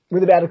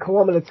with about a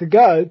kilometre to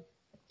go,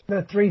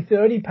 the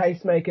 3:30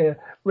 pacemaker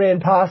ran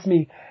past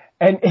me,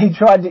 and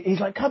he's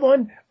like, come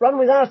on, run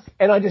with us.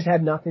 And I just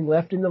had nothing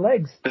left in the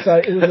legs. So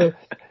it was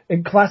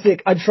a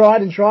classic. I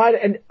tried,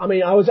 and I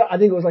mean, I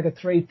think it was like a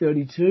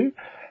 3:32.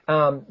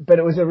 But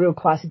it was a real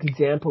classic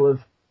example of,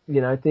 you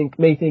know,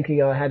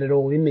 thinking I had it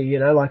all in me, you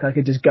know, like I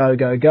could just go.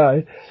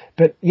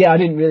 But yeah, I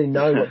didn't really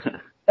know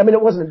I mean,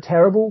 it wasn't a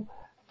terrible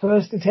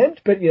first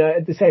attempt, but you know,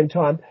 at the same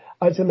time,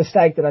 it's a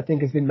mistake that I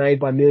think has been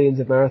made by millions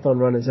of marathon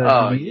runners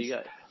over the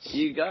years.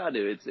 You got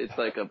to. It's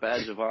like a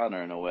badge of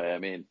honor in a way. I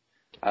mean,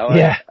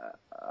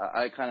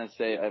 I kind of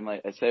say, I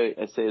say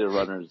to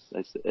runners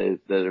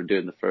that are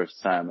doing the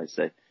first time, I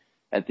say,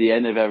 at the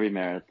end of every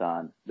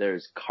marathon,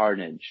 there's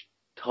carnage,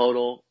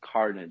 total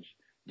carnage.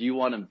 Do you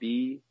want to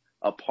be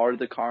a part of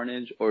the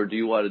carnage, or do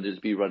you want to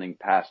just be running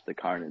past the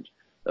carnage?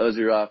 Those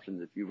are your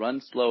options. If you run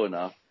slow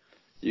enough,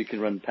 you can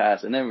run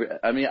past. And then,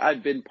 I mean,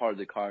 I've been part of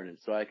the carnage,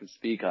 so I can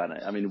speak on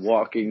it. I mean,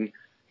 walking,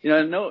 you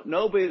know,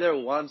 nobody there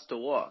wants to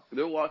walk.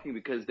 They're walking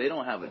because they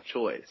don't have a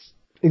choice.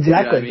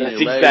 Exactly. You know what I That's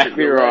mean?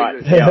 exactly right.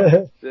 And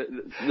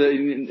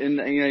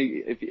you know,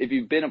 if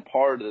you've been a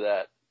part of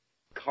that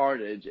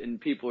carnage and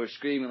people are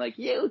screaming like,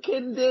 you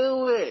can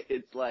do it,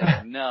 it's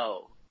like,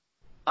 no,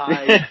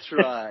 I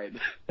tried.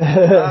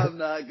 I'm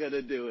not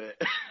gonna do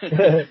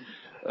it.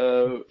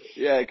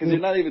 Yeah, cause you're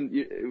not even,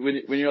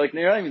 when you're like,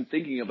 you're not even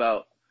thinking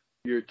about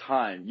your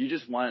time. You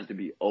just want it to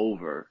be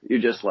over.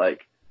 You're just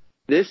like,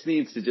 this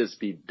needs to just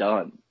be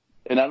done.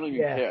 And I don't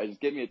even care.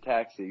 Just give me a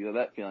taxi. You know,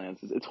 that feeling,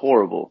 it's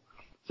horrible.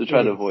 So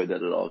try to avoid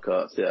that at all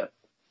costs. Yeah.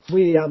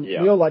 We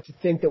all like to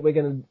think that we're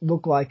going to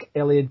look like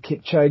Eliud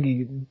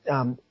Kipchoge,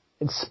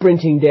 and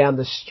sprinting down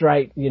the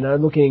straight, you know,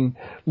 looking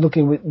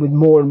with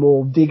more and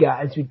more vigor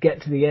as we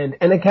get to the end.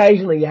 And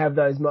occasionally you have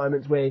those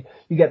moments where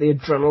you get the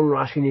adrenaline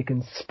rush and you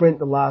can sprint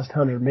the last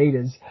 100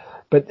 meters,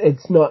 but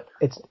it's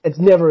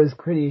never as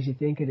pretty as you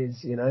think it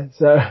is, you know.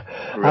 So,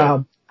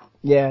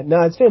 yeah,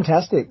 no, it's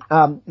fantastic.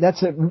 That's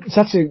so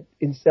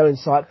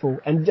insightful,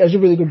 and there's a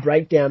really good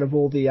breakdown of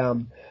all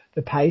the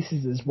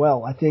paces as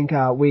well. I think,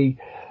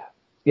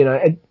 you know,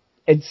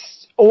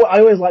 I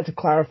always like to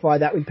clarify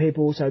that with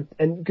people also,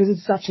 and because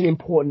it's such an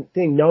important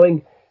thing,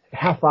 knowing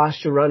how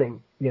fast you're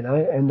running, you know,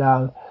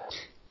 and,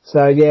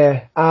 so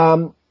yeah,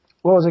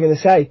 what was I going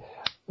to say?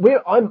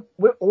 We're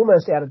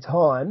almost out of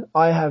time.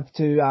 I have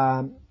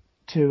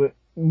to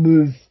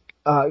move,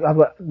 I've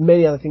got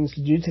many other things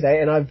to do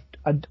today, and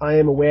I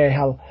am aware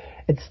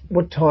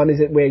what time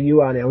is it where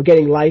you are now? We're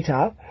getting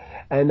later,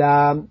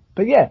 and,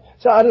 but yeah,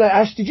 so I don't know,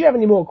 Ash, did you have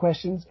any more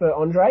questions for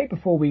Andre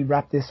before we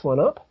wrap this one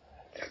up?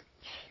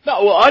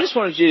 No, well, I just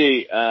wanted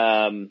you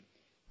to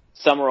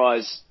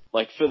summarize,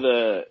 like, for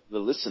the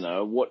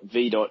listener, what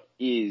VDOT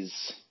is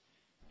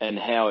and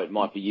how it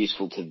might be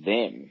useful to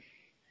them.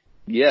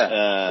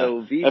 Yeah.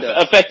 So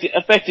VDOT,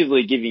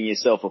 effectively giving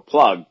yourself a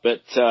plug,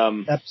 but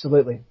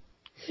absolutely.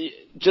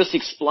 Just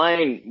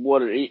explain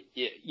what it,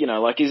 you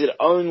know, like, is it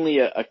only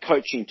a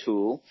coaching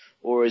tool,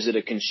 or is it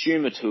a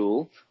consumer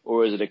tool,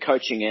 or is it a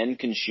coaching and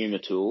consumer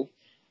tool?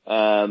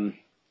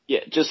 Yeah,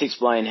 just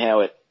explain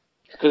how it,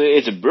 because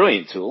it's a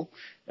brilliant tool,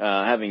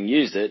 having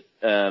used it.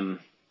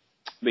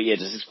 But yeah,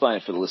 just explain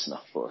it for the listener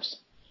for us.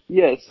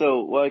 Yeah,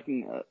 so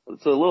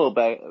so a little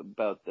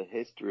about the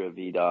history of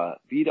VDOT.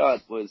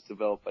 VDOT was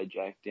developed by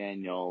Jack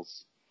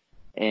Daniels,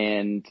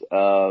 and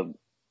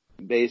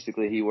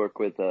basically he worked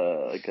with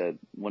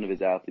one of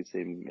his athletes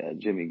named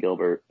Jimmy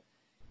Gilbert.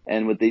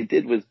 And what they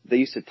did was they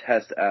used to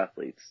test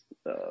athletes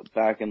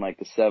back in like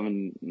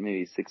the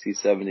maybe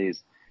 60s, 70s.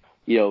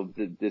 You know,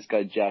 this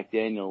guy Jack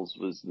Daniels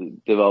was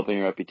developing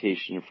a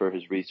reputation for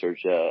his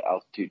research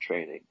altitude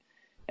training.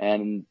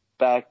 And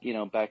back in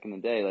the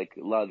day, like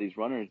a lot of these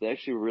runners, they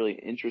actually were really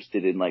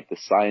interested in like the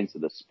science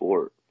of the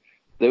sport.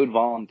 They would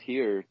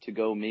volunteer to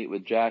go meet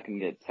with Jack and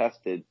get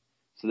tested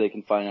so they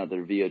can find out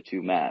their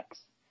VO2 max.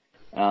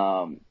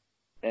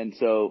 And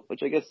so,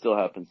 which I guess still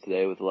happens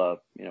today with a lot of,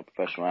 you know,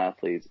 professional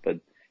athletes, but,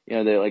 you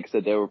know, they, like I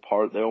said, they're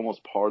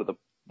almost part of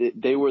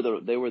they were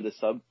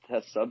the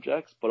test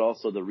subjects, but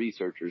also the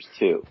researchers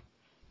too.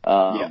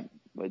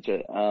 Which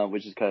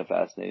is kind of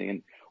fascinating.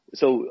 And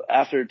so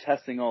after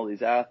testing all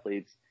these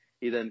athletes,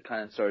 he then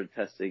kind of started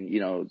testing,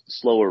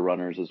 slower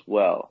runners as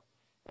well.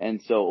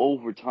 And so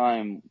over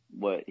time,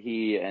 what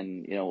he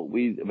and, what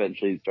we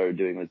eventually started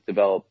doing was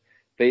develop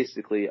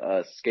basically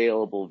a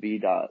scalable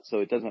VDOT. So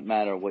it doesn't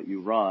matter what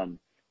you run.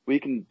 We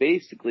can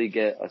basically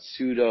get a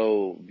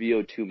pseudo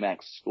VO2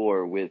 max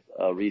score with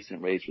a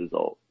recent race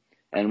result.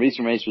 And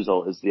recent race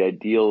result is the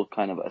ideal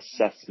kind of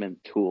assessment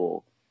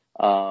tool,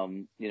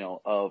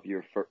 of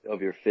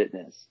your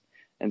fitness.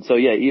 And so,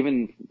 yeah,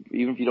 even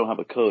if you don't have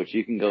a coach,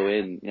 you can go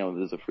in,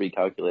 there's a free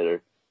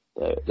calculator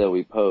that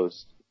we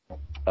post,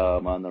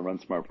 on the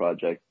RunSmart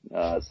project,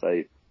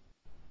 site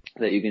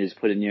that you can just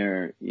put in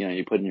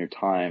you put in your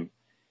time,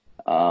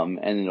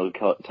 and it'll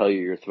tell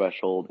you your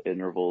threshold,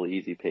 interval,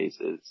 easy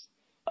paces,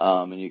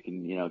 and you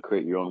can,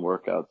 create your own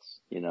workouts,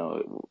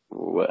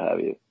 what have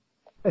you.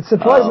 It's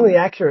surprisingly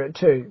accurate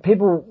too.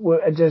 People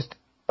were just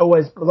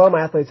always, a lot of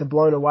my athletes are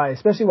blown away,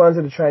 especially ones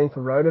that are training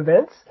for road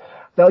events.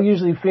 They'll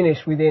usually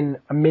finish within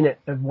a minute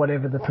of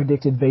whatever the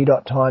predicted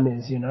VDOT time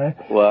is,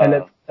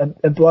 Wow. And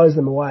it blows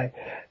them away,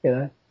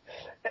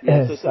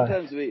 Yeah, so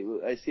sometimes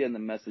I see on the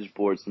message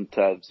board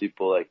sometimes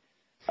people like,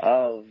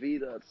 oh,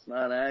 VDOT's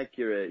not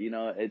accurate.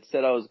 It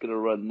said I was going to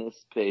run this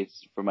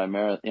pace for my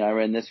marathon. I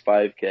ran this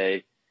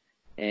 5K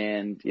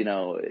and,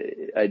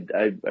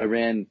 I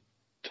ran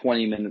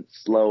 20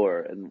 minutes slower,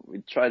 and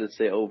we try to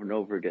say over and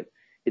over again,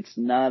 it's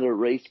not a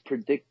race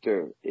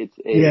predictor. It's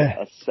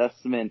a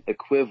assessment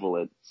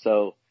equivalent.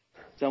 So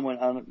someone,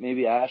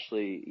 maybe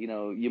Ashley,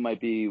 you might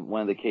be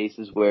one of the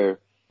cases where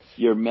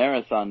your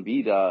marathon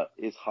VDOT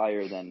is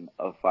higher than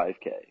a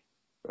 5K,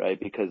 right?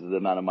 Because of the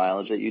amount of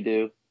mileage that you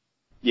do.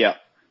 Yeah.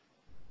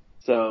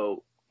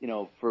 So,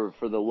 for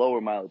the lower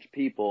mileage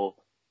people,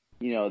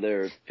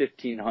 their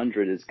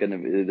 1500 is going to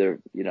be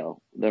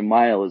their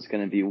mile is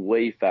going to be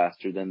way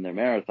faster than their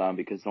marathon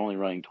because they're only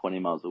running 20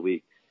 miles a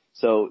week.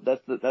 So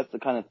that's the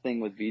kind of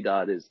thing with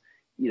VDOT is,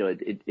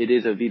 it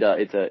is a VDOT.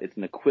 It's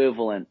an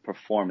equivalent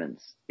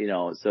performance,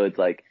 so it's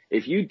like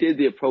if you did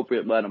the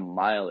appropriate amount of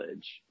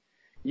mileage,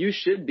 you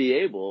should be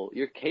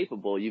you're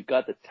capable, you've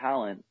got the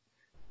talent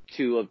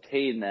to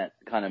obtain that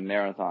kind of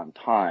marathon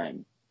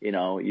time.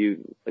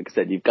 Like I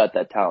said, you've got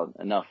that talent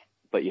enough,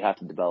 but you have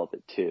to develop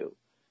it too.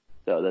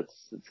 So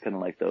it's kind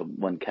of like the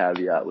one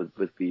caveat with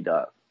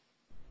VDOT.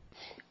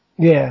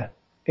 Yeah,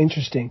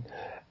 interesting.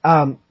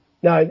 No,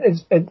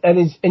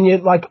 and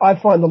you I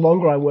find the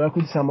longer I work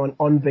with someone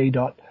on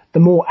VDOT, the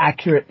more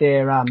accurate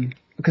they're,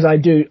 because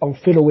I'll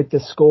fiddle with the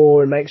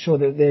score and make sure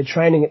that they're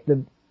training at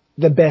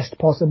the best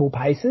possible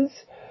paces.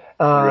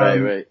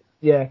 Right.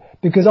 Yeah,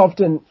 because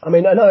often, I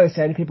know I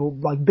say to people,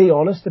 be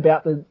honest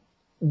about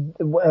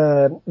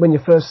when you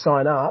first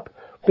sign up,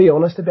 be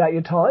honest about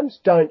your times.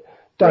 Don't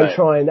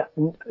try and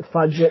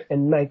fudge it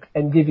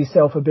and give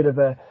yourself a bit of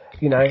a,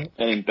 an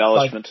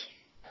embellishment.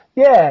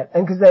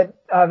 And because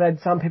I've had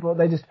some people,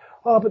 they just,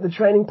 but the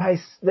training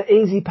pace, the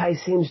easy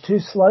pace seems too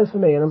slow for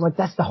me. And I'm like,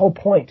 that's the whole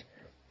point.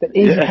 The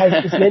easy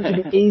pace is meant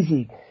to be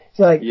easy.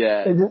 So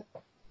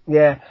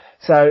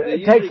So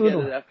it takes a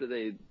little.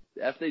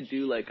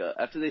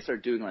 After they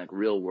start doing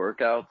real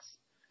workouts,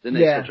 then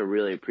they start to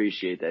really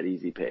appreciate that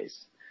easy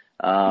pace.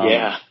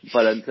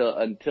 But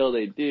until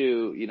they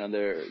do,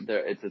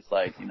 it's just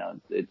like,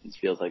 it just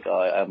feels like,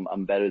 oh,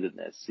 I'm better than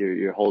this.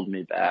 You're holding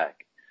me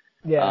back.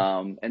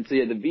 Yeah. And so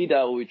the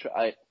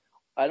VDOT,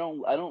 I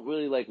don't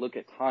really look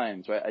at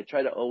times, right? I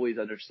try to always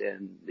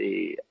understand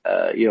the,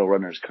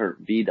 runner's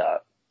current VDOT.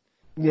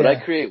 Yeah. But I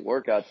create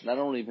workouts and I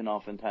don't even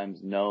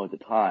oftentimes know the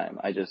time.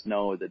 I just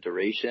know the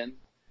duration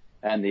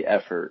and the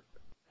effort.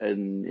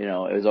 And,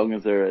 as long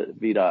as their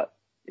VDOT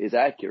is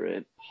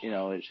accurate,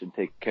 it should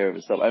take care of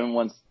itself.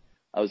 Once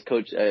I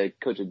coached a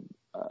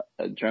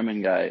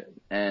German guy,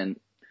 and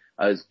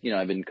I've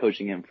been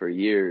coaching him for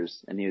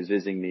years, and he was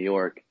visiting New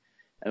York.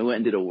 And we went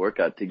and did a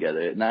workout together.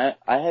 And I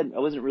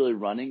wasn't really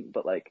running,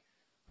 but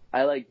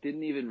I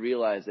didn't even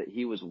realize that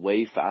he was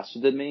way faster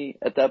than me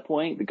at that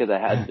point because I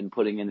hadn't been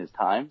putting in his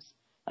times.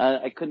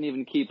 I couldn't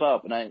even keep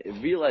up. And I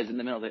realized in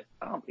the middle,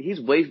 he's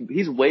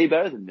way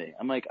better than me.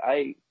 I'm like,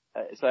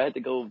 so I had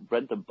to go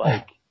rent a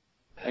bike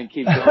and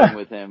keep going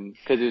with him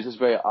because it was just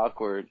very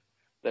awkward.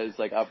 That it's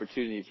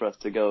opportunity for us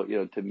to go,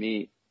 to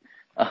meet.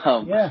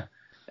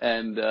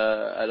 And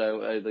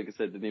I, like I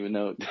said, didn't even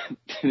know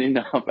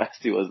how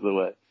fast he was the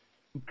way.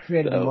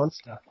 Created a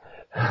monster.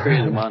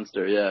 Created a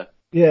monster, yeah.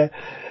 Yeah.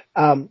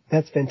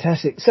 That's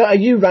fantastic. So are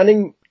you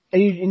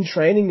in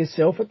training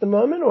yourself at the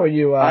moment, or are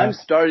you, I'm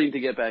starting to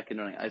get back in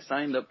running. I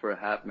signed up for a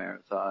half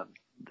marathon,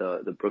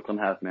 the Brooklyn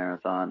Half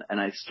Marathon,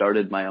 and I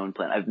started my own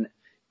plan.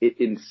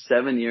 In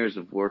 7 years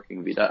of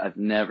working VDOT, I've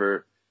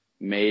never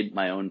made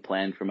my own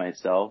plan for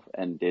myself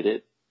and did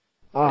it.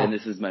 And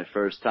this is my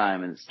first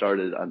time, and it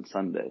started on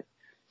Sunday.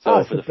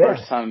 So for the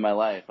first time in my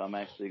life, I'm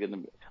actually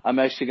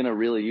gonna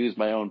really use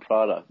my own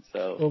product.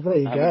 So there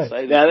you go.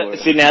 Excited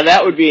now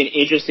that would be an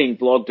interesting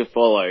blog to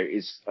follow.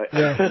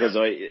 Because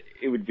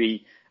it would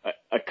be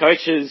a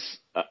coach's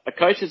a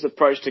coach's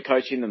approach to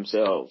coaching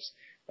themselves.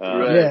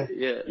 Right.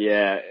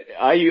 Yeah.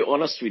 Are you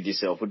honest with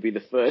yourself would be the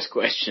first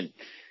question.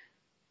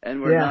 And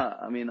we're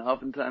not. I mean,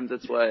 oftentimes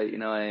that's why,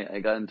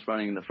 I got into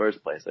running in the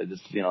first place. I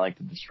just, like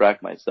to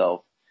distract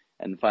myself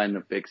and find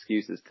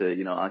excuses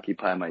to,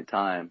 occupy my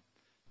time.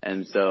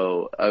 And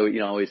so I,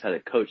 always had a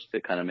coach to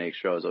kind of make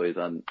sure I was always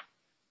on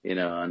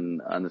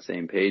the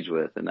same page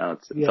with. And now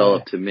it's all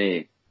up to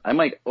me. I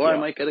might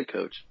get a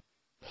coach.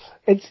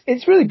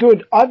 It's really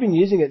good. I've been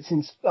using it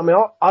since,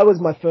 I was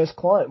my first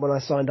client when I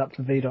signed up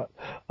to VDOT.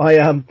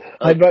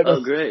 I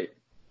wrote great.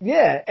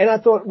 Yeah, and I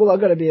thought, well,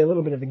 I've got to be a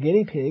little bit of a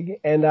guinea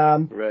pig, and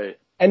right.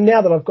 And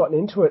now that I've gotten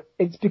into it,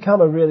 it's become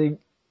a really,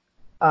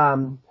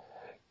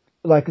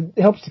 it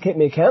helps to keep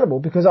me accountable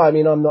because I'm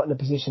not in a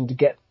position to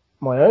get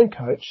my own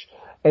coach,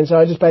 and so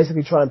I just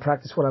basically try and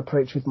practice what I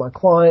preach with my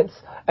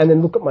clients, and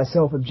then look at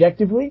myself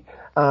objectively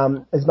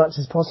as much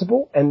as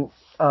possible, and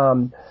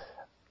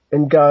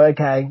go,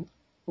 okay,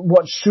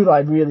 what should I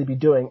really be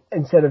doing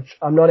instead of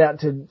I'm not out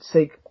to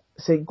seek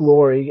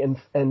glory and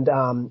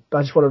I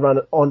just want to run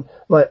it on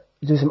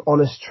do some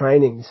honest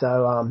training.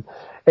 So,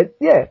 it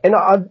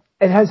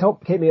has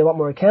helped keep me a lot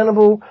more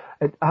accountable.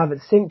 I have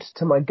it synced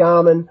to my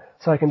Garmin,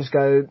 so I can just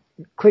go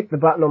click the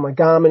button on my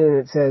Garmin and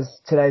it says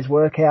today's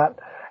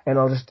workout, and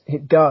I'll just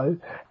hit go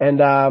and,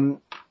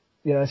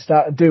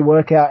 do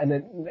workout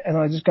and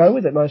I just go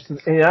with it most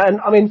of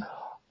the,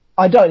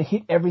 I don't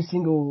hit every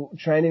single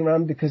training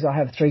run because I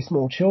have 3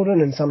 small children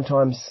and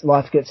sometimes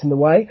life gets in the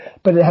way,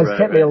 but it has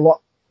kept me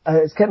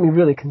it's kept me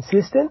really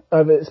consistent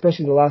over,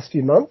 especially the last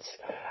few months.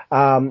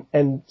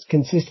 And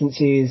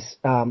consistency is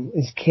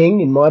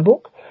king in my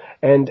book,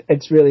 and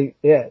it's really,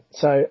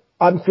 so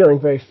I'm feeling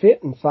very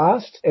fit and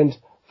fast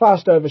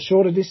over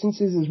shorter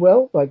distances as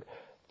well,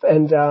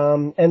 and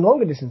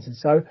longer distances.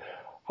 So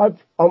I'll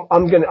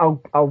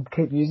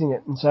keep using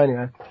it. And so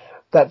anyway,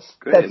 that's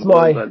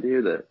my, I'm glad to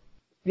hear that.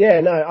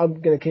 Yeah, no,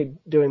 I'm going to keep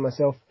doing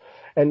myself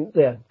and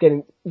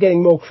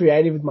getting more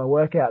creative with my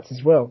workouts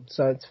as well.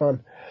 So it's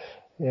fun.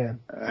 Yeah.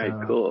 All right,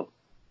 cool.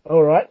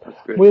 All right.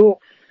 That's great.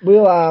 We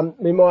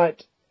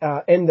might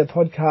end the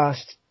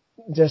podcast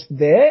just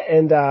there,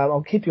 and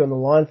I'll keep you on the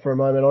line for a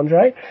moment,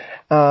 Andre.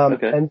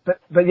 Okay.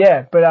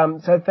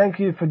 So thank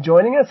you for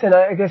joining us. And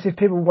I guess if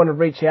people want to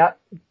reach out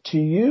to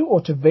you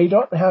or to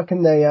VDOT, how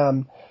can they?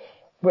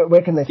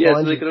 Where can they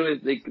find you?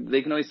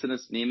 They can always send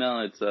us an email.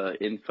 It's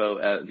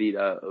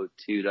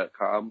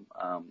info@vdot02.com.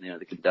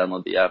 They can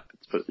download the app.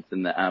 It's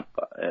in the app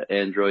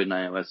Android and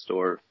iOS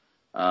store.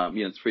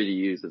 It's free to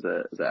use as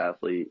an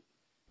athlete.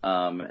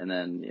 And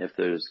then if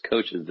there's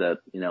coaches that,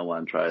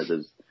 want to try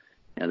this,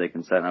 they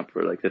can sign up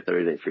for like the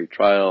 30-day free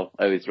trial.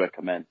 I always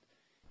recommend,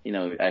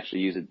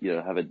 actually use it,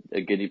 have a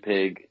guinea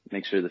pig,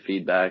 make sure the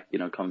feedback,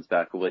 comes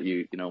back with what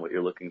what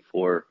you're looking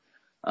for.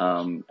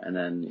 And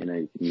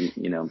then, you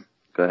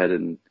go ahead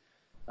and,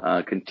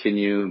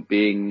 continue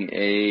being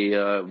a,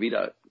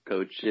 VDOT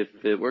coach if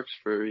it works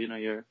for,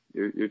 your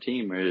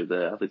team or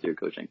the athletes you're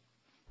coaching.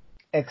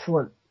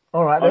 Excellent.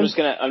 All right. I'm just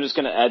going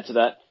to add to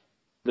that.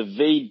 The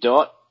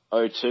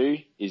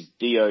VDOT02 is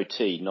DOT,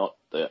 not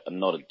a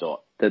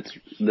dot.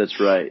 That's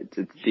right. It's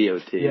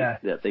DOT. Yeah.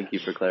 Thank you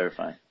for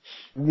clarifying.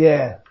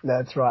 Yeah,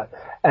 that's right.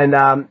 And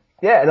and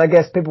I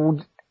guess people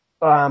would,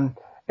 and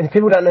if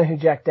people don't know who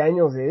Jack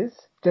Daniels is,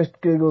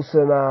 just Google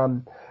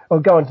some,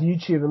 or go onto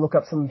YouTube and look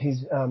up some of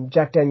his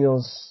Jack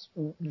Daniels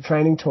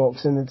training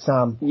talks, and it's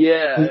I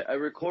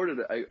recorded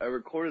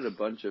a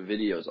bunch of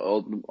videos,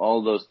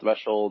 all those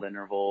threshold,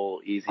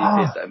 interval, easy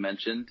pace I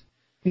mentioned.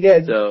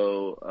 Yeah.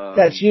 So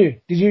that's you.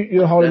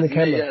 You're holding the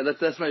camera? Yeah,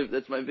 that's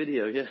my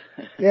video. Yeah.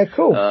 Yeah,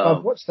 cool.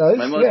 I've watched those.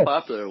 My most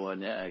popular one.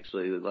 Yeah,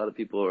 actually, a lot of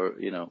people are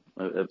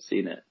have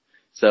seen it.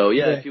 So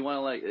if you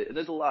want to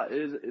there's a lot.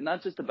 It's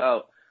not just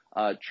about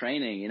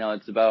training.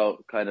 It's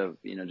about kind of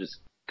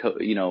just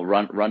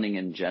running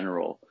in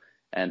general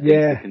and things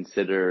to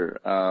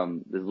consider.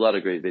 There's a lot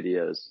of great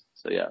videos.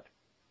 So yeah.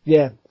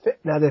 Yeah,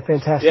 no, they're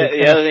fantastic. Yeah,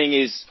 the other thing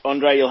is,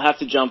 Andre, you'll have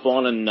to jump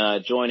on and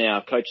join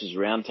our coaches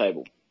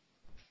roundtable.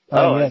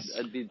 Yes.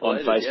 I'd be on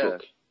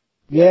Facebook.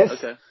 Yeah. Yes.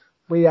 Okay.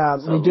 We have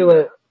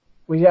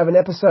an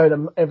episode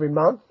every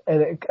month,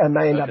 and it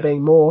may end up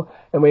being more,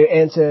 and we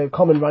answer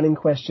common running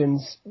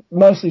questions,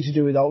 mostly to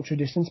do with ultra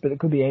distance, but it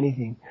could be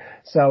anything.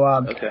 So,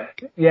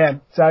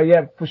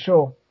 for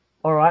sure.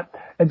 All right.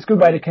 It's a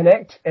good way to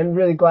connect, and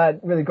really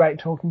great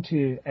talking to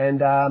you.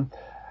 And,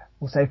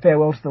 we'll say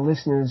farewell to the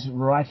listeners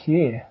right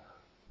here.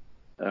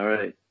 All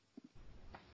right.